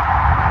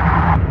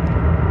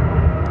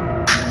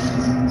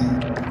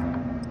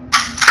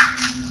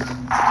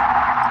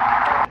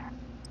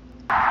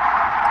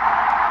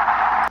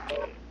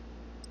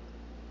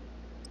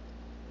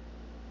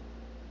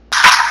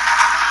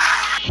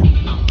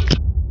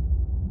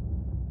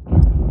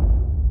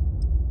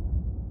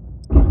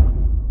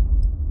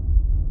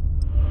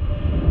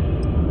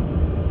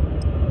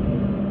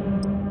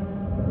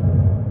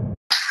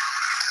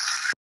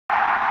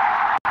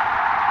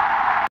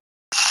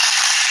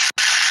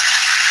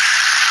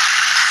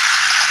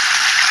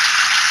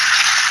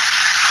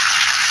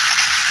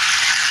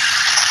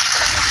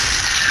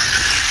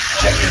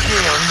 Check your gear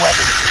and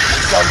weapons.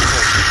 Go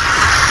through.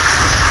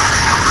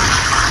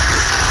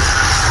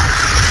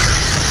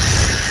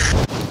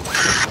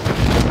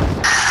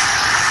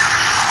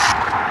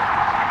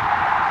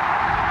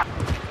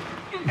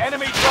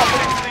 Enemy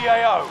dropping into the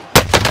AO.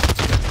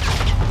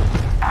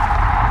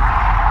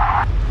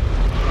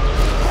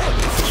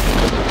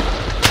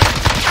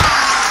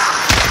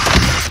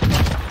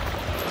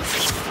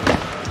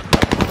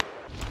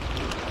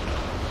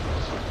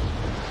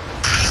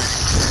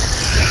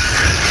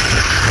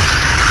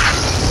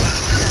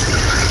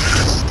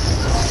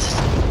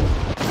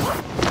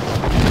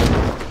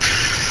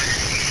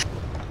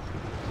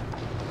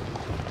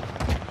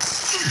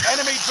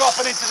 Enemy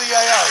dropping into the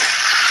AO.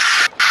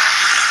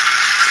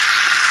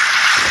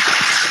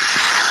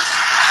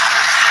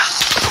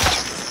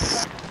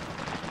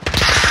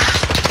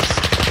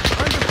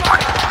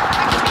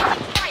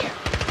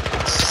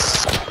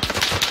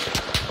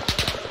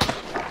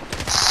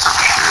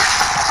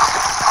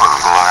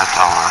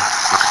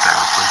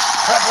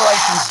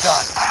 Preparation's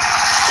done.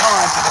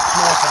 Time to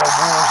deploy to the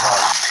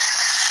Warzone.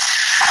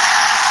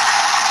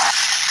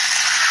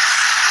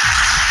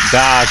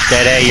 Gosh,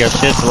 Day, you're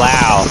just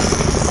loud.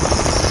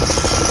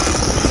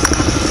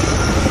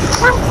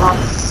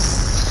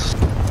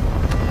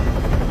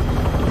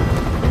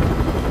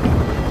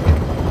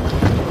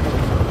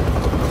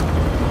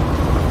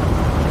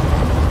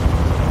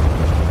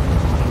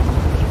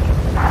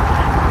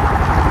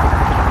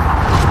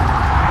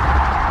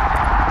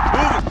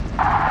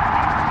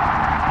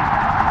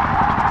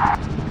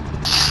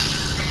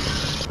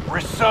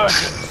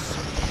 Resurgence.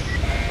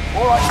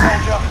 Alright,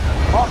 soldier.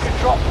 Mark a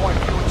drop point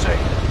for your team.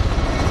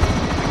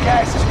 The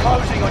gas is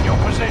closing on your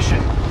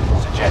position.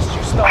 Suggest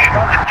you start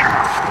running.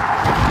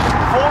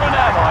 Fallen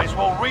allies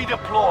will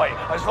redeploy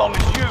as long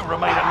as you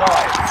remain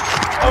alive.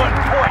 Earn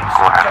points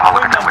to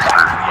bring them back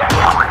to the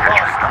action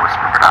faster.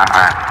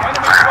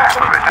 Enemy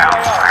dropping into the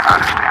AO.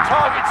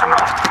 Targets are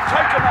up.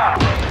 Take them out.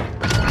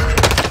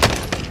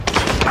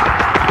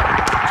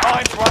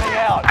 Time's running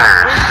out.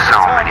 There's so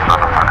many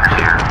motherfuckers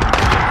here.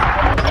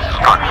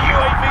 Enemy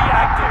UAV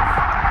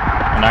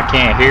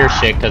can't hear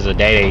shit because of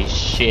Day Day's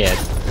shit.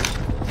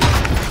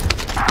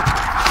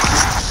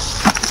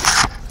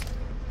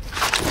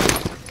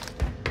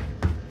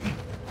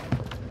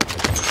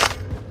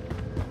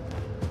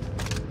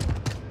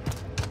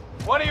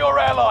 One of your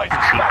allies is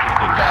back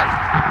in the game.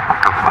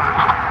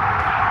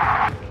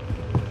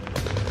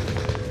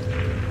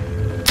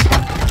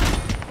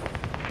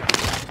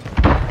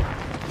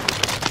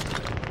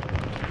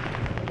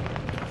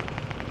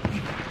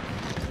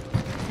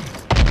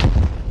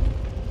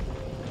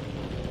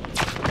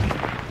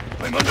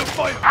 I'm under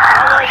fire. You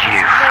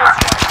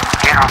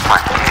get off my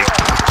dick.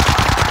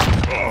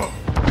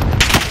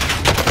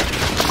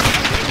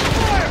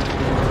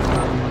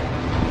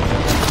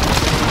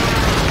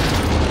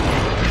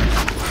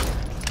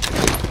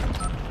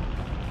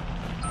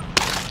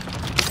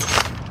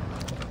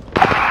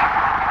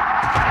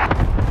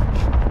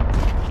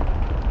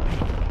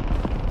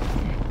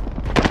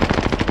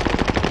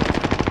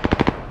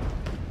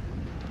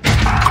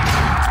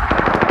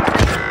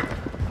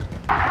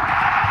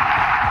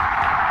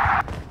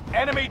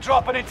 Enemy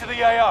dropping into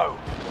the AO.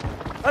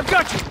 I've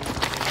got you.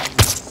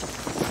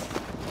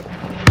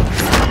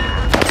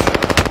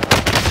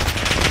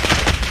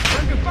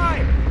 Taking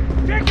fire.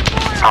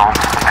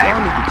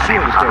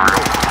 Taking fire.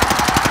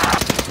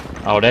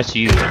 Oh, that's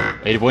you.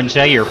 It wouldn't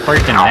say your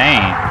freaking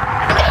name.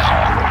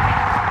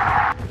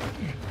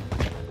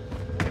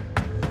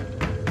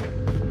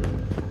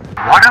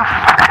 What a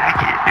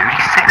faggot, dude.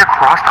 He's sitting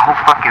across the whole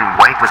fucking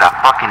way with a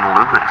fucking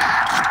Lewis.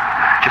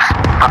 Just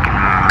fucking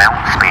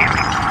mount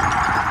spamming.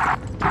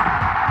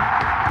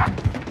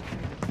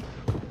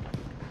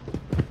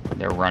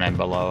 They're running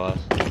below us.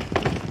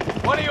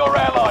 One of your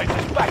allies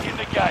is back in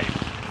the game.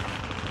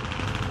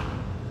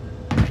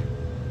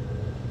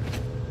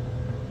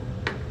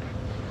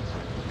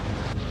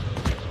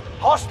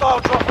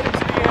 Hostile dropping into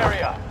the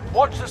area.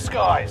 Watch the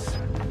skies.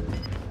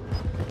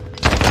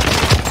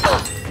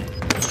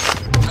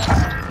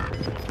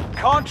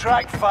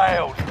 Contract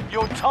failed.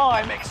 Your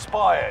time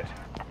expired.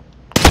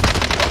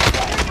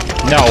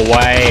 No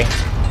way.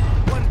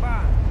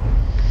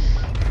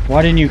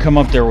 Why didn't you come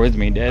up there with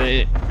me,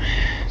 Daddy?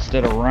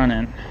 Instead of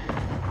running.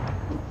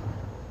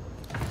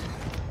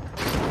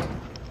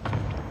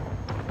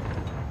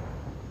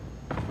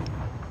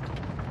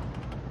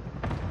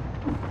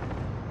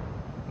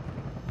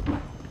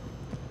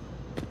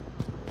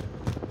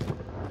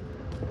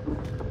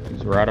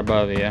 He's right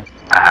above you.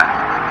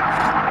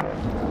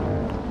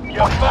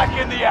 You're back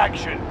in the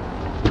action.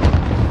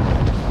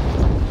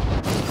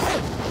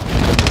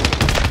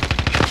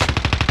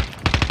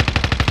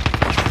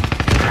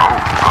 Oh,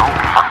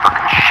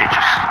 fucking shit,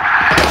 just...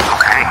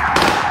 Okay.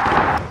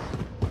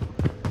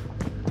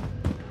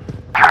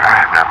 God, I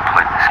have never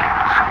played this game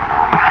in so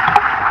long.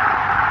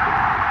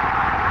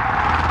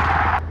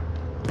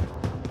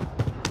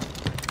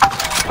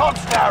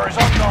 Comms tower is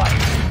online.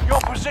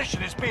 Your position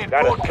is being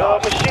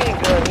broadcast. Machine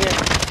gun here.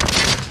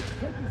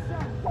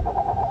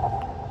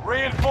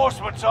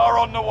 Reinforcements are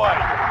on the way.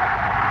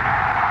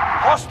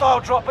 Hostile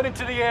dropping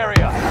into the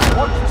area.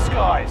 Watch the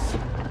skies.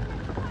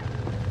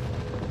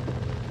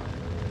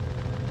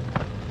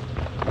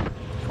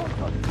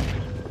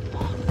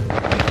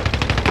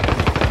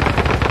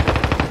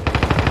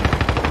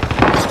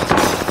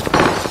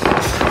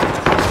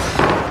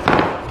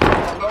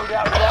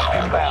 Loadout drop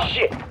inbound.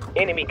 Shit.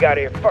 Enemy got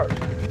here first.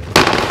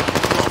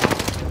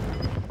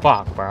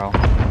 Fuck, bro.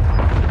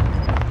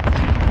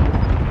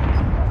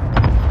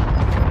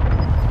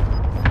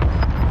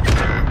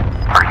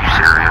 Are you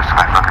serious? I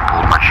fucking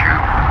pulled my shoe.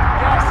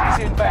 Gas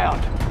is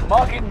inbound.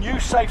 Marking new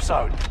safe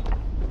zone.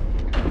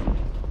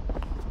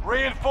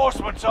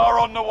 Reinforcements are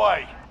on the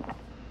way.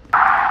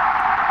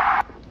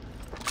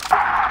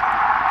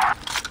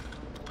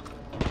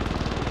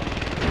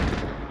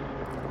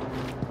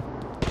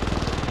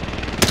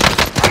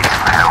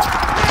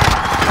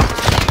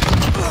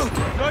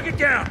 Target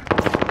down.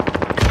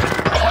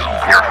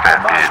 You're a fat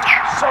bitch.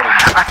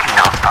 I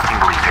cannot fucking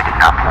believe I did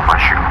not pull my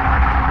shoe.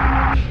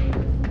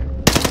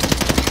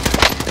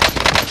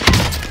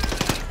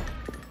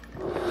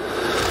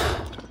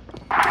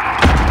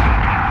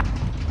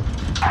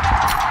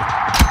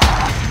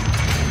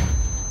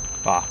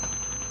 Fuck.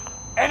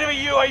 Enemy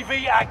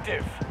UAV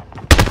active.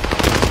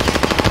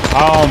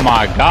 Oh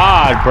my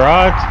god,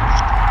 bruh.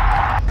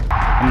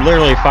 I'm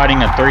literally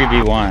fighting a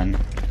 3v1.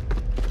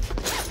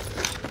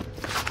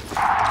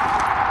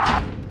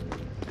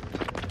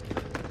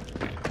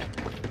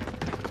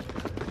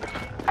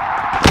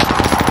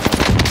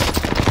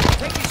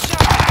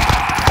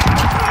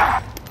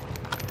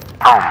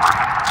 Oh my.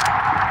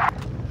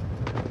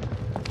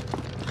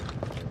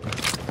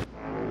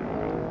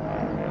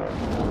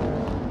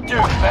 Do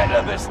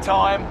better this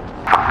time.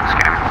 Fuck this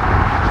game.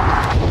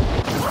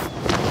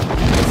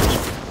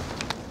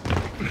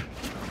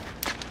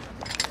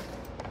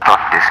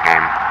 Fuck this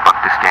game. Fuck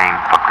this game.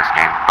 Fuck this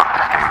game. Fuck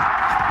this game.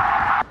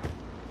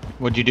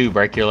 What'd you do,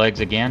 break your legs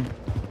again?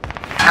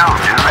 No,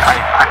 dude.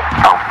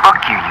 Oh,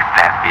 fuck you, you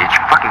fat bitch.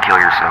 Fucking kill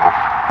yourself.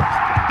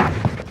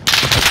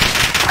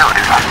 No,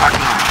 dude. I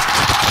fucking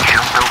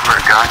jumped over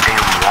a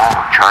goddamn wall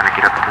trying to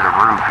get up to the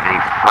roof, and he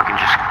fucking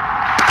just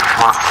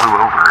flew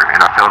over, and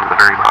I fell to the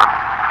very bottom.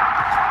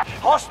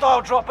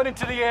 Hostile dropping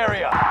into the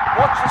area.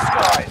 Watch the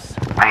skies.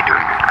 I ain't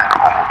doing good at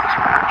all this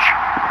match.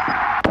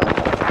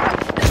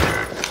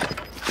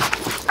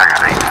 I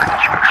got 8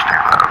 seconds to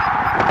stand up.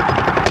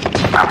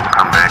 I will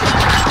come back.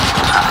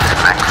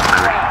 Next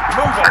move.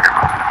 Move it.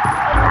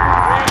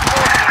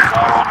 Reinforcements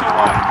are on the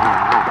way.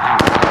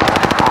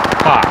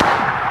 Fuck.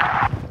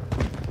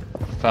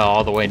 Fell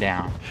all the way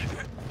down.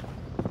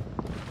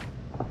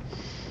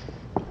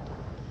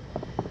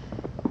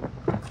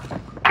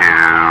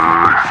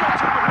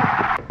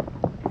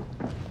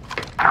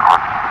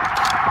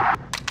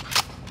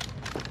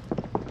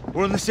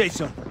 We're in the safe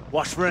zone.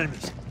 Watch for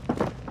enemies.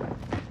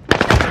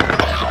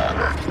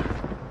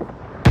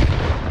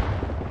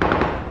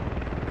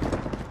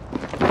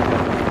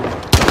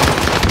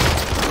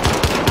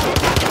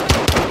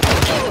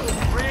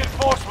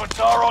 Reinforcements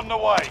are on the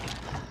way.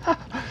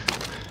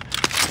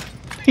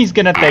 He's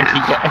gonna think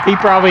he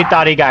probably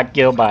thought he got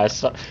killed by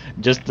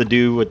just the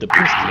dude with the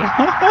pistol.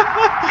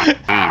 He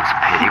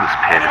was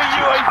pissed. Enemy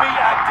UAV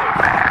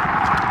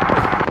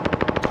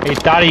active. He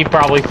thought he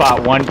probably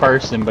fought one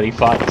person, but he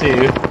fought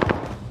 2.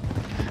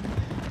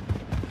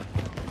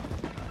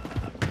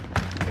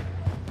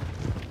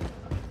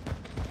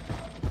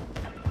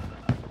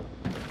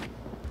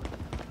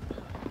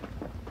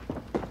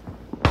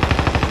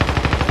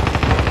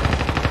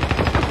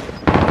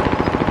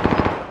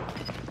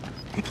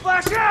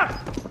 Flash out!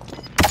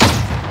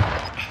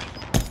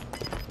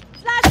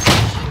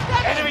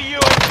 Enemy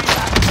UAV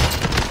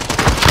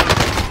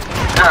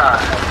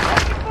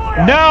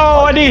active.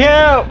 No, I need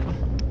help!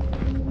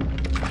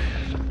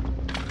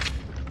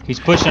 He's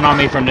pushing on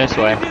me from this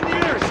way. What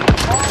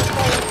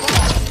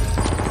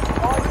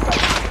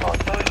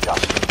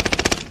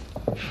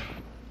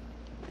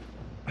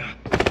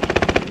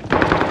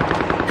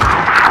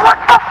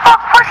the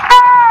fuck was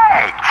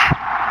that?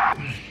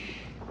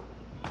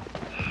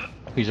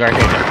 He's right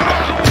here.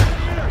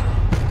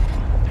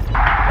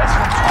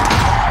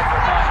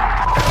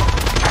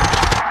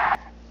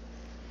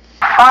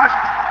 Fuck.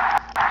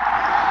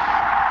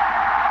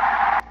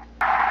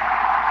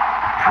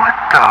 What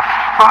the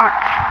fuck?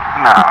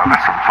 No,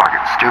 that's some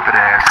fucking stupid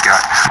ass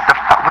guy.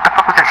 What the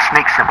fuck was that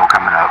snake symbol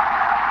coming up?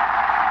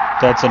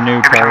 That's a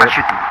new Every time I perk.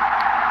 shoot them.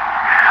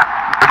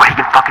 He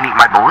can fucking eat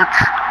my bullets?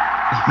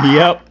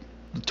 Yep.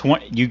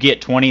 You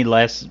get 20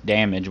 less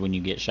damage when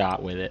you get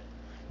shot with it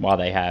while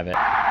they have it.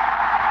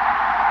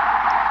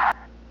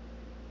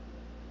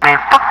 Man,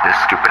 fuck this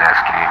stupid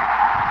ass game.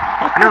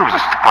 I knew it was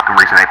just the fucking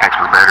reason Apex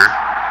was better.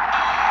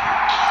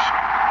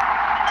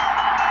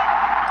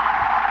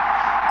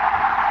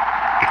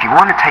 If you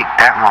want to take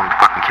that long to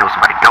fucking kill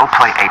somebody, go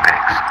play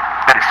Apex.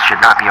 That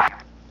should not be a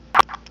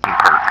fucking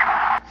perk.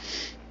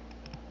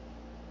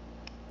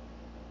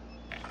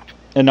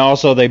 And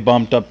also they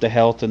bumped up the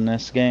health in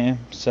this game,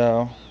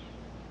 so...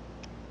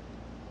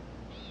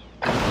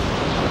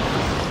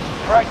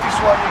 Practice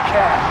while you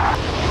can.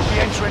 You'll be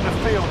entering the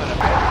field in a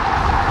bit.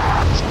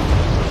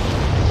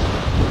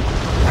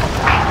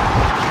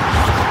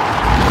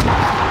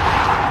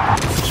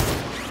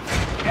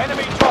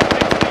 Enemy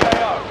dropping into the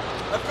AO.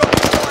 I've got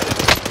you sighted.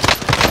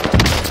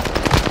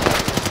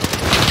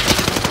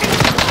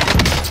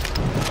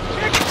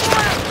 Taking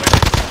fire!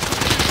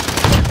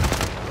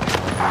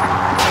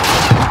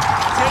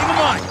 Setting them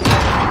on.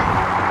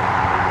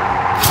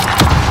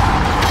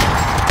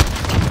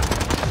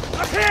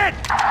 I'm hit!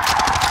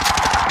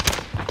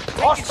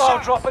 Hostile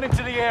dropping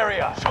into the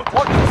area.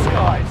 Watch the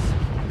skies.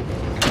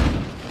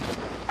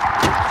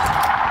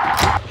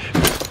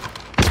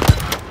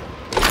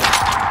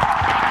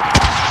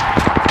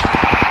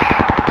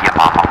 Yeah,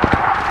 mama.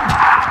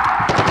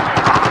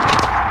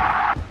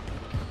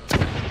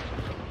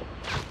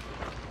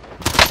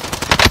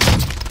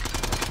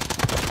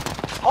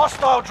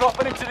 Hostile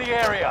dropping into the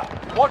area.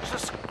 Watch the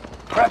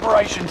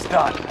preparations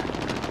done.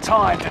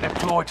 Time to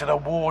deploy to the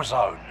war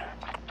zone.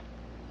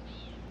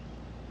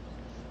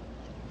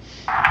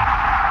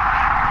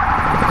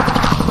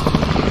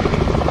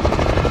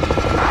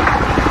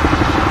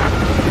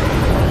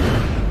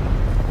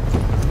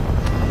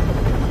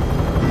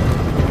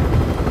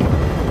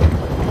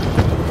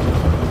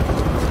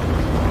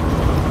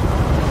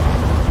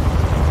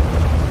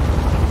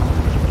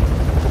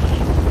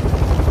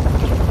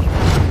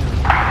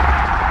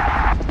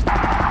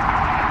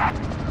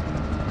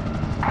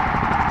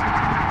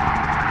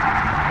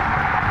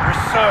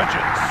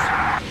 Resurgence.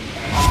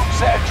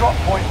 Set a drop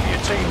point for your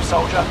team,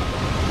 soldier.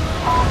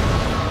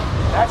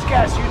 That's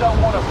gas you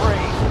don't want to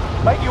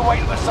breathe. Make your way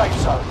to the safe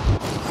zone.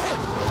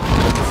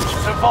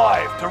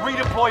 Survive to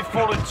redeploy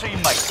fallen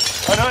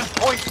teammates and earn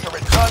points to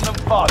return them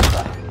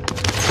faster.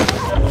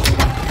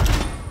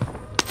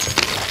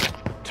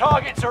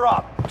 Targets are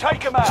up.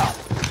 Take them out.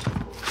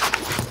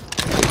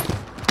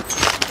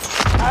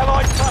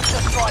 Allied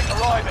cluster strike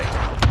arriving.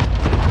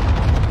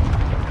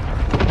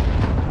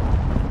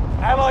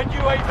 Allied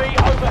UAV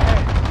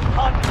overhead.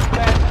 Hunt them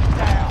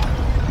down.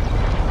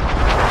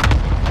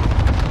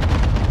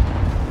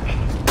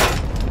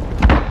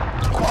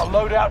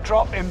 loadout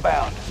drop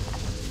inbound.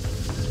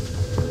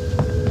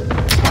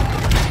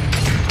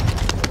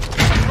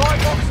 Supply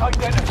box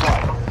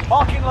identified.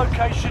 Marking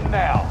location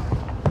now.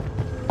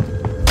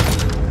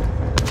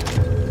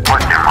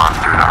 What new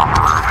monster on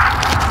the roof?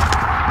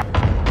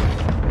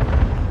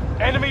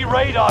 Enemy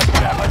radar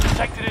jammer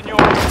detected in your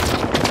area.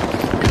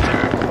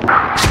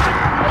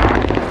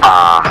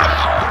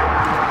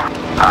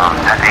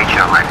 That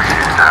HLX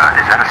is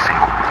that a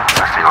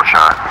single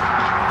shot?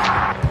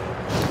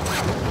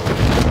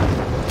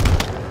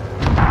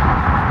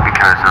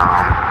 Because,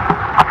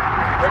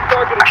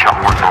 I shot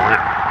one bullet,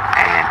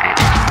 and it...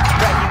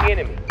 Tracking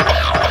enemy.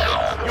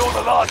 You're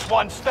the last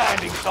one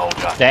standing,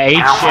 soldier. The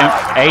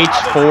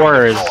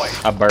H4 is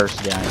a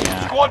burst gun,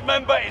 yeah. Squad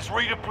member is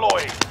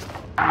redeploying.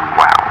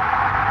 Wow.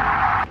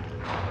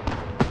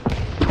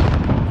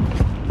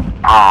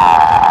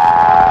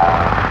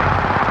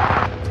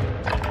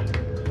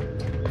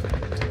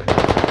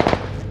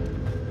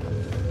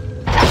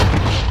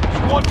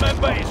 Squad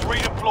member is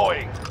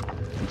redeploying.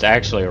 It's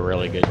actually a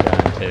really good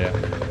gun, too.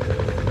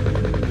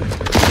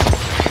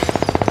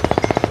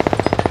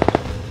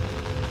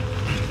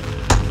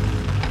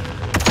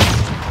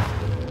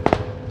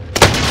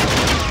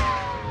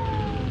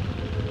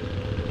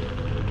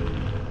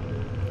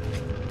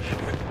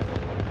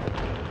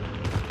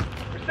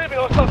 Receiving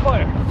hostile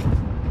fire.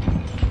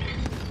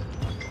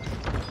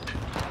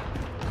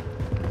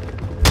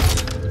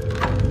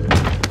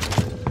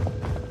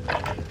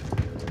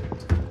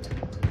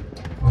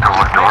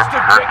 Door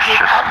hurts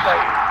just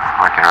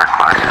like in our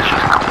class, it's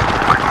just not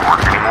like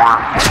work anymore.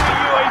 Enemy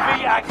UAV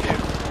active.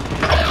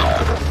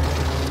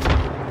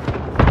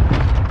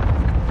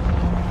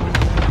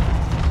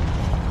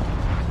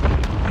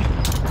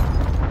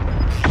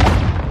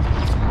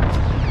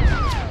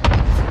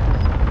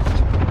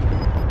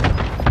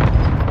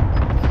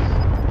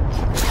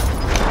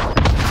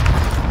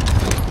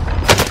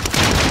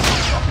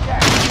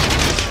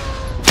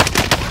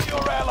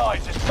 Your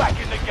allies is back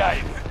in the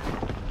game.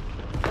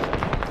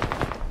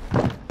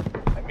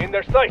 In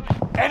their sights.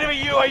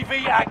 Enemy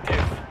UAV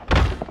active.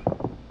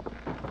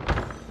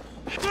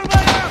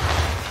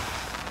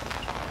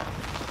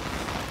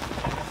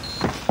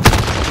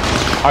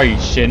 Are you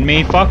shitting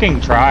me?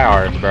 Fucking try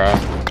hard, bro.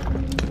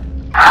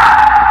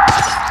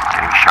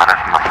 Getting shot at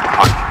from the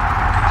foot.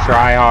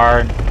 Try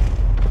hard.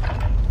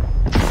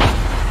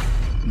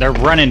 They're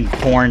running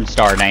porn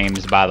star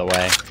names, by the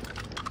way.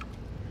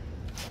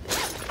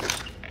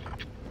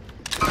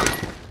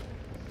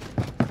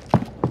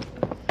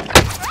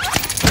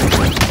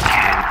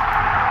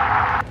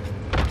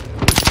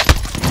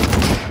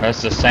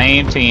 That's the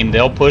same team.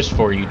 They'll push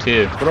for you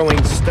too.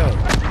 Throwing stone.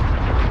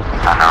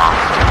 I know.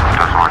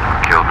 Those ones who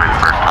killed me the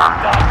first time.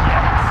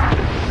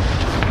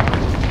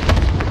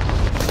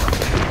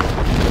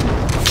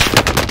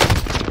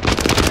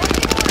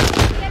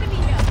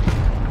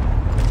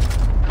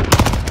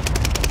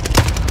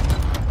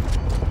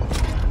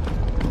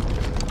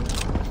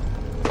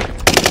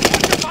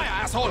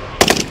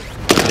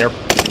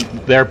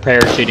 They're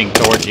parachuting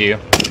towards you.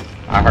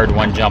 I heard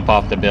one jump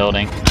off the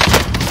building.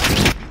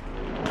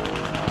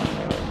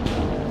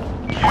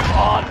 You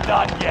aren't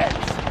done yet.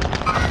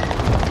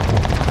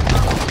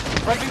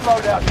 Friendly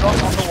loadout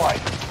drop on the way.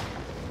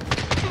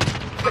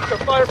 Sector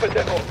fire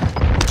potential.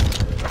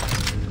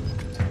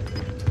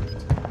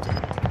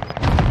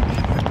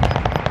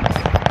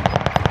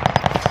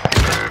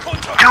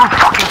 Dude,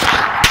 fucking...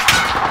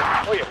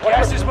 Oh yeah,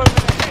 Gas is moving.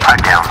 I'm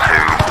down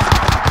two.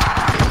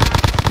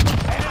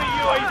 Enemy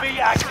UAV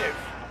active.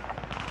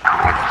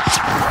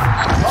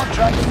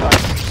 Contract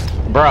site.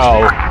 Bro,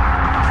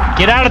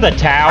 get out of the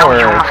tower.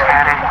 You almost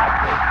had it.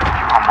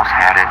 You almost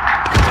had it.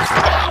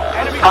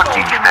 Enemy Fuck you,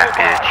 soldier that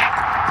nearby.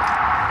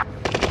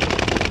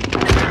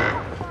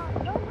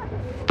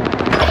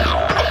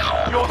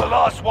 You're the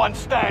last one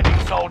standing,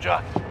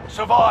 soldier.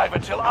 Survive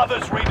until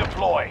others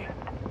redeploy.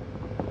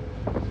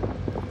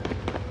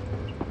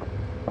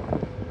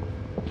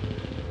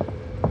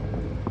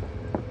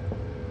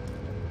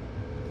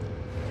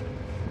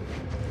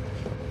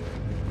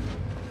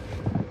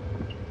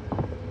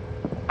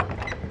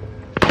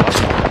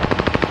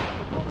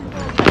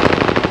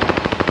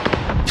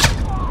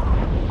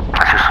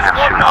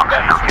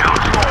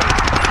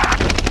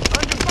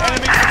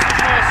 Enemy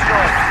precision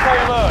airstrike. Stay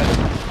alert.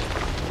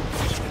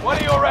 One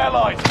of your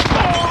allies is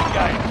back in the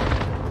game.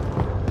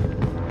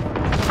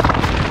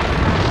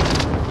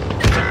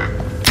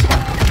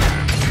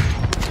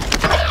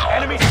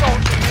 Enemy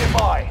soldier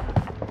nearby.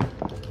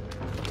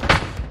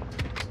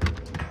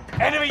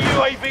 Enemy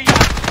UAV.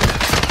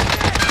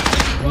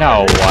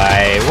 No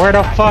way. Where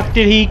the fuck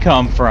did he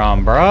come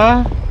from,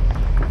 bruh?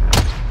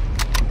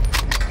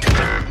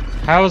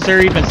 How is there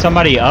even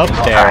somebody up I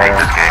hate there?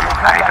 this game.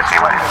 I hate this game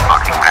with his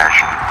fucking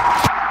passion.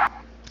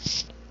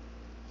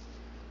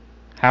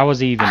 How was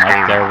he even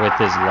up there with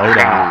his This loadout?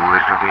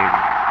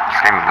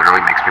 game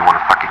literally makes me want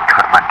to fucking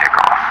cut my dick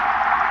off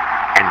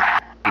and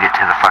feed it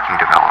to the fucking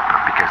developer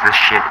because this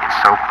shit is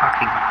so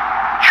fucking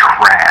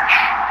trash.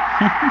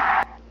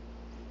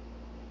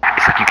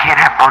 It's like you can't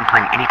have fun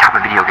playing any type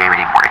of video game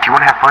anymore. If you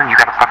want to have fun, you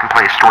gotta fucking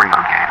play a story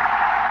mode game.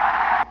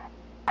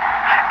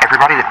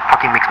 Everybody that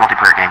fucking makes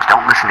multiplayer games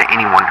don't listen to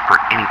anyone for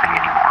anything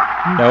anymore.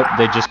 Nope,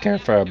 they just care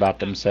for about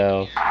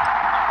themselves.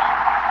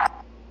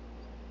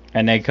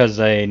 And because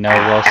they know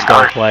we'll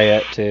still play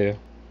it too.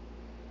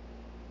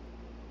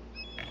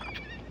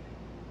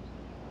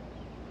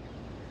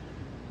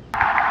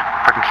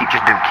 Fucking keep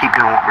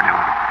doing what we're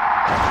doing.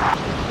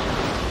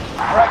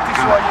 Practice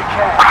while you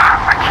can.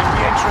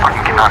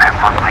 I cannot have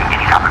fun playing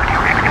any type of video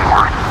game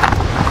anymore.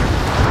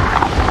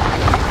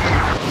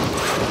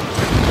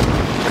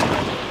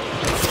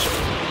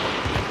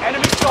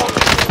 Enemy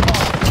soldiers.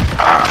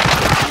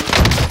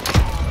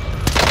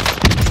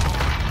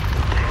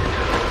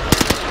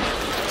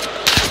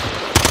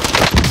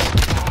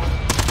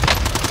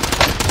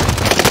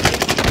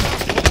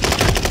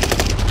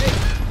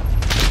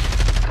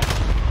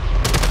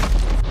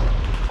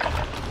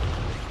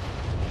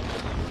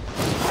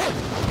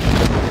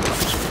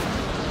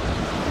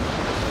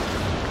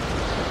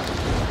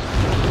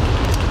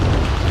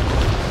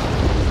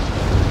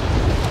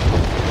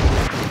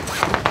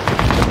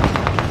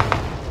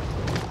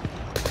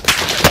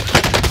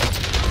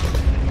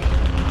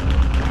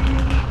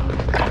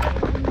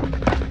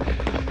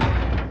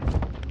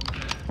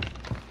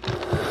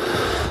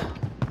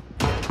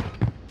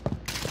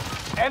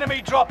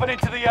 Enemy dropping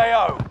into the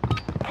AO.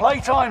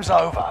 Playtime's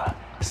over.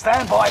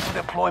 Stand by for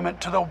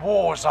deployment to the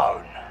war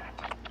zone.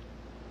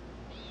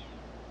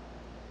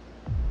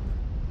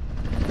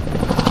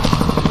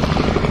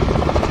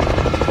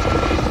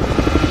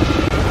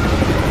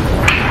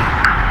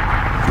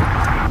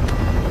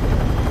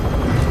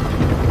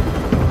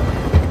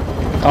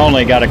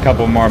 Only got a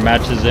couple more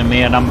matches in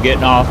me and I'm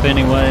getting off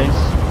anyways.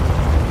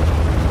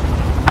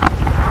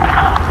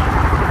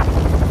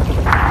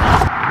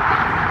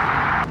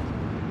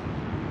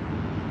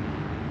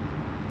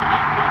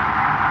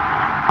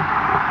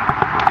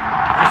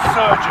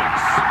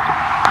 Resurgence.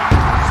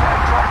 Set a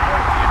drop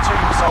point for your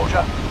team,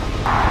 soldier.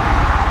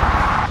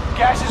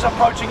 Gas is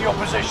approaching your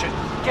position.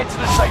 Get to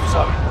the safe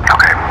zone.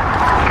 Okay.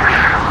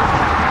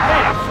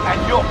 If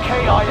and your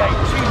KIA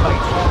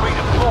teammates will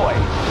redeploy,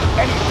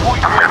 any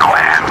point I'm gonna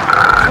land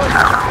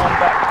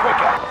combat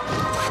quicker.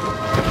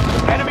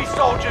 Enemy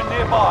soldier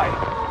nearby.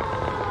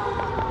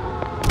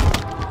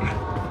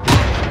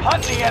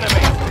 Hunt the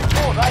enemy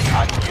before they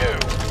hunt you.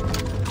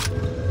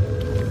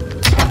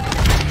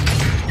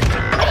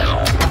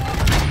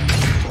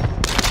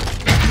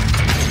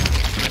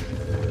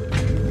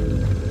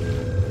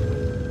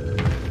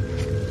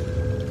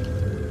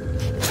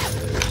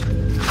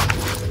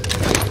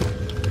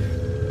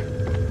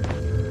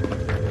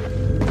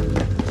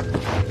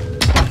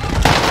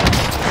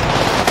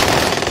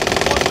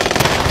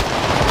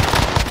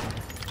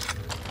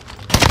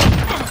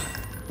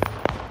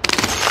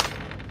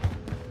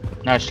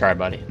 Nice try,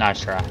 buddy. Nice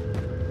try.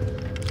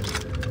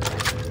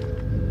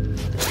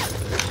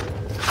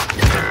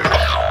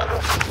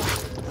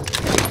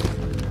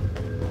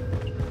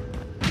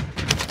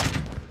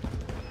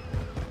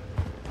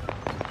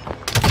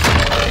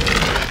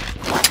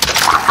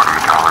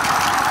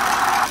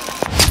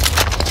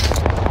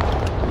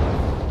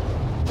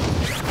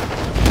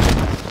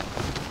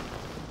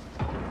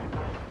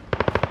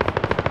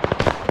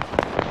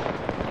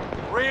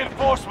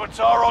 Reinforcements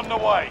are on the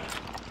way.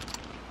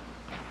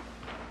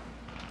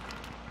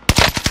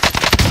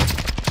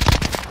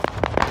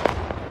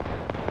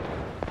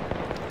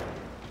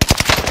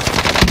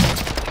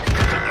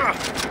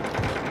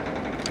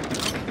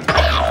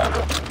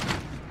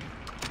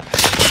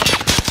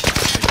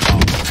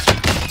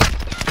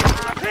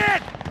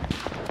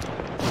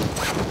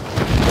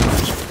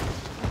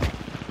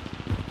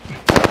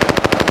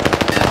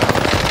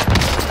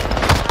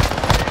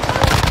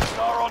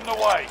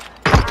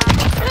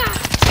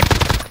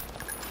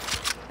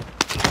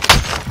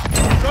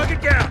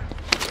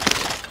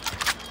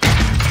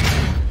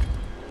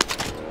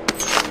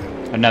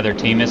 Another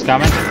team is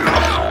coming.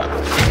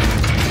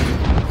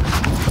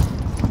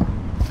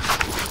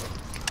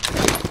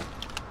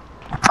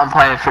 I'm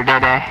playing for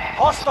Day-Day.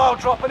 Hostile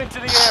dropping into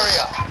the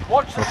area.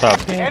 Watch What's up,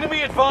 the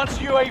enemy advanced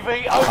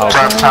UAV over.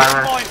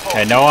 Oh,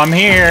 I know I'm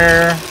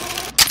here.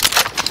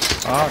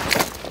 Oh.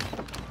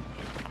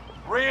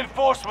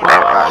 Reinforcements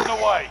are on the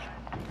way.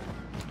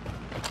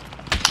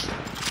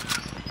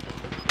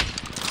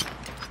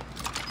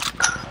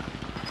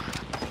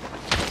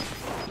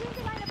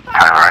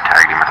 Tyler, I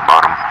tagged him at the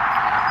bottom.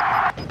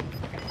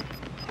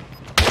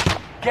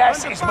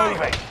 Gas is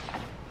moving.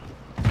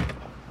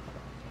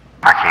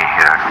 I can't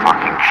hit a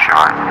fucking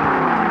shot.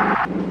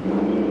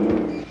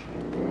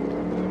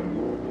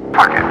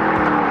 Fuck it.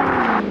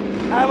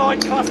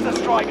 Allied cluster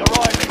strike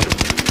arriving.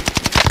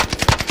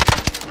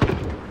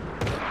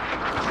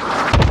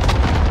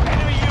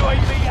 Enemy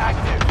UAV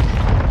active.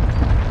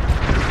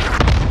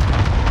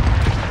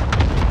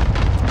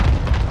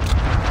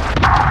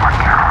 Oh my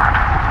god.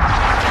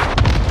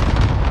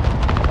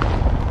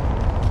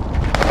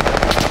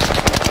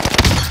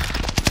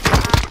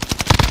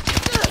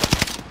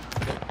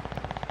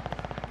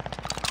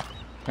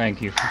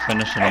 Thank you for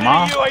finishing them Enemy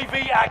off.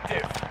 UAV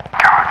active.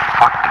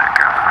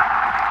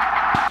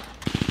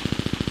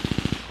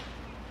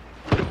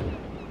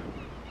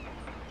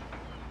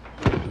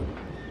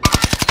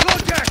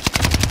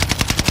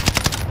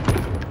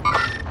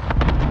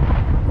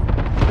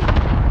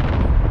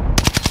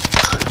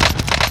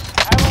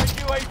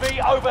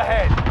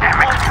 overhead. Damn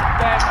it. Hunt them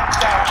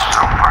down.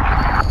 So fucking...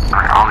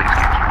 Alright, all these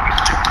games make me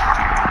super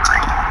fucking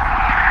angry.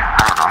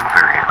 I don't know, I'm a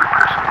very angry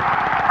person.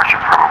 I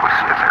should probably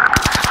see a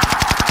therapist.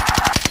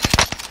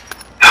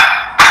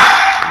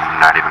 I'm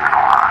not even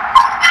gonna lie.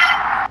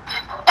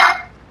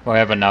 We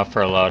have enough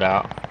for a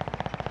loadout.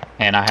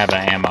 And I have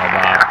an ammo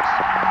box.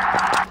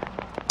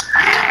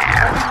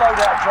 Heavy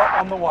loadout drop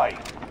on the way.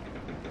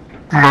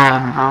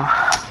 Man,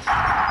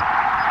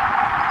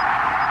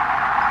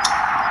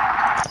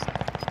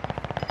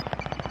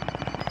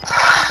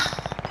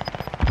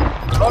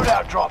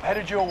 Loadout drop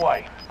headed your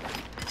way.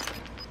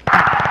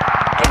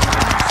 Get to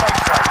the new safe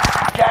zone.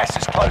 Gas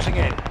is closing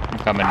in. I'm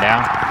coming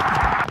down.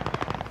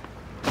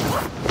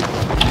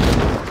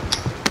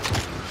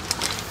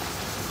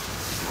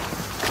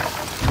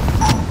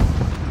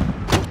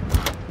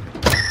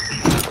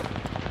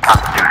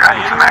 Dude, I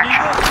need some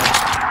action.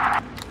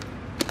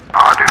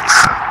 Oh, dude.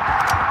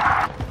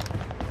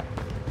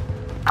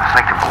 I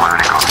think the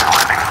balloon goes to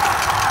landing.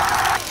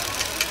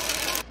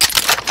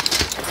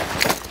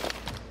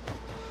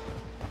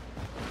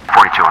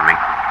 On me.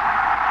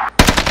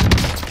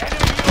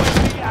 Enemy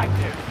UAV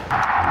active.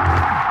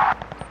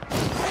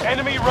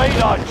 Enemy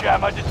radar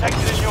jammer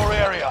detected in your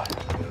area.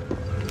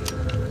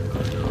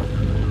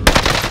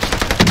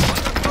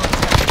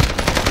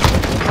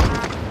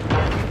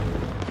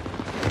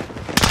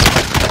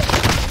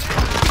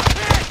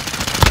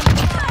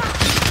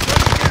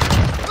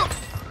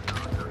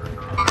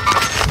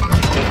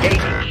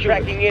 Engaging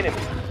tracking enemy.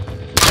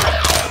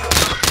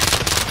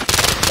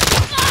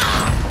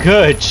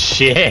 Good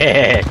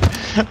shit.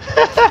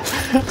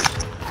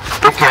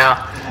 okay.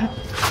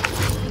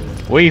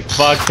 We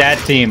fucked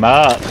that team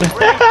up.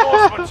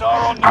 Reinforcements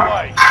are on the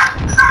way.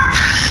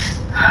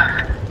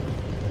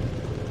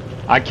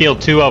 I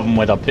killed 2 of them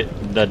with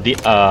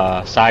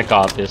the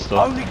Psy.O.D pistol.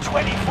 Only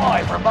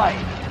 25 remain.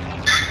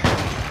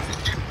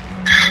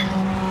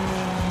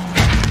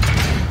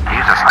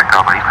 He's a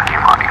psycho, but he's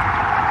making money.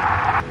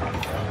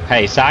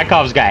 Hey,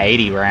 Psy.O.D's got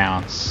 80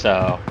 rounds,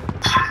 so...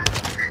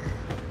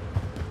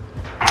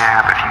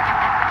 Yeah, but if you...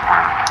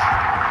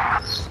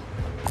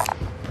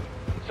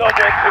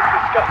 Sergeant took the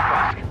scuff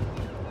mask.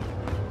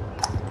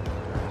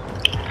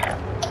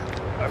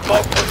 I've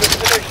marked the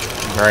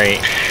destination. Great.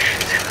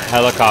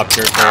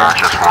 Helicopter It's there.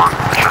 just one.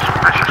 It's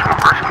just one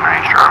person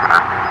and he's driving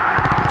it.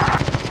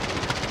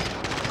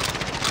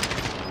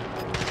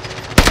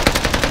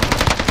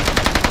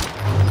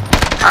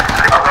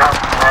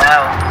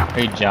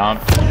 He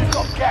jumped. You've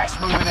got gas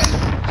moving in.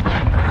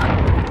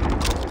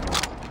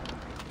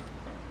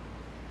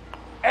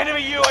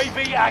 Enemy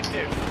UAV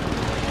active.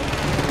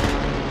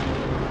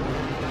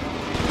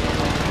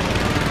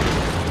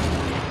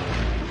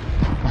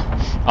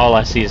 All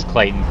I see is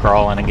Clayton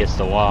crawling against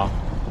the wall.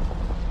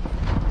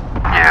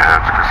 Yeah,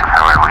 that's because of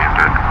how I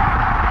landed.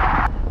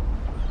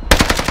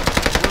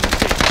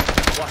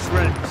 Watch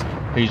Reds.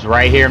 He's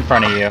right here in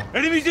front of you.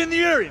 Enemies in the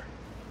area.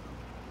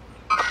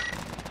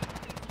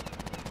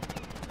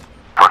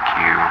 Fuck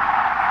you.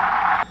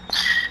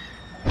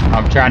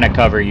 I'm trying to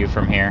cover you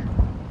from here.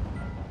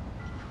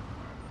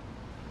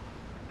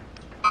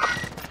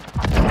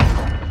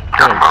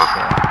 Got them both.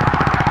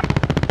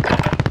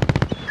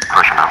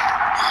 Pushing up.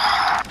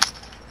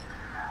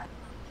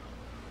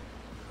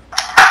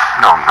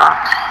 No, I'm not.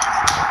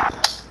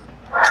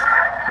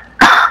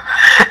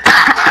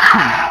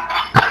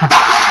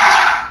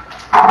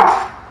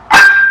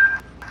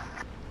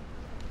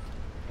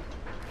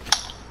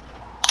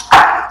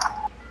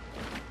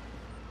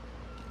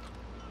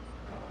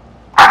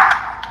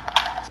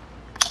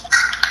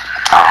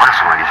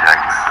 Honestly, what he said,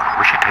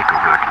 we should take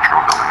over the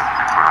control building.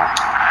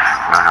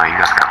 Well, no, you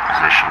guys got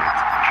position.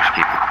 Just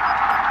keep it.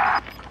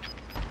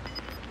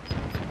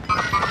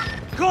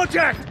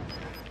 Contact!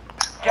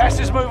 Gas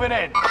is moving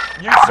in.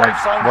 New safe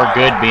zone. We're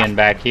good highlighted. being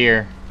back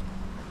here.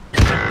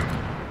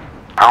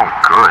 Oh,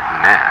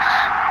 goodness.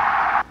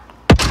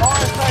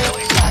 Fire sale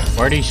is active.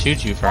 Where'd he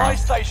shoot you Buy from?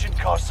 station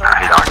costs are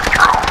He's out of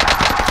control.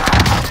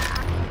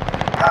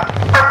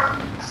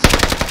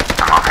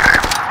 I'm okay.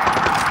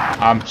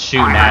 I'm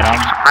shooting at him.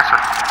 Suppressor.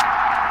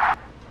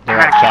 They're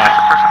You're gonna keep outside.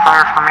 suppressor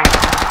fire for me?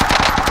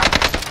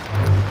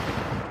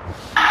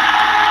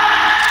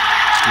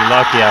 You're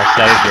lucky I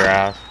saved your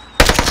ass.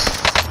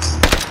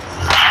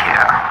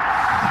 Yeah.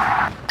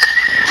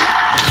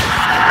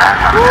 I'm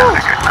having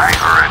a good night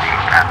already,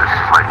 and this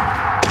is like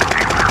the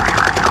game for me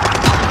right now.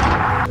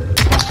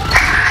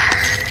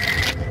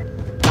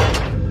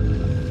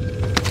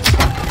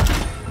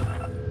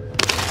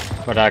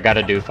 What I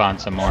gotta do, find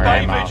some more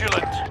Stay ammo.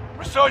 vigilant.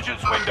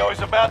 Resurgence window is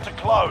about to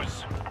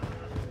close.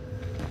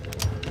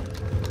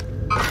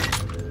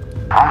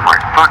 Oh my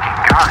fucking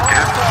god,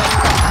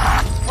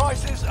 dude.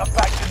 Prices are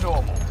back to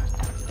normal.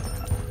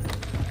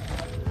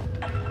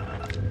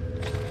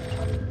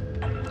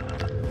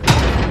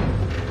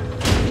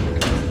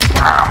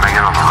 I'm gonna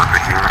get on the roof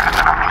of here, and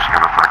then I'm just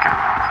gonna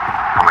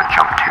I'm gonna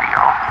jump to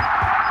y'all.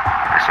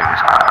 As soon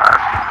as I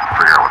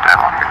figure out what the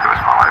hell I'm gonna do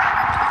with my life.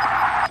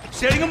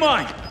 Setting a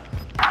mine.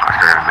 I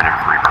still got a minute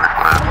of Rebirth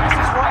left. This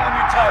is right on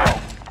your tail.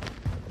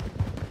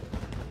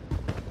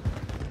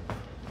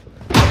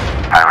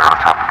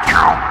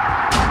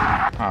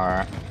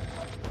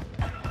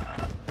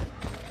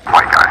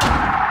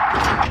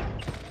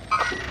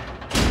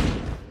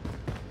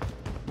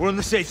 in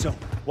the safe zone.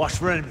 Watch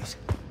for enemies.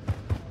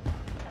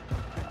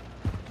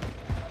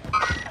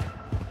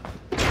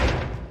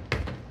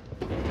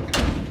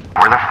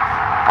 Where the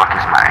fuck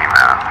is my aim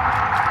at?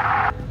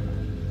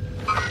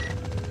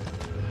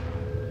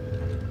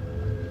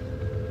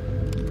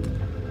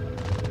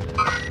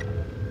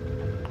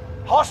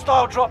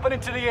 Hostile dropping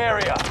into the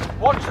area.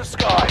 Watch the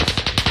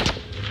skies.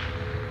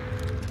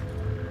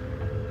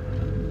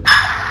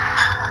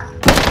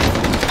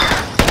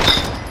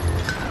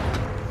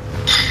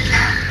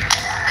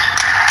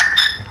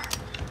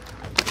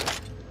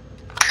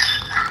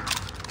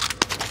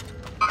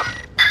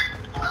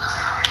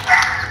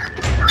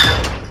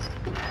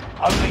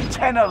 Only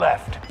 10 are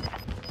left.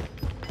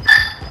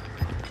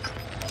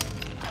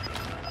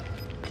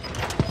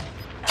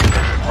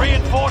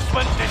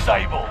 Reinforcement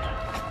disabled.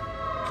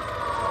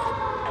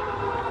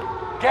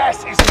 Gas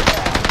is in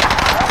there.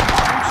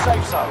 New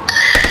safe zone.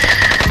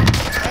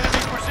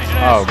 Enemy precision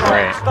airstrike.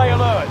 Great. Stay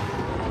alert.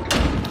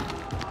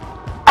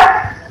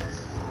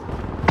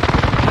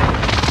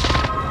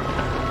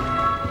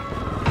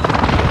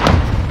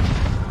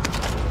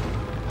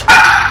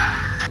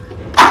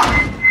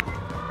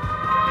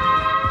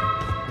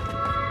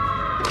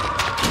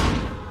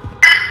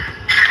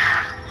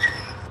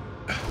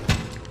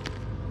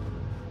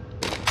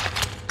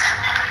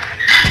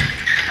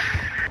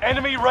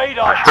 Enemy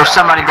radar. There's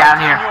somebody down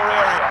here. In your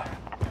area.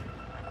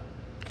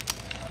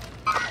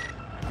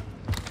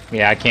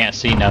 Yeah, I can't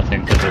see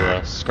nothing because of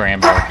the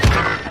scramble.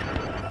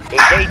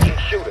 Engaging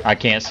shooter. I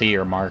can't see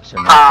your marks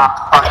or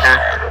nothing. Okay.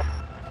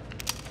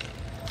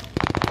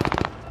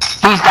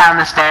 He's down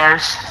the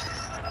stairs.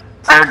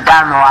 Or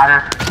down the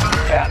ladder.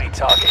 Bounty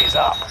target is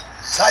up.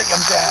 Take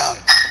him down.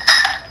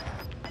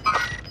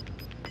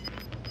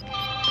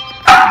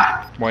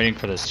 Waiting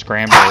for the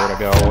scrambler to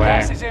go away.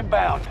 Gas is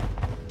inbound.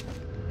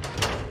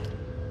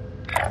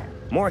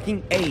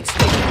 Marking aid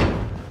station.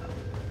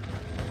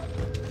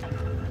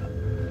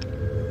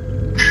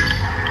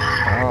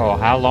 Oh,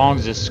 how long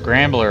does this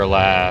scrambler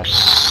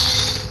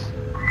last?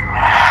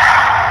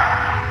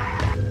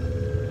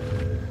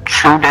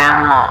 Too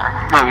damn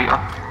long. There we go.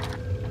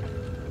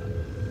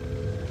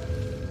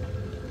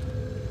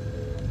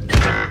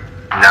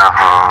 No.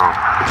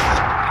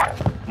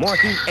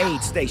 Marking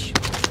aid station.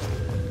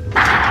 He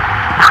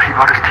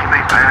got his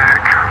teammate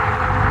back.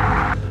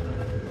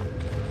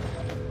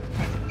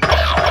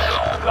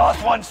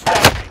 Last one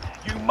standing.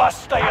 You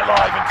must stay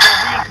alive until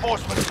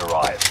reinforcements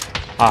arrive.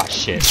 Ah,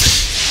 shit.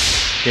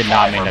 Did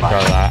not mean to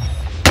throw that.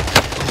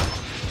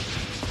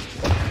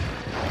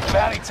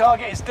 Bounty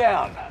target is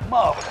down.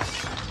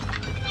 Marvelous.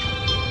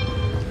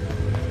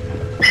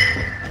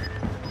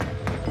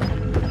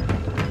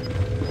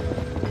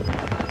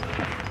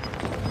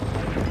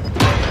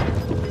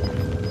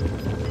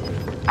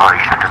 Oh, you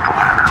sent us the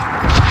ladder.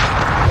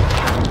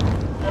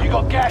 You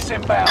got gas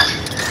inbound.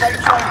 Safe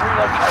zone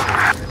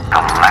relocated. The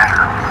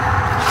ladder.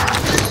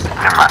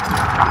 Never mind.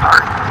 I'm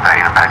sorry. I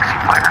ain't a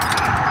backseat player.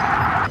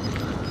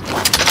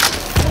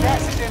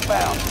 Gas is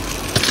inbound.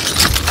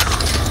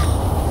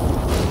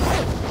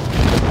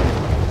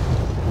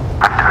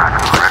 I'm tired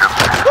of rid of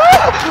that.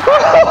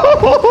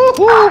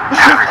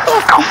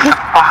 Go for the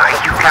buy.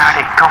 You got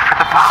it. Go for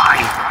the buy.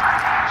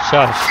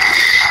 Shush.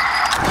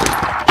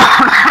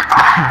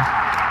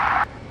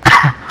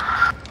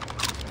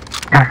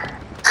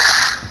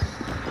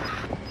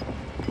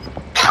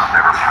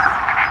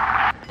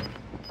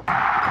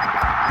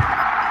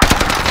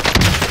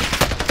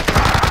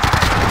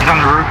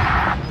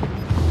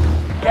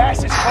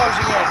 Gas is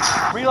closing in.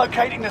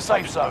 Relocating the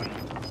safe zone.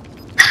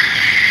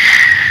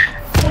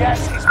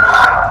 Gas is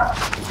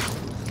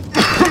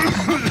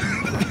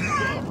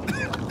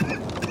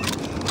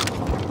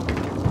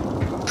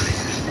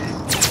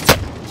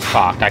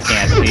Fuck, I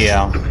can't see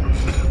you.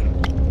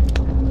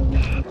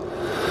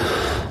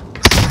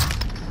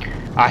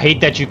 I hate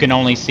that you can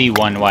only see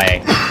one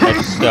way.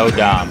 That's so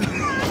dumb.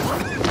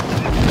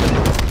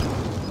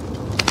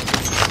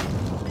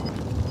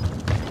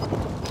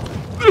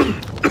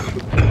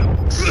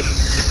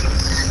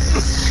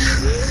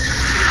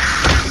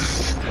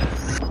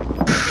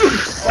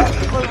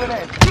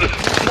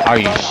 Are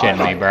you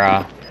shitting me,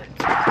 bro?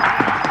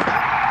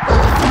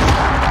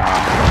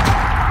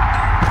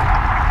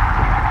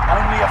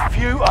 only a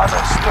few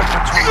others stood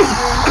between you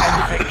and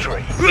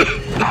victory. Learn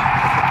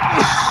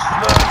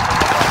from them.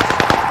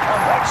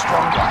 Come back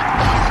stronger.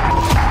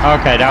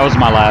 Okay, that was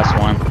my last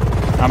one.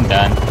 I'm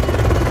done.